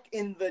 Back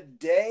in the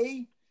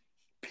day,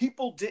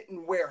 people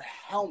didn't wear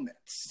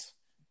helmets.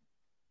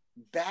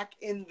 Back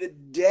in the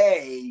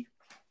day,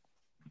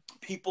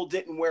 people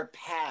didn't wear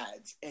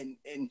pads and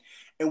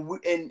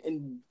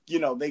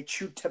they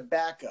chewed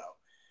tobacco.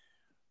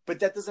 But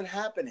that doesn't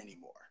happen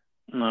anymore.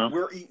 No.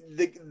 We're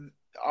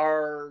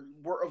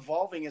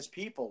evolving as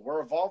people. We're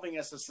evolving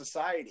as a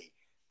society.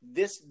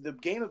 The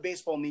game of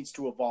baseball needs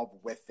to evolve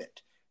with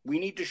it. We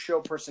need to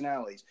show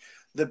personalities.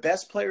 The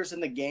best players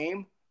in the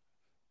game,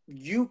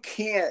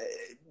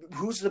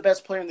 who's the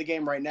best player in the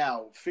game right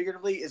now,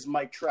 figuratively, is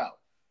Mike Trout.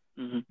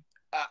 Mm-hmm.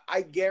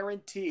 I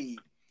guarantee,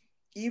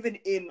 even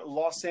in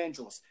Los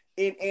Angeles,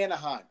 in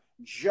Anaheim,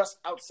 just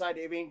outside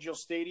of Angel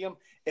Stadium,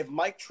 if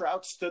Mike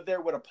Trout stood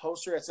there with a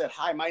poster that said,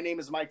 "Hi, my name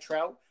is Mike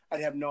Trout,"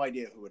 I'd have no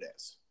idea who it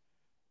is.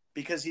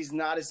 Because he's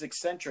not as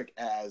eccentric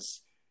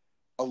as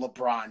a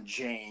LeBron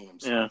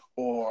James,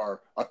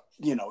 or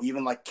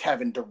even like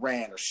Kevin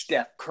Durant or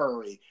Steph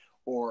Curry,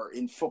 or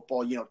in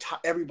football,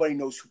 everybody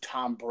knows who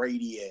Tom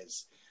Brady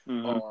is,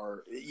 mm-hmm.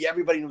 or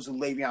everybody knows who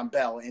Le'Veon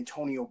Bell and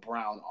Antonio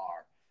Brown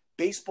are.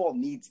 Baseball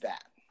needs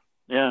that.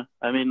 Yeah,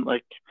 I mean,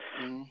 like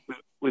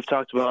we've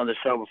talked about on the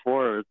show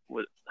before,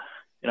 with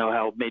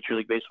how Major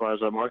League Baseball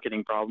has a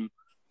marketing problem,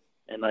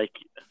 and like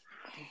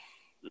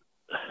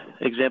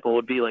example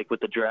would be like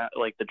with the draft,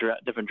 like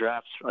different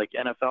drafts, like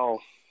NFL.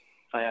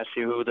 If I ask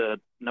you who the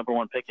number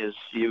one pick is,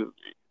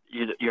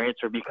 your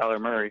answer would be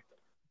Kyler Murray.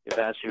 If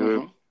I ask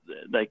you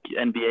like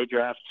NBA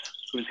draft,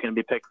 who's going to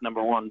be picked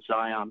number one?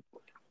 Zion.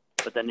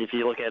 But then if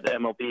you look at the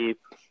MLB,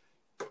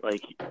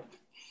 like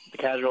the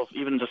casual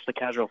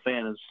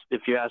fan is,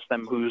 if you ask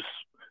them who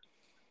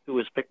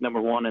was picked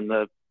number one in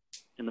the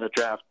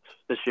draft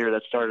this year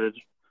that started,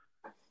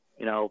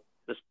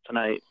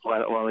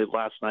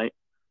 last night.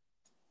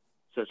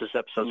 So this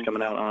episode's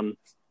coming out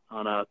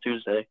on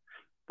Tuesday,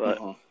 but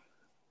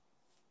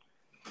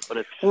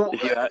if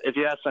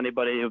you ask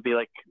anybody, it would be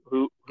like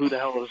who the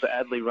hell is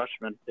Adley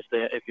Rutschman?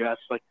 If you ask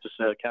like just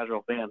a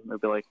casual fan,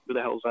 it'd be like, who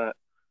the hell is that?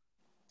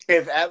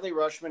 If Adley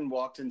Rutschman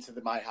walked into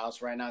my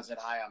house right now and said,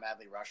 "Hi, I'm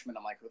Adley Rutschman,"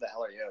 I'm like, "Who the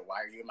hell are you?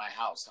 Why are you in my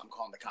house? I'm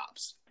calling the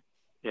cops."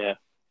 Yeah.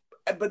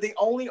 But the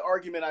only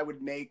argument I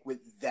would make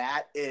with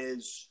that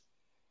is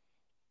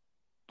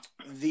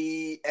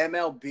the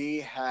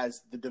MLB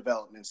has the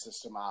development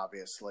system,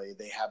 obviously.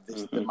 They have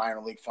the minor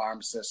league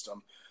farm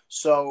system.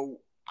 So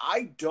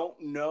I don't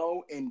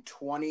know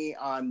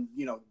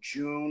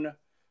June,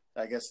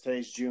 I guess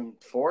today's June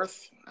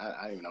 4th.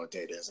 I don't even know what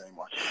date it is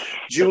anymore.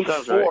 June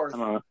 4th.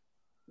 Right.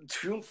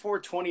 June 4,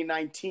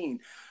 2019.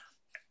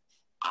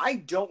 I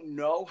don't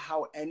know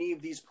how any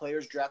of these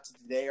players drafted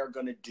today are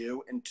going to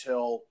do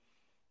until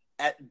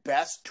at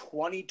best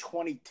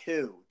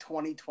 2022,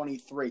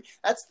 2023.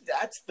 That's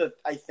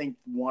I think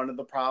one of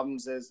the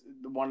problems is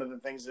one of the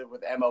things that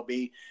with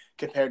MLB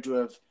compared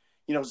to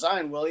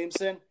Zion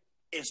Williamson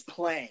is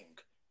playing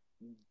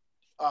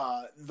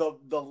the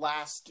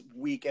last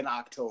week in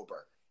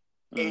October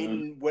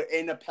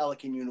in a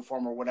Pelican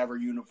uniform or whatever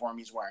uniform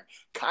he's wearing.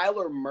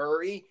 Kyler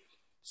Murray,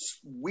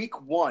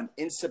 week 1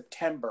 in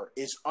September,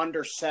 is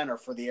under center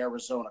for the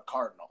Arizona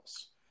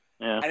Cardinals.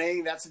 Yeah. And I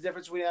think that's the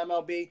difference between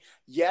MLB.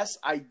 Yes,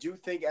 I do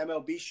think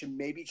MLB should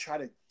maybe try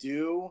to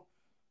do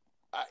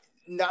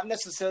not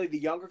necessarily the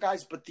younger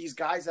guys, but these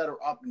guys that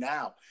are up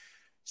now.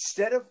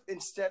 Instead of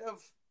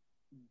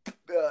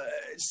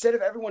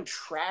everyone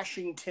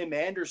trashing Tim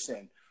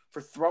Anderson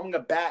for throwing a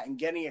bat and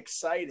getting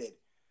excited,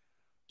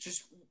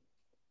 just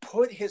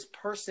put his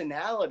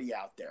personality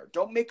out there.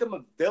 Don't make him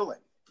a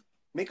villain.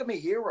 Make him a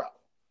hero.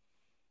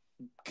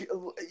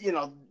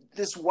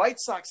 This White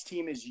Sox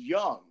team is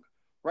young.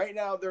 Right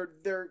now, they're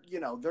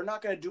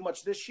not going to do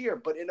much this year,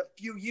 but in a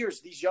few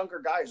years, these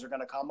younger guys are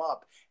going to come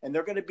up, and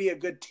they're going to be a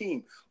good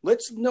team.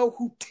 Let's know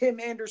who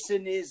Tim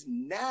Anderson is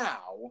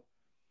now,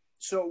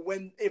 so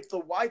if the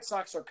White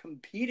Sox are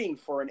competing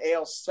for an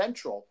AL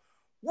Central,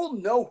 we'll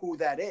know who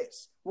that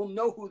is. We'll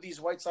know who these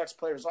White Sox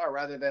players are,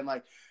 rather than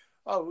like,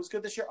 oh, who's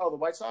good this year? Oh, the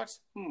White Sox?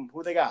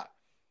 Who they got?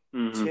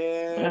 Mm-hmm.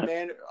 Tim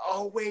and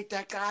oh wait,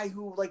 that guy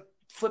who like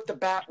flipped the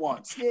bat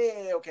once.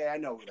 Yeah, okay, I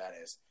know who that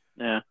is.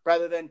 Yeah.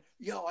 Rather than,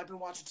 I've been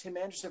watching Tim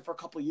Anderson for a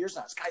couple of years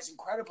now. This guy's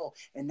incredible,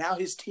 and now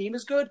his team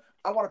is good.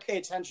 I want to pay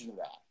attention to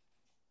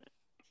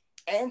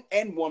that.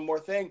 And one more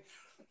thing,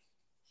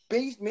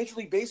 Major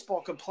League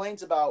Baseball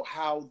complains about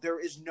how there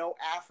is no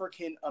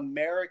African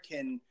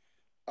American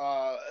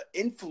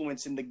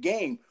influence in the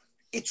game,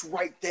 it's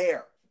right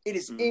there. It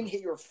is in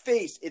your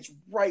face. It's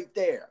right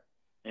there.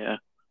 Yeah.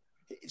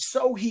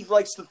 So he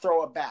likes to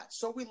throw a bat.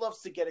 So he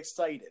loves to get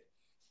excited.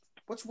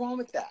 What's wrong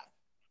with that?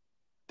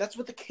 That's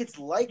what the kids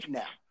like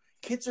now.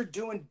 Kids are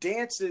doing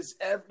dances.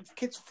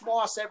 Kids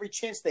floss every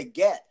chance they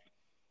get.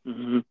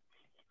 Mm-hmm.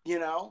 You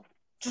know?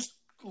 Just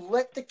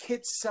let the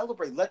kids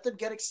celebrate. Let them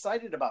get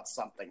excited about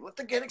something. Let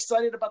them get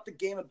excited about the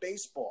game of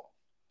baseball.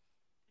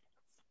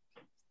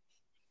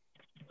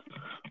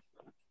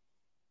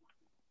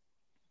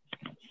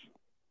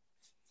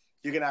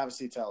 You can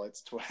obviously tell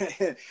it's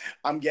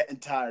I'm getting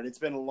tired. It's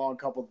been a long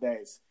couple of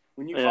days.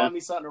 When you find me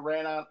something to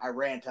rant on, I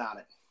rant on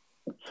it.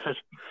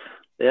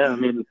 Yeah, I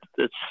mean,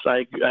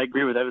 I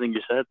agree with everything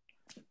you said.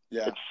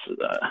 Yeah.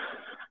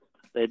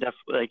 They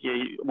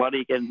definitely why do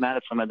you get mad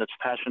at someone that's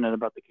passionate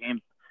about the game?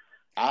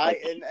 I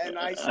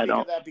speak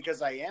of that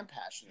because I am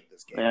passionate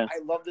this game. Yeah. I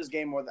love this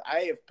game more than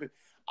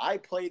I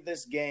played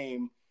this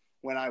game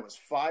when I was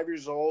 5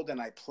 years old,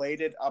 and I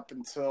played it up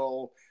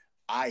until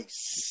I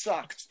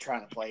sucked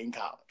trying to play in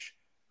college.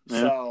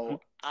 Yeah.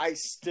 So I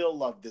still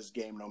love this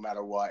game no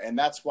matter what. And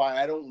that's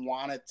why I don't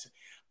want it.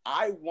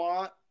 I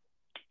want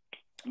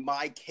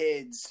my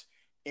kids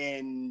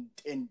in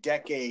a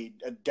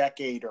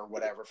decade or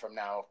whatever from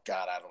now.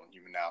 God, I don't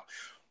even know.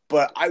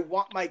 But I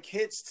want my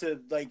kids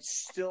to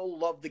still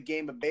love the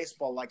game of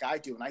baseball like I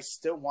do. And I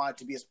still want it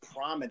to be as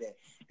prominent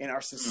in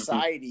our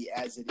society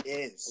as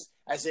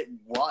it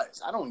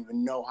was. I don't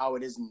even know how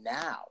it is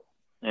now.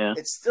 Yeah.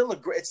 It still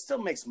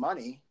makes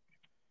money.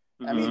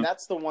 Mm-hmm. I mean,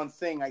 that's the one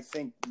thing I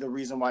think the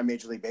reason why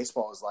Major League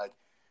Baseball is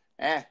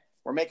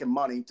we're making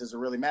money. Does it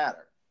really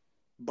matter?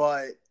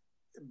 But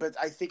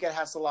I think it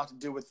has a lot to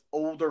do with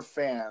older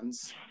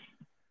fans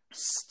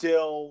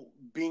still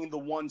being the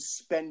ones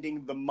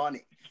spending the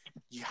money.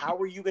 How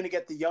are you going to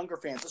get the younger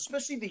fans,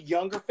 especially the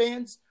younger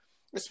fans,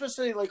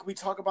 especially like we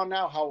talk about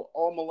now, how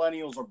all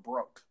millennials are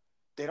broke.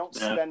 They don't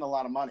spend a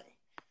lot of money.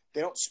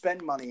 They don't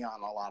spend money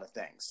on a lot of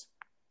things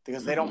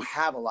because they don't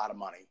have a lot of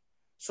money.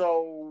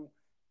 So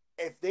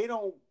if they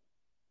don't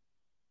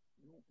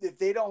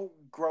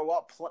grow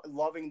up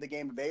loving the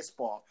game of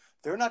baseball,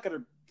 they're not going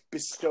to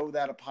bestow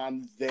that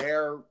upon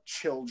their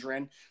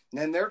children,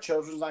 and then their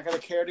children's not going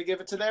to care to give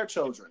it to their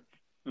children.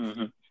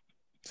 Mm-hmm.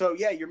 So,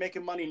 yeah, you're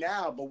making money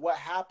now, but what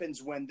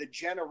happens when the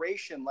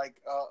generation like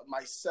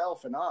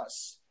myself and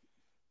us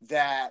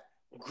that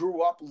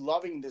grew up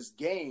loving this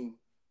game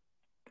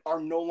are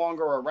no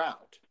longer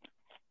around?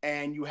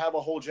 And you have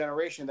a whole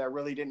generation that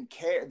really didn't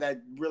care,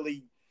 that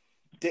really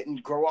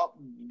didn't grow up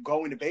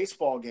going to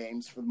baseball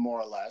games for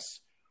more or less.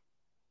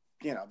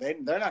 You know,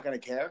 they're not going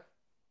to care.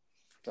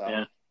 So.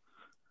 Yeah.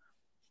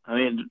 I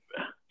mean,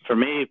 for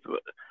me,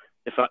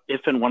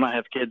 if and when I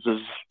have kids, there's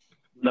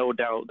no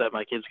doubt that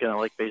my kid's gonna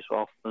like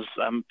baseball.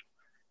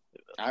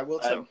 I will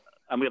too.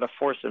 I'm gonna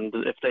force him.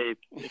 If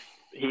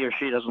he or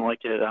she doesn't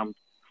like it, I'm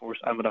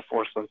gonna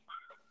force them.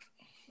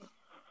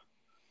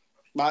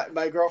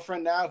 My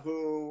girlfriend now,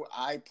 who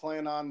I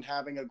plan on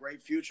having a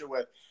great future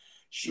with,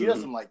 she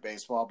doesn't like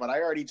baseball, but I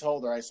already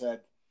told her. I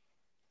said,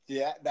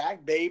 "Yeah,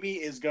 that baby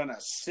is gonna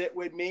sit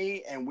with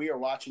me, and we are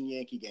watching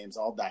Yankee games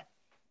all day."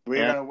 I'm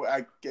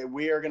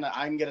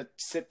gonna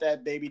sit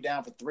that baby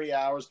down for 3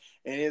 hours,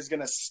 and it is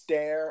gonna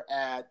stare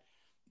at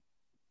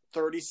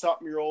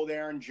 30-something-year-old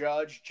Aaron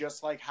Judge,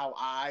 just like how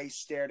I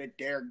stared at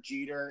Derek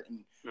Jeter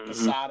and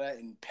Posada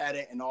and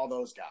Pettit and all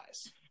those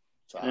guys.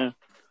 So, yeah.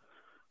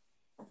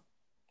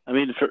 I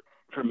mean,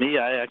 for me,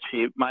 I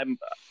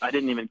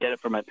didn't even get it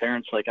from my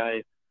parents.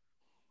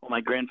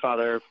 My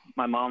grandfather,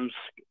 my mom's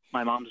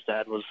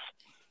dad was,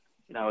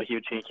 a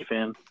huge Yankee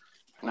fan,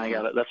 and I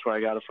got it. That's where I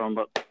got it from,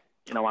 but.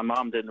 My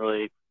mom didn't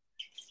really,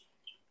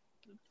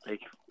 she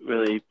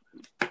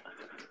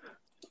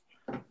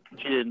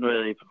didn't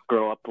really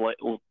grow up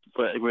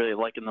really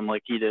liking them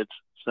like he did.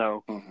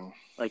 So,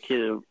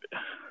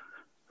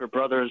 her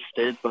brothers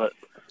did, but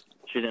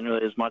she didn't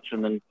really as much.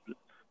 And then,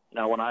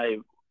 when I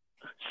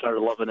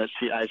started loving it,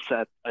 I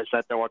sat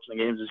there watching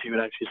the games, and she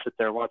would actually sit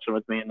there watching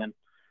with me, and then,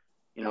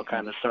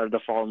 kind of started to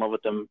fall in love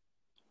with them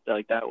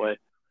like that way.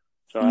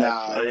 So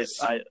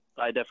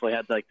I definitely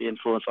had the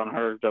influence on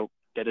her to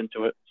get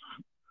into it.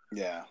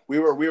 Yeah, we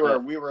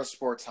were a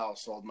sports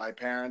household. My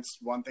parents,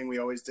 one thing we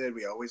always did,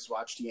 we always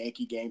watched the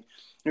Yankee game.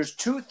 There's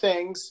two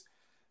things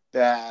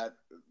that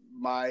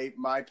my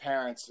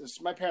parents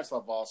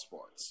love all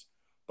sports,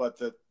 but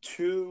the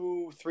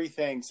 2-3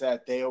 things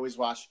that they always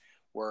watched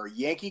were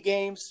Yankee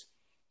games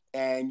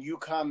and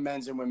UConn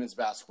men's and women's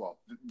basketball.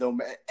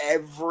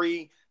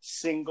 Every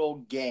single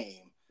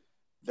game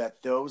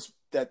that those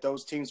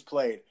teams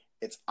played,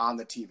 it's on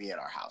the TV in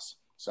our house.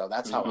 So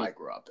that's how I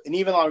grew up. And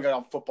even though I got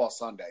on football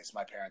Sundays,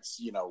 my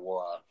parents,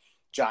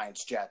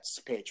 Giants, Jets,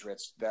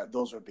 Patriots,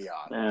 those would be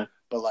on. Yeah.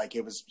 But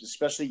it was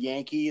especially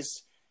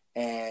Yankees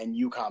and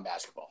UConn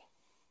basketball.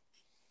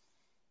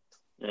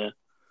 Yeah.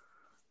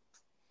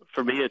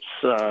 For me,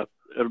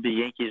 it'll be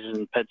Yankees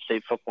and Penn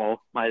State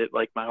football. My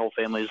whole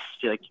family's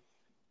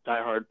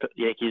diehard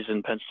Yankees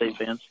and Penn State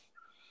fans.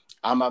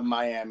 I'm a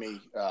Miami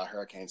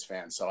Hurricanes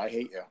fan, so I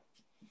hate you.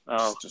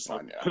 Oh, just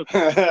on you.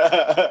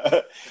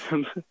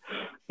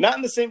 Not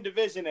in the same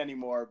division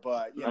anymore,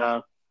 but you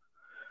know,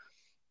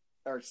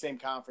 or same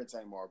conference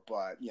anymore,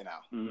 but you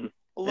know,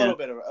 a little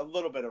bit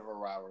of a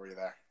rivalry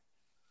there.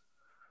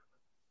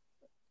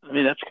 I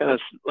mean, that's kind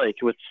of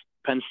like with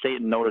Penn State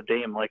and Notre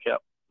Dame. Like,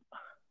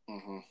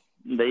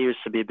 they used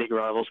to be big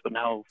rivals, but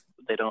now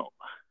they don't.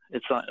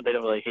 It's not. They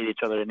don't really hate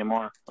each other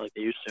anymore like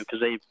they used to, because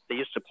they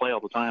used to play all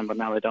the time, but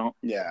now they don't.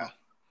 Yeah.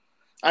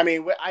 I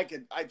mean,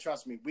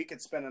 trust me, we could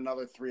spend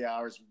another 3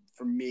 hours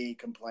for me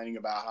complaining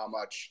about how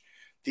much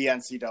the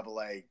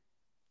NCAA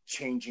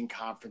changing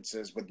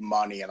conferences with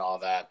money and all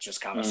that just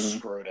kind of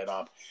screwed it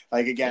up.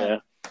 Like,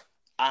 again,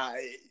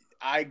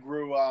 I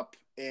grew up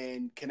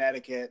in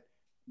Connecticut.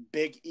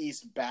 Big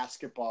East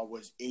basketball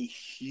was a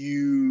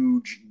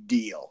huge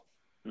deal.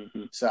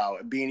 So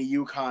being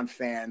a UConn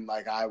fan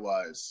like I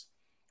was,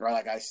 or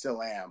like I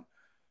still am,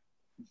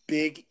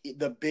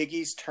 the Big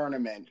East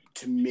tournament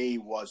to me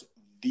was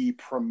the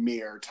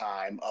premier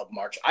time of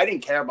March. I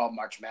didn't care about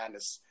March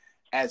Madness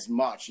as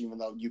much, even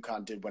though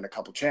UConn did win a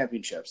couple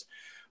championships.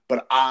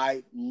 But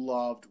I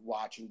loved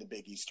watching the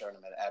Big East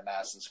tournament at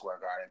Madison Square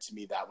Garden. To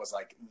me, that was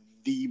like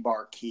the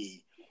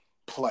marquee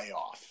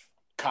playoff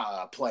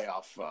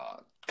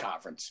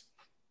conference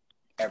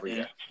every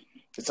year.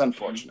 It's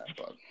unfortunate,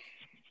 but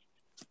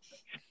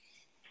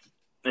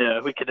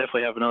yeah, we could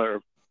definitely have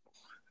another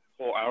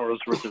 4 hours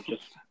worth of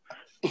just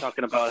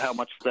talking about how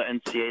much the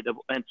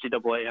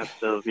NCAA has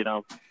to, you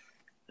know,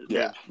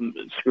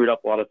 screwed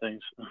up a lot of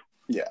things.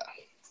 Yeah,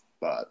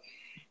 but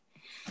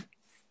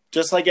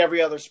just like every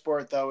other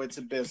sport, though, it's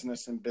a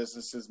business, and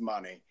business is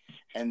money.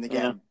 And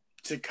again,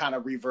 to kind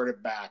of revert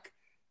it back,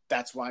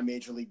 that's why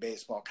Major League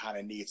Baseball kind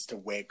of needs to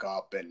wake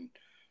up and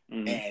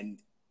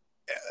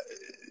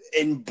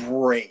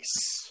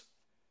embrace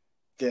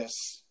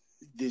this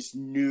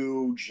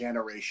new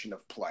generation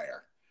of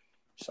player.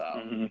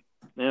 So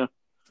yeah.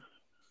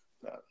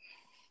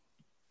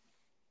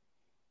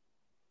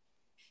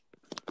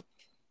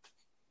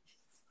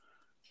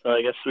 So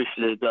I guess we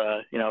should,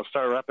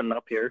 start wrapping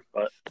up here.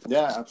 But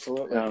yeah,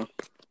 absolutely. You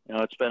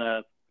know, it's been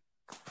a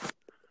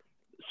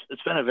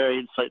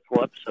very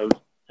insightful episode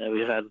that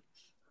we've had.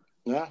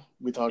 Yeah,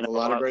 we talked a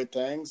lot of great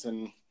things,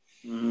 and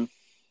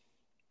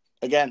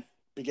again,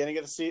 beginning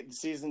of the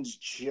season's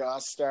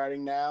just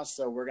starting now,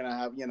 so we're gonna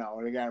have,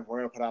 we're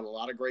gonna put out a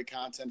lot of great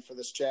content for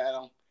this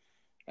channel.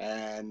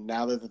 And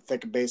now that the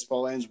thick of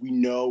baseball ends, we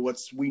know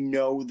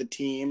the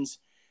teams,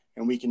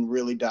 and we can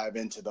really dive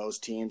into those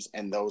teams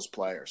and those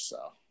players.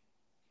 So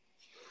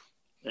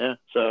yeah,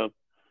 so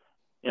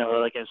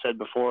like I said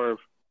before,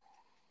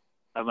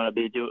 I'm gonna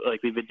be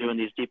we've been doing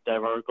these deep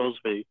dive articles.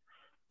 We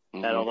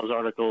had all those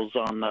articles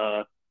on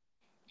the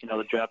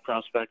draft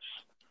prospects.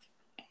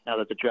 Now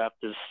that the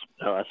draft is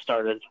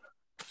started,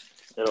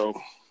 those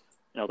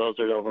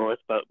are over with.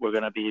 But we're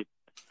gonna be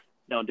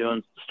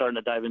starting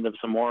to dive into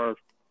some more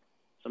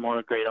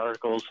great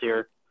articles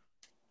here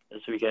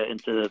as we get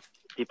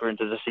deeper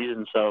into the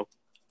season. So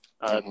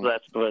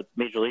that's what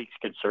Major League's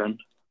concerned,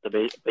 the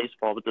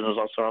baseball. But then there's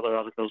also other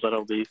articles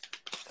that'll be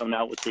coming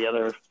out with the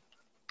other,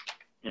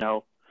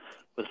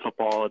 with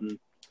football, and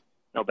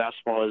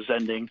basketball is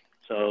ending.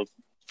 So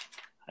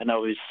I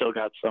know we've still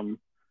got some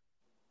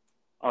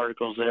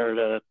articles there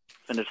to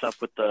finish up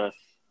with the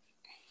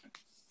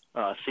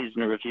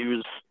season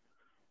reviews,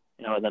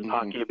 and then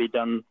hockey will be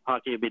done.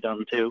 Hockey will be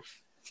done too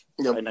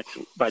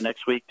by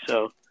next week.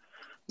 So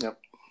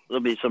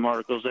there'll be some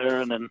articles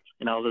there, and then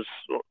there's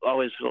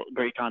always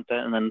great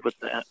content. And then with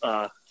the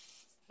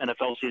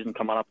NFL season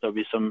coming up, there'll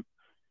be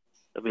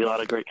a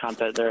lot of great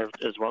content there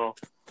as well.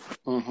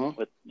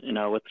 With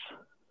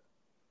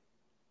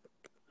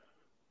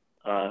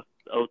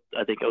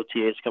I think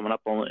OTA is coming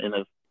up in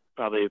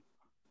probably,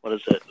 what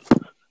is it, a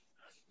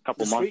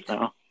couple this months week?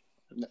 now.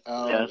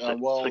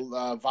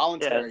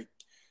 Voluntary.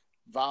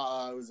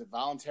 Was it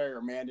voluntary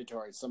or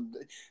mandatory?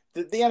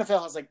 The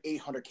NFL has like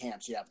 800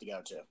 camps you have to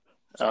go to.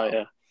 So,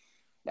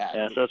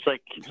 so it's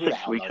like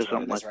 6 weeks or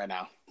something right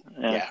now.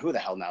 Yeah, who the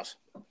hell knows?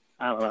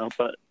 I don't know,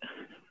 but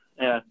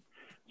so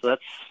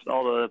that's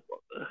all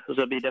there's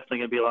definitely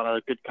gonna be a lot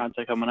of good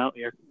content coming out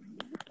here,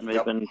 and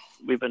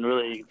we've been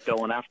really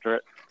going after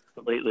it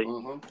lately.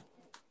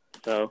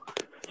 So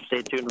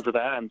stay tuned for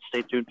that, and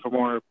stay tuned for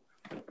more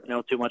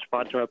Too Much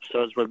Podcast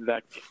episodes. We'll be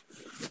back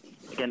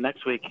again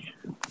next week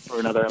for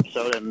another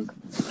episode, and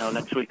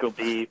next week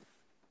we're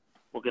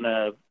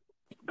gonna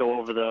go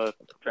over the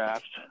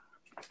draft.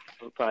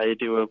 We'll probably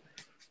do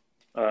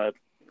a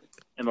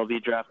MLB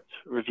draft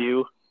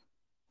review,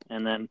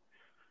 and then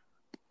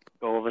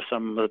go over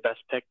some of the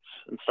best picks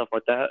and stuff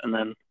like that, and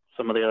then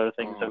some of the other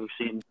things that we've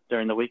seen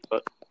during the week.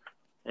 But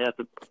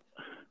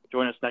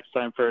join us next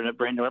time for a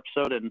brand new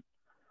episode, and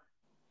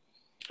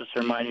just a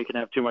reminder, you can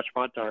have Too Much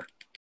Podtar.